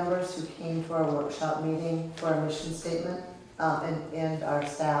community members who came to our workshop meeting for our mission statement, and our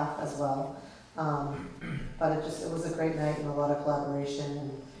staff as well. But it was a great night and a lot of collaboration,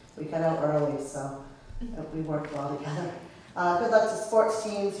 and we got out early, so we worked well together. Good luck to sports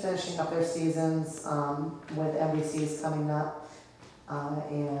teams finishing up their seasons with MVCs coming up.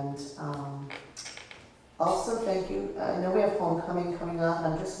 And also thank you. I know we have homecoming coming up,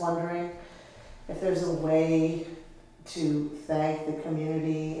 and I'm just wondering if there's a way to thank the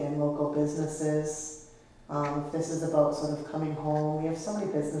community and local businesses. If this is about sort of coming home, we have so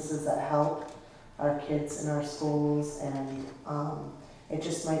many businesses that help our kids in our schools, and it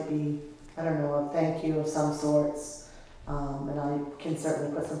just might be, I don't know, a thank you of some sorts. And I can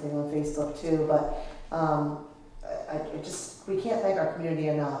certainly put something on Facebook too, but we can't thank our community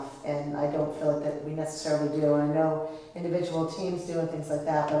enough, and I don't feel like that we necessarily do. And I know individual teams do and things like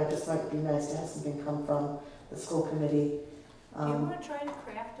that, but it just might be nice to have something come from the school committee. Do you want to try to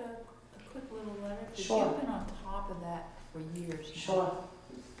craft a quick little letter? Because Sure. you've been on top of that for years now. Sure,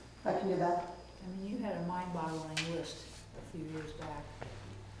 I can do that. I mean, you had a mind-boggling list a few years back.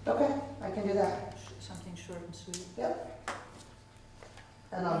 Okay, I can do that. Something short and sweet. Yep.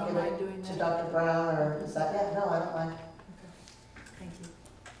 And I'll Don't give mind it doing to that? Dr. Brown, or is that, yeah, no, I don't mind. Thank you.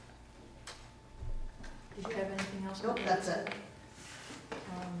 Did you have anything else? Nope, that's it.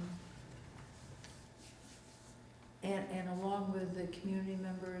 And along with the community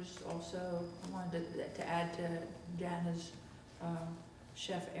members, also, I wanted to add to Jana's,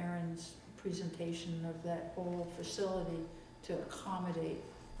 Chef Aaron's presentation of that whole facility to accommodate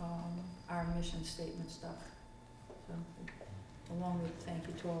our mission statement stuff. So, along with thank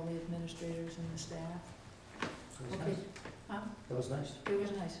you to all the administrators and the staff. Okay. Huh? That was nice. It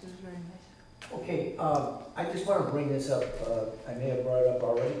was nice, it was very nice. Okay, I just want to bring this up. I may have brought it up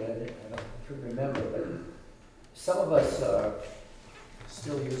already, but I don't remember. But some of us are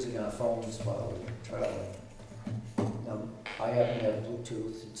still using our phones while we're traveling. I happen to have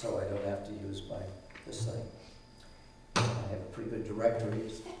Bluetooth, and so I don't have to use this thing. I have a pretty good directory,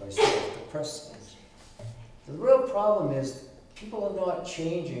 but I still have to press things. The real problem is people are not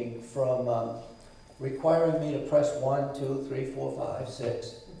changing from requiring me to press 1, 2, 3, 4, 5,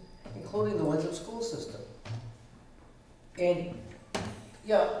 6, including the Winthrop school system. And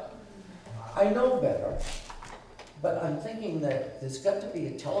yeah, I know better, but I'm thinking that there's got to be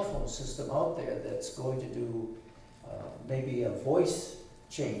a telephone system out there that's going to do maybe a voice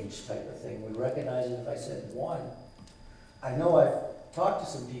change type of thing. We recognize it if I said 1. I know I've talked to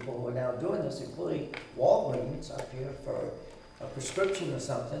some people who are now doing this, including Walgreens up here for a prescription or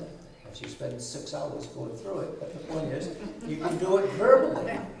something. She spends 6 hours going through it, but the point is, you can do it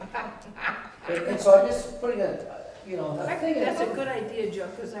verbally. And so I'm just putting a I think that's a good idea, Joe,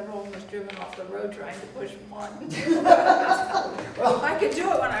 because I've almost driven off the road trying to push 1. Well, I could do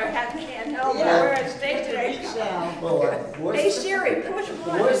it when I had the handheld, but where I stayed today. Hey Siri, push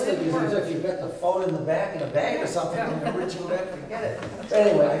 1. The worst thing is if you've got the phone in the back in a bag or something, and you reach over and get it. But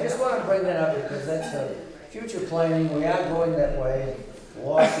anyway, I just want to bring that up because that's future planning. We are going that way. The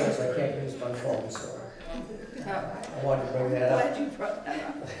law says I can't use my phone, so I wanted to bring that up. Glad you brought that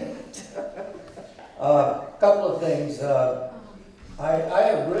up. A couple of things. I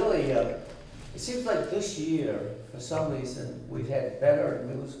have really, it seems like this year, for some reason, we've had better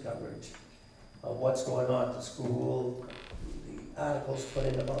news coverage of what's going on at the school, the articles put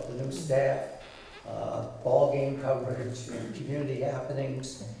in about the new staff, ball game coverage, community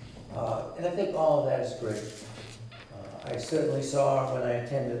happenings, and I think all of that is great. I certainly saw when I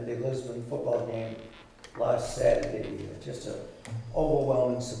attended the Lisbon football game last Saturday, just an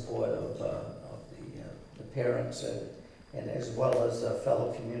overwhelming support of the parents and as well as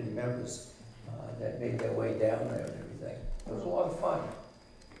fellow community members that made their way down there and everything. It was a lot of fun.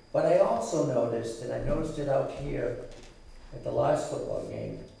 But I also noticed, and I noticed it out here at the last football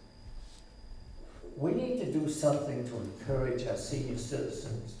game, we need to do something to encourage our senior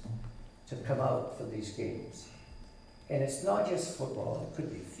citizens to come out for these games. And it's not just football, it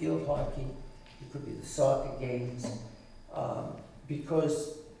could be field hockey, it could be the soccer games,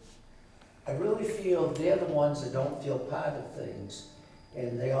 because I really feel they're the ones that don't feel part of things,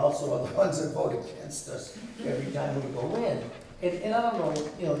 and they also are the ones that vote against us every time we go in. And I don't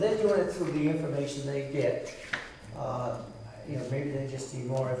know, they're doing it through the information they get. Maybe they just need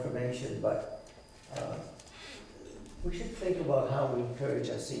more information, but we should think about how we encourage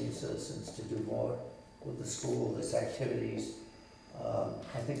our senior citizens to do more with the school, this activities.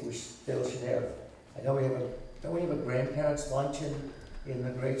 I think Bill should have, I know don't we have a grandparents' luncheon in the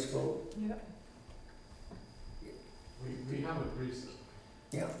grade school? Yeah. We have it recently.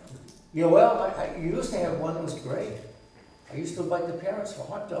 Yeah. Well, I used to have one that was great. I used to invite the parents for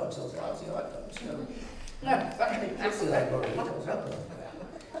hot dogs, those lousy hot dogs. I go to eat those hot dogs.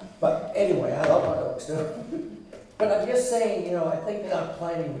 But anyway, I love hot dogs too. But I'm just saying, I think in our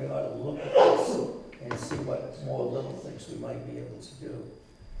planning we ought to look at this and see what more little things we might be able to do.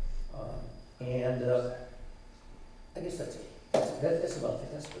 I guess that's it. That's about it.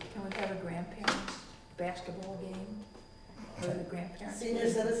 That's good. Can we have a grandparents basketball game for the grandparents? Senior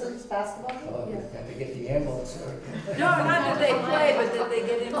citizens basketball game? Oh, Yeah. have to get the ambulance. No, not that they play, but that they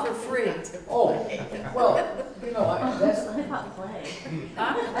get in for free. Oh, well, that's. I thought play.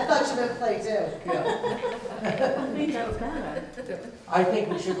 Huh? I thought you meant play too. Yeah. I think that was better. I think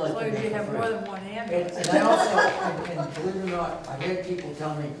we should As long as you have more than one ambulance. And I also, and believe it or not, I've had people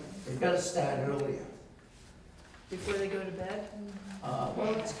tell me they've got to start earlier. Before they go to bed?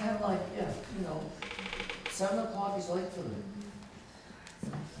 Well, it's kind of like, 7 o'clock is late for them.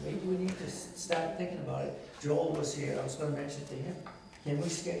 Maybe we need to start thinking about it. Joel was here, I was going to mention to him, can we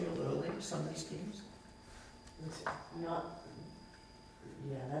schedule early some of these games?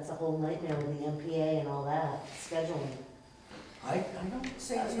 That's a whole nightmare with the MPA and all that, scheduling. I don't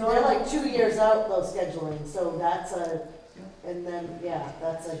say it's They're not. like 2 years out though, scheduling, so that's and then,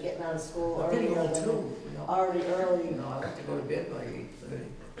 that's getting out of school We're early. getting old too, Already early. I like to go to bed by 8:30.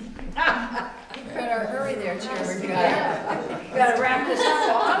 You better hurry there, Chairman Guy. Yeah. You gotta wrap this up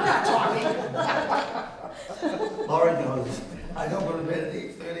while I'm not talking. Laura knows, I don't go to bed at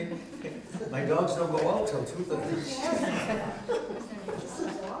 8:30. My dogs don't go out till 2:30.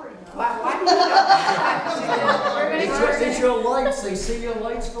 Why do you know? It's your lights, they see your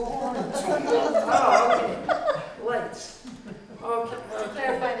lights go on. Oh, okay. Lights. Okay.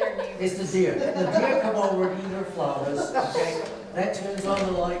 Clarify their names. It's the deer. The deer come over and eat her flowers, okay? That turns on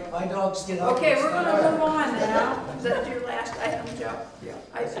the light, my dogs get up. Okay, and we're start gonna move on now. Is that your last item, Joe? Yeah.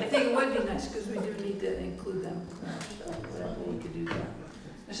 I think it would be nice, because we do need to include them. So whatever we could do that.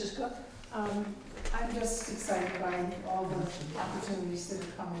 Mrs. Cook? I'm just excited by all the opportunities that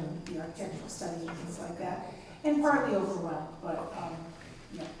are coming, the architectural study and things like that, and partly overwhelmed, but,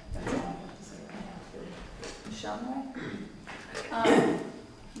 that's all I have to say. Michelle,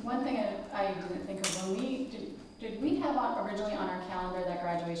 One thing I didn't think of, when did we have originally on our calendar that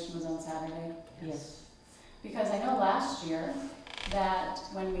graduation was on Saturday? Yes. Because I know last year that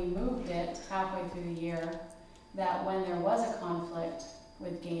when we moved it halfway through the year, that when there was a conflict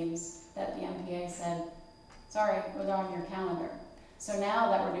with games, that the MPA said, sorry, it was on your calendar. So now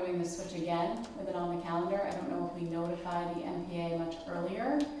that we're doing the switch again with it on the calendar, I don't know if we notify the MPA much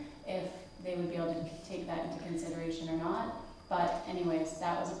earlier, if they would be able to take that into consideration or not. But anyways,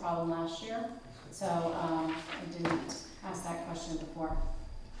 that was a problem last year, so I didn't ask that question before.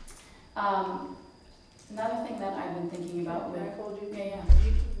 Another thing that I've been thinking about with...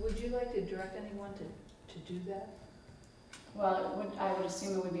 Would you like to direct anyone to do that? Well, I would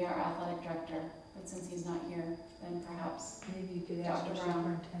assume it would be our athletic director, but since he's not here, then perhaps Maybe you could ask Dr. your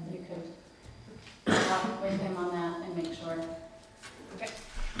Brown, superintendent. you could talk with him on that and make sure. Okay.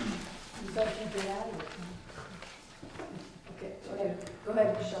 You thought you'd get out of it. Okay, go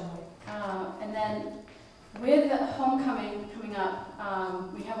ahead, Michelle. And then with homecoming coming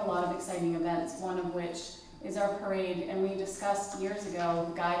up, we have a lot of exciting events, one of which is our parade, and we discussed years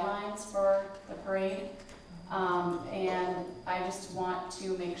ago guidelines for the parade. And I just want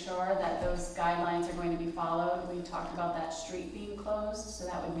to make sure that those guidelines are going to be followed. We talked about that street being closed, so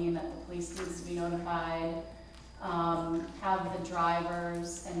that would mean that the police needs to be notified, have the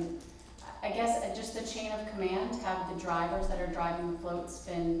drivers, and I guess just the chain of command, have the drivers that are driving the floats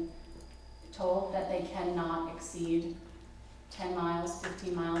been told that they cannot exceed 10 miles,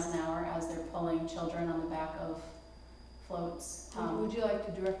 15 miles an hour as they're pulling children on the back of floats. Would you like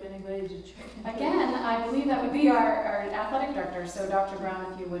to direct anybody to check? Again, I believe that would be our athletic director, so Dr.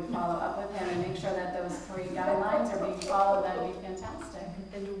 Brown, if you would follow up with him and make sure that those parade guidelines are being followed, that would be fantastic.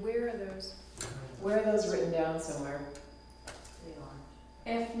 And where are those? Where are those written down somewhere?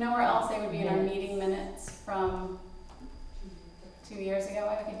 If nowhere else, they would be in our meeting minutes from 2 years ago,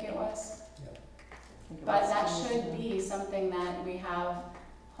 I think it was. But that should be something that we have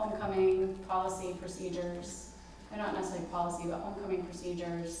homecoming policy procedures, or not necessarily policy, but homecoming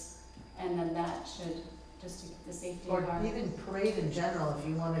procedures, and then that should just to keep the safety Or of our. even parade in general, if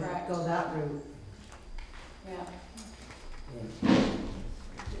you want to Correct. go that route. Yeah.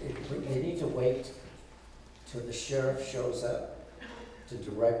 They need to wait till the sheriff shows up to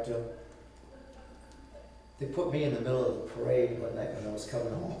direct them. They put me in the middle of the parade one night when I was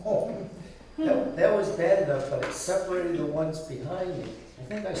coming home. That was bad enough, but it separated the ones behind me. I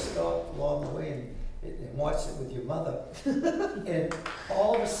think I stopped along the way and watched it with your mother. And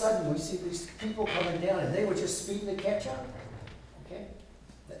all of a sudden, we see these people coming down, and they were just speeding to catch up. Okay?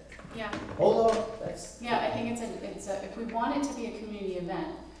 Yeah. Hold on. That's. Yeah, I think it's a, if we want it to be a community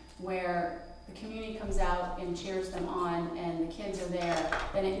event where the community comes out and cheers them on and the kids are there,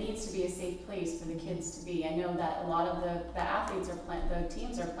 then it needs to be a safe place for the kids to be. I know that a lot of the athletes the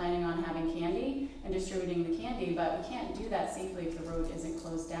teams are planning on having candy and distributing the candy, but we can't do that safely if the road isn't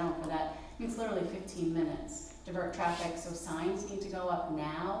closed down for that. I mean, it's literally 15 minutes. Divert traffic, so signs need to go up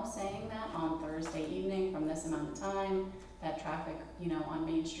now saying that on Thursday evening from this amount of time, that traffic, on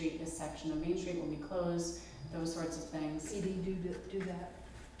Main Street, this section of Main Street will be closed, those sorts of things. PD do that?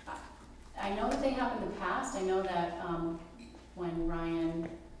 I know that they have in the past. I know that when Ryan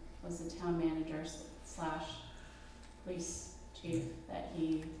was the town manager / police chief, that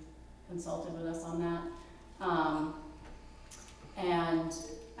he consulted with us on that. And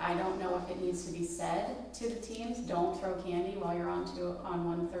I don't know if it needs to be said to the teams, don't throw candy while you're on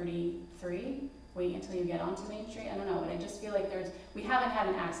 133. Wait until you get onto Main Street. I don't know, but I just feel like we haven't had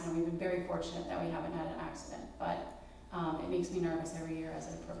an accident. We've been very fortunate that we haven't had an accident, but it makes me nervous every year as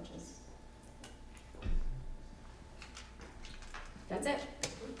it approaches. That's it.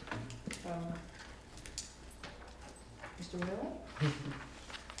 Mr. Miller?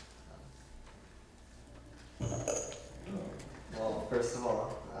 Well, first of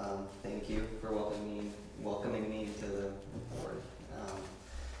all, thank you for welcoming me to the board.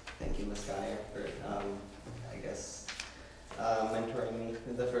 Thank you, Ms. Geyer, for, mentoring me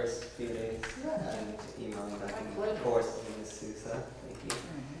in the first few days and emailing back and forth with Ms. Sousa. Thank you.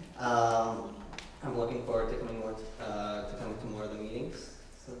 I'm looking forward to coming to more of the meetings,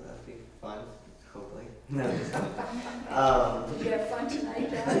 so that'll be fun, hopefully. No, just kidding. Did you have fun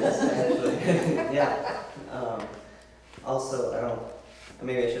tonight, Dad? Actually, yeah. Also,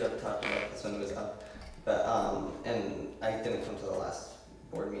 maybe I should have talked about this when it was up, but, and I didn't come to the last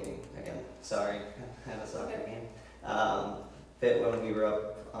board meeting again. Sorry, I had a soccer game. But when we were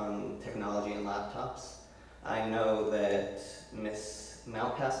up on technology and laptops, I know that Miss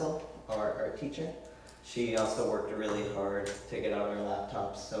Mountcastle, our teacher, she also worked really hard to get out our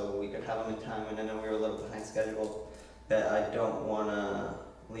laptops so we could have them in time, and I know we were a little behind schedule, but I don't want to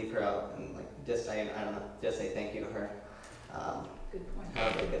leave her out and just say thank you to her. Good point.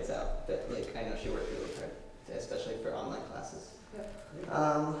 However it gets out, but I know she worked really hard, especially for online classes. Yep.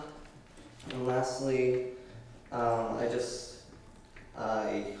 And lastly,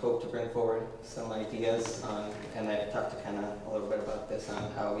 I hope to bring forward some ideas on, and I've talked to Kenna a little bit about this,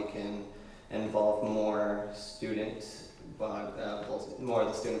 on how we can involve more of the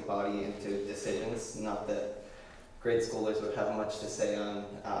student body into decisions. Not that grade schoolers would have much to say on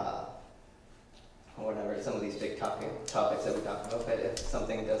some of these big topics that we talk about, but if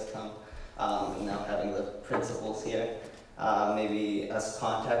something does come, and now having the principals here, maybe us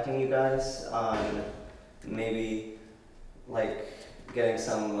contacting you guys on maybe getting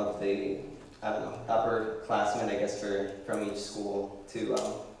some of the upperclassmen, I guess, from each school to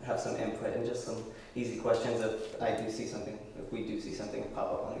have some input and just some easy questions if we do see something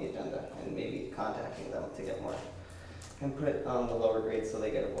pop up on the agenda, and maybe contacting them to get more input on the lower grades so they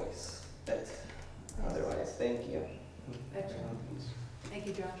get a voice. But otherwise, thank you. Excellent. Thank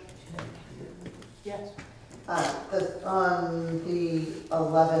you, Josh. Yes. On the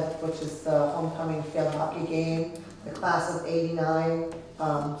 11th, which is the homecoming field hockey game, the class of '89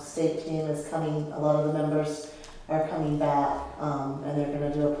 state team is coming. A lot of the members are coming back, and they're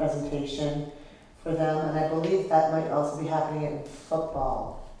going to do a presentation for them. And I believe that might also be happening in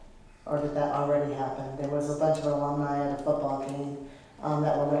football, or did that already happen? There was a bunch of alumni at a football game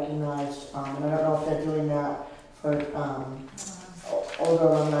that were recognized. And I don't know if they're doing that for older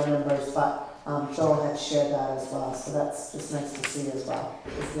alumni members, but Joel had shared that as well, so that's just nice to see as well.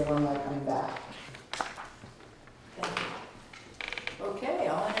 Is the alumni coming back? Thank you. Okay,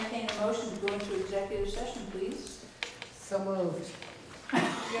 I'll entertain a motion to go into executive session, please. So moved. No.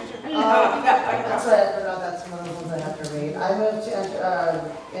 That's right, I forgot that's one of the ones I have to read. I move to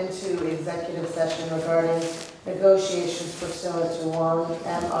enter into executive session regarding negotiations pursuant to 1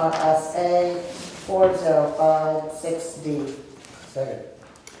 MRSA 4056D. Second.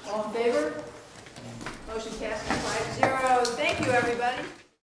 All in favor? Motion passes 5-0. Thank you, everybody.